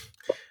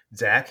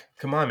 Zach,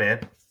 come on,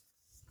 man.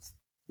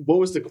 What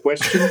was the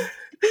question?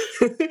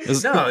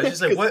 No, it's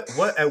just like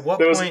what at what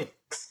point?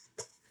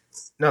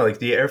 No, like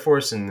the Air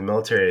Force and the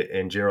military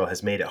in general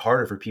has made it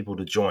harder for people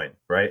to join,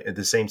 right? At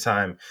the same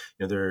time,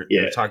 they're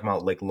talking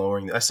about like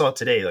lowering. I saw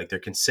today, like they're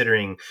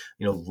considering,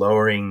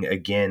 lowering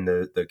again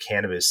the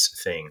cannabis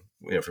thing,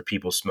 for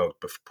people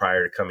smoked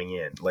prior to coming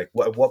in. Like,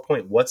 at what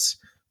point? What's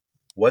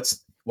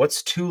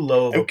too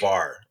low of a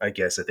bar? I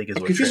guess I think is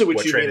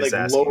what you mean, like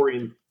asking.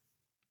 Lowering.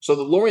 So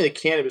the lowering the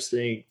cannabis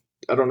thing,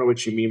 I don't know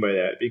what you mean by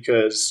that,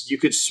 because you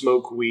could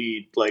smoke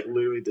weed like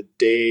literally the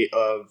day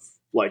of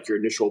like your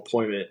initial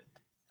appointment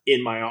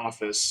in my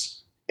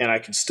office, and I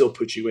can still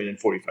put you in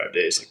 45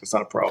 days. Like, it's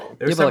not a problem.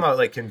 There's talking about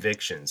like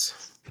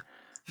convictions.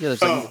 Yeah,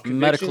 there's like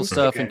medical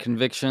stuff and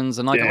convictions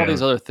and like all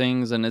these other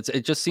things, and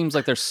it just seems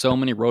like there's so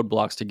many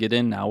roadblocks to get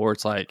in now. Where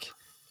it's like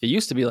it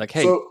used to be like,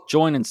 hey,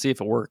 join and see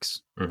if it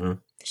works. Mm-hmm.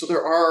 So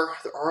there are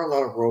a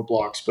lot of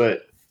roadblocks,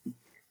 but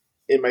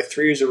in my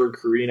 3 years of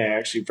recruiting, I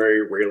actually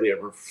very rarely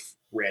ever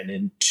ran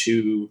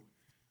into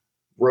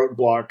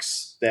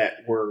roadblocks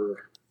that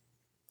were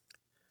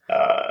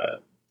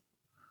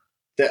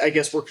that I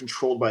guess were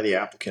controlled by the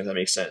applicant. That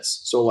makes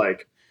sense. So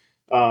like,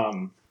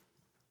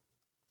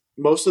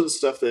 most of the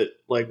stuff that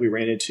like we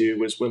ran into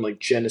was when like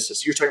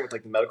Genesis. You're talking about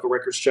like the medical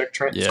records check,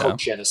 Trent. It's called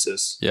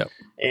Genesis. Yeah,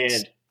 and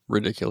it's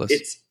ridiculous.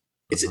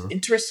 It's an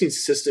interesting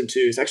system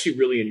too. It's actually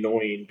really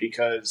annoying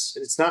because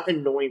it's not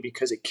annoying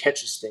because it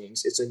catches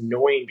things. It's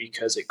annoying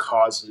because it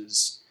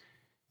causes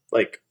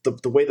like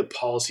the way the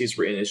policy is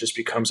written. It just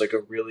becomes like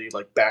a really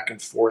like back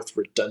and forth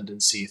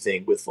redundancy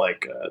thing with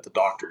like the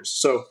doctors.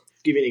 So I'll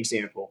give you an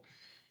example.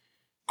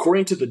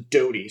 According to the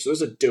DOTI, so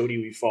there's a DOTI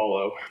we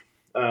follow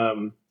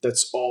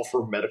that's all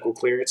for medical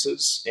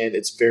clearances, and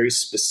it's very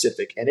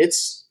specific, and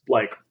it's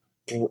like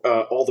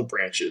all the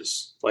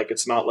branches. Like,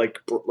 it's not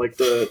like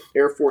the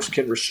Air Force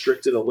can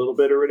restrict it a little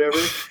bit or whatever,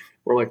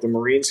 or like the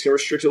Marines can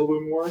restrict it a little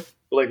bit more.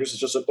 But like, there's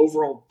just an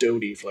overall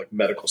DOTI for like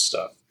medical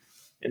stuff,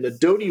 and the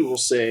DOTI will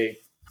say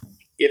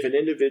if an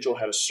individual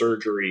had a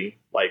surgery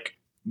like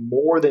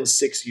more than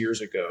 6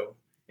 years ago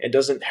and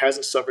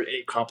hasn't suffered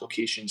any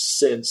complications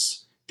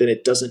since, then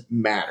it doesn't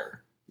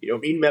matter. You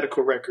don't need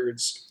medical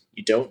records.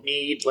 You don't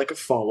need like a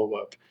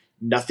follow-up.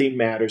 Nothing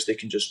matters. They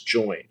can just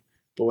join.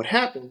 But what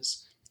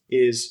happens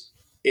is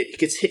it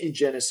gets hit in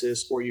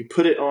Genesis, or you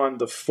put it on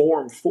the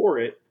form for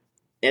it,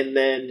 and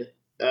then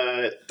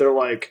they're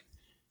like,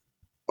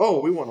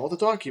 oh, we want all the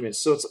documents.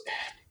 So it's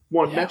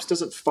MEPS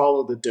doesn't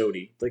follow the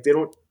DOTI. Like, they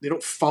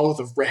don't follow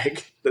the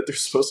reg that they're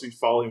supposed to be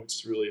following, which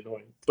is really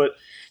annoying. But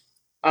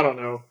I don't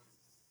know.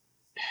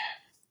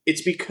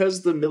 It's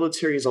because the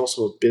military is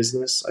also a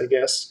business, I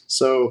guess.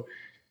 So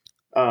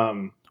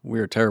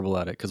we're terrible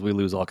at it because we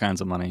lose all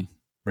kinds of money.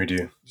 We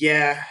do.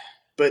 Yeah,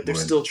 but they're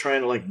still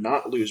trying to like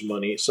not lose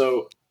money.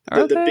 So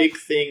the big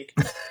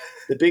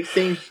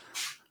thing,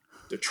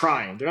 they're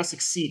trying. They're not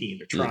succeeding.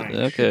 They're trying.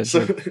 Okay.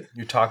 So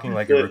you're talking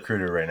like a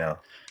recruiter right now.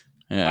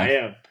 Yeah, I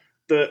am.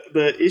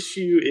 The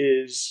issue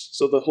is,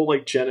 so the whole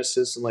like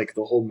Genesis and like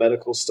the whole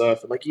medical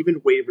stuff and like even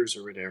waivers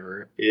or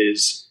whatever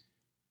is,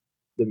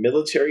 the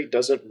military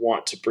doesn't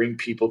want to bring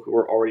people who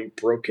are already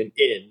broken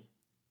in.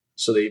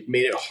 So they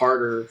made it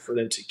harder for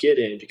them to get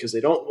in because they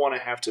don't want to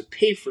have to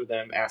pay for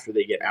them after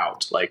they get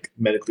out, like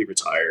medically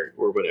retired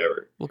or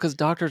whatever. Well, because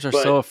doctors are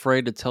so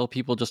afraid to tell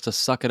people just to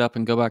suck it up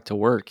and go back to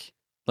work.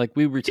 Like,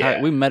 we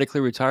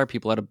medically retire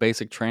people out of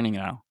basic training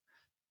now.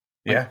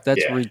 Like,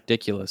 that's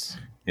ridiculous.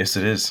 Yes,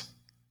 it is.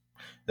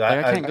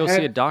 Like, I can't go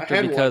see a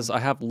doctor because I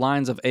have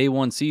lines of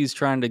A1Cs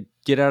trying to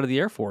get out of the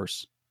Air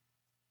Force.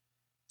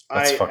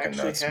 That's fucking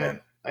nuts,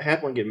 man. I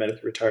had one get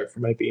medically retired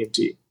from my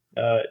BMT.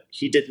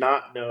 He did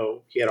not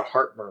know he had a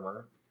heart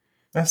murmur.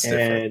 That's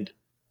different. And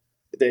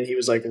then he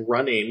was like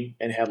running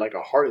and had like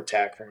a heart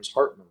attack from his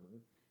heart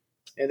murmur.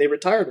 And they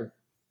retired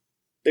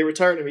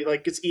him. He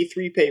like gets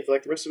E3 pay for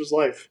like the rest of his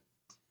life.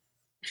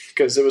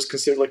 Because it was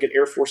considered like an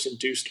Air Force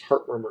induced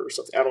heart murmur or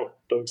something. I don't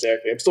know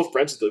exactly. I'm still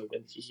friends with him,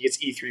 and he gets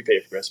E3 pay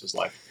for the rest of his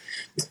life.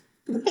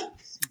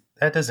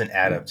 That doesn't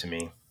add up to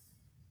me.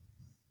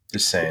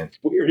 Just saying. It's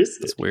weird,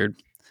 isn't it? It's weird.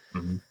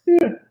 Mm-hmm.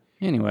 Yeah.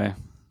 Anyway,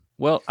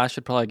 well, I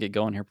should probably get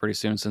going here pretty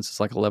soon since it's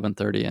like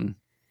 11:30 and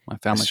my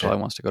family probably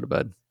wants to go to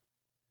bed.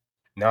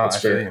 No, I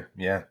feel you.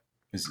 Yeah.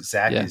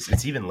 Zach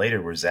it's even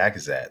later where Zach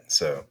is at.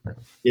 So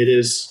it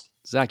is.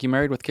 Zach, you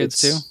married with kids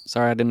too?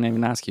 Sorry, I didn't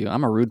even ask you.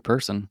 I'm a rude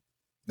person.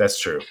 That's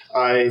true.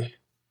 I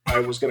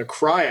was going to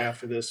cry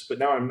after this, but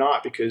now I'm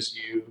not, because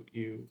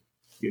you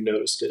you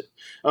noticed it.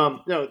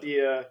 No,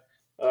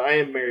 I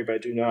am married, but I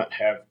do not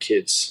have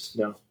kids.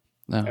 No.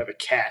 I have a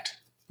cat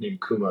named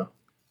Kuma.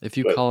 If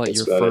you call it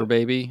your fur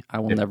baby, I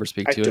will never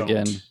speak to you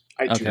again.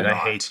 I do not.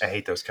 I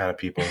hate those kind of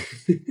people.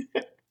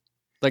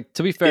 Like,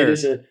 to be fair,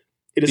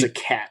 it is a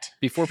cat.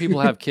 Before people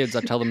have kids,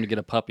 I tell them to get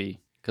a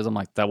puppy because I'm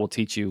like, that will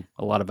teach you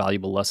a lot of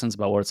valuable lessons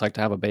about what it's like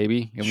to have a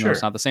baby, even though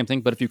it's not the same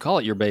thing. But if you call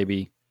it your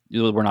baby,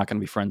 we're not going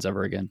to be friends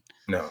ever again.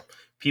 No.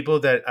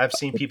 I've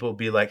seen people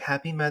be like,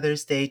 Happy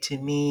Mother's Day to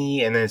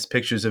me, and then it's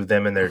pictures of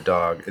them and their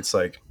dog. It's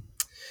like,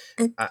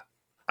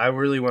 I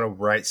really want to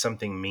write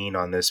something mean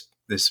on this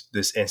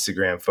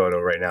Instagram photo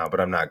right now, but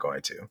I'm not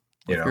going to.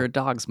 If you're a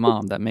dog's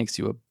mom, that makes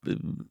you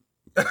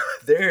a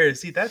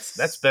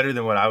that's better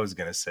than what I was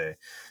gonna say.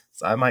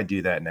 So I might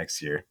do that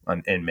next year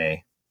in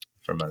May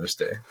for Mother's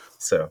Day.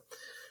 So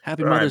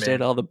happy Mother's Day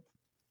to all the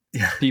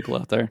people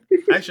out there.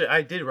 Actually,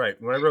 I did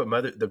write when I wrote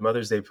the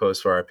Mother's Day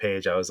post for our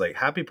page. I was like,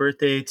 "Happy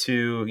birthday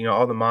to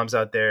all the moms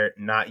out there,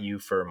 not you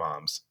fur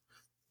moms."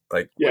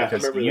 Like,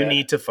 because you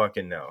need to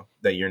fucking know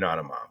that you're not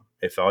a mom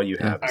if all you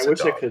have is a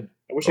dog.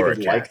 I wish I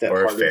could like that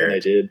harder than I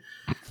did.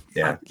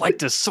 Yeah, I like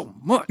this so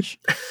much.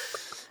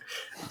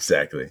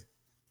 Exactly.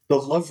 The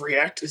love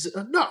react isn't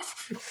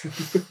enough.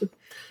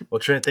 Well,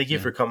 Trent, thank you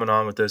for coming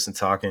on with us and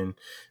talking.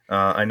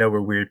 I know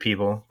we're weird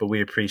people, but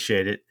we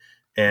appreciate it.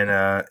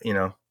 And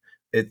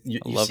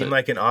you seem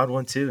like an odd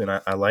one too, and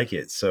I like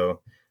it.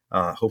 So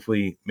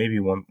hopefully, maybe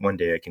one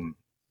day I can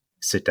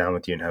sit down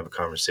with you and have a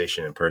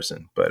conversation in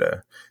person.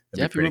 But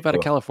if you move out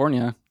of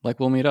California,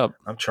 we'll meet up.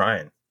 I'm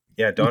trying.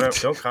 Yeah,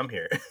 don't come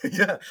here.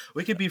 Yeah,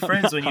 we could be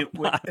friends when you.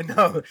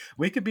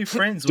 We could be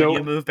friends when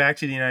you move back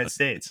to the United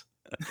States.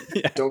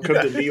 Yeah. Don't come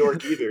to New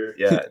York either.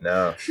 Yeah,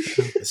 no,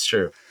 it's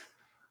true.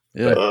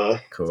 Yeah,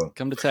 but, cool.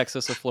 Come to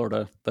Texas or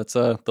Florida. That's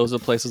those are the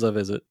places I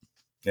visit.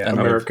 Yeah,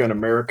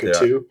 America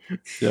too.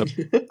 Yep.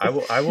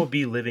 I will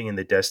be living in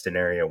the Destin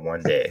area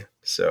one day.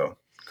 So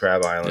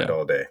Crab Island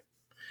all day.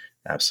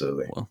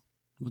 Absolutely. Well,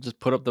 we'll just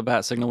put up the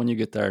bat signal when you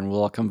get there, and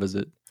we'll all come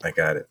visit. I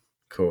got it.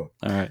 Cool.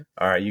 All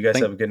right. You guys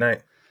have a good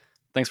night.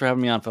 Thanks for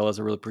having me on, fellas.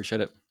 I really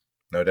appreciate it.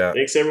 No doubt.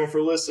 Thanks everyone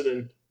for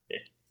listening.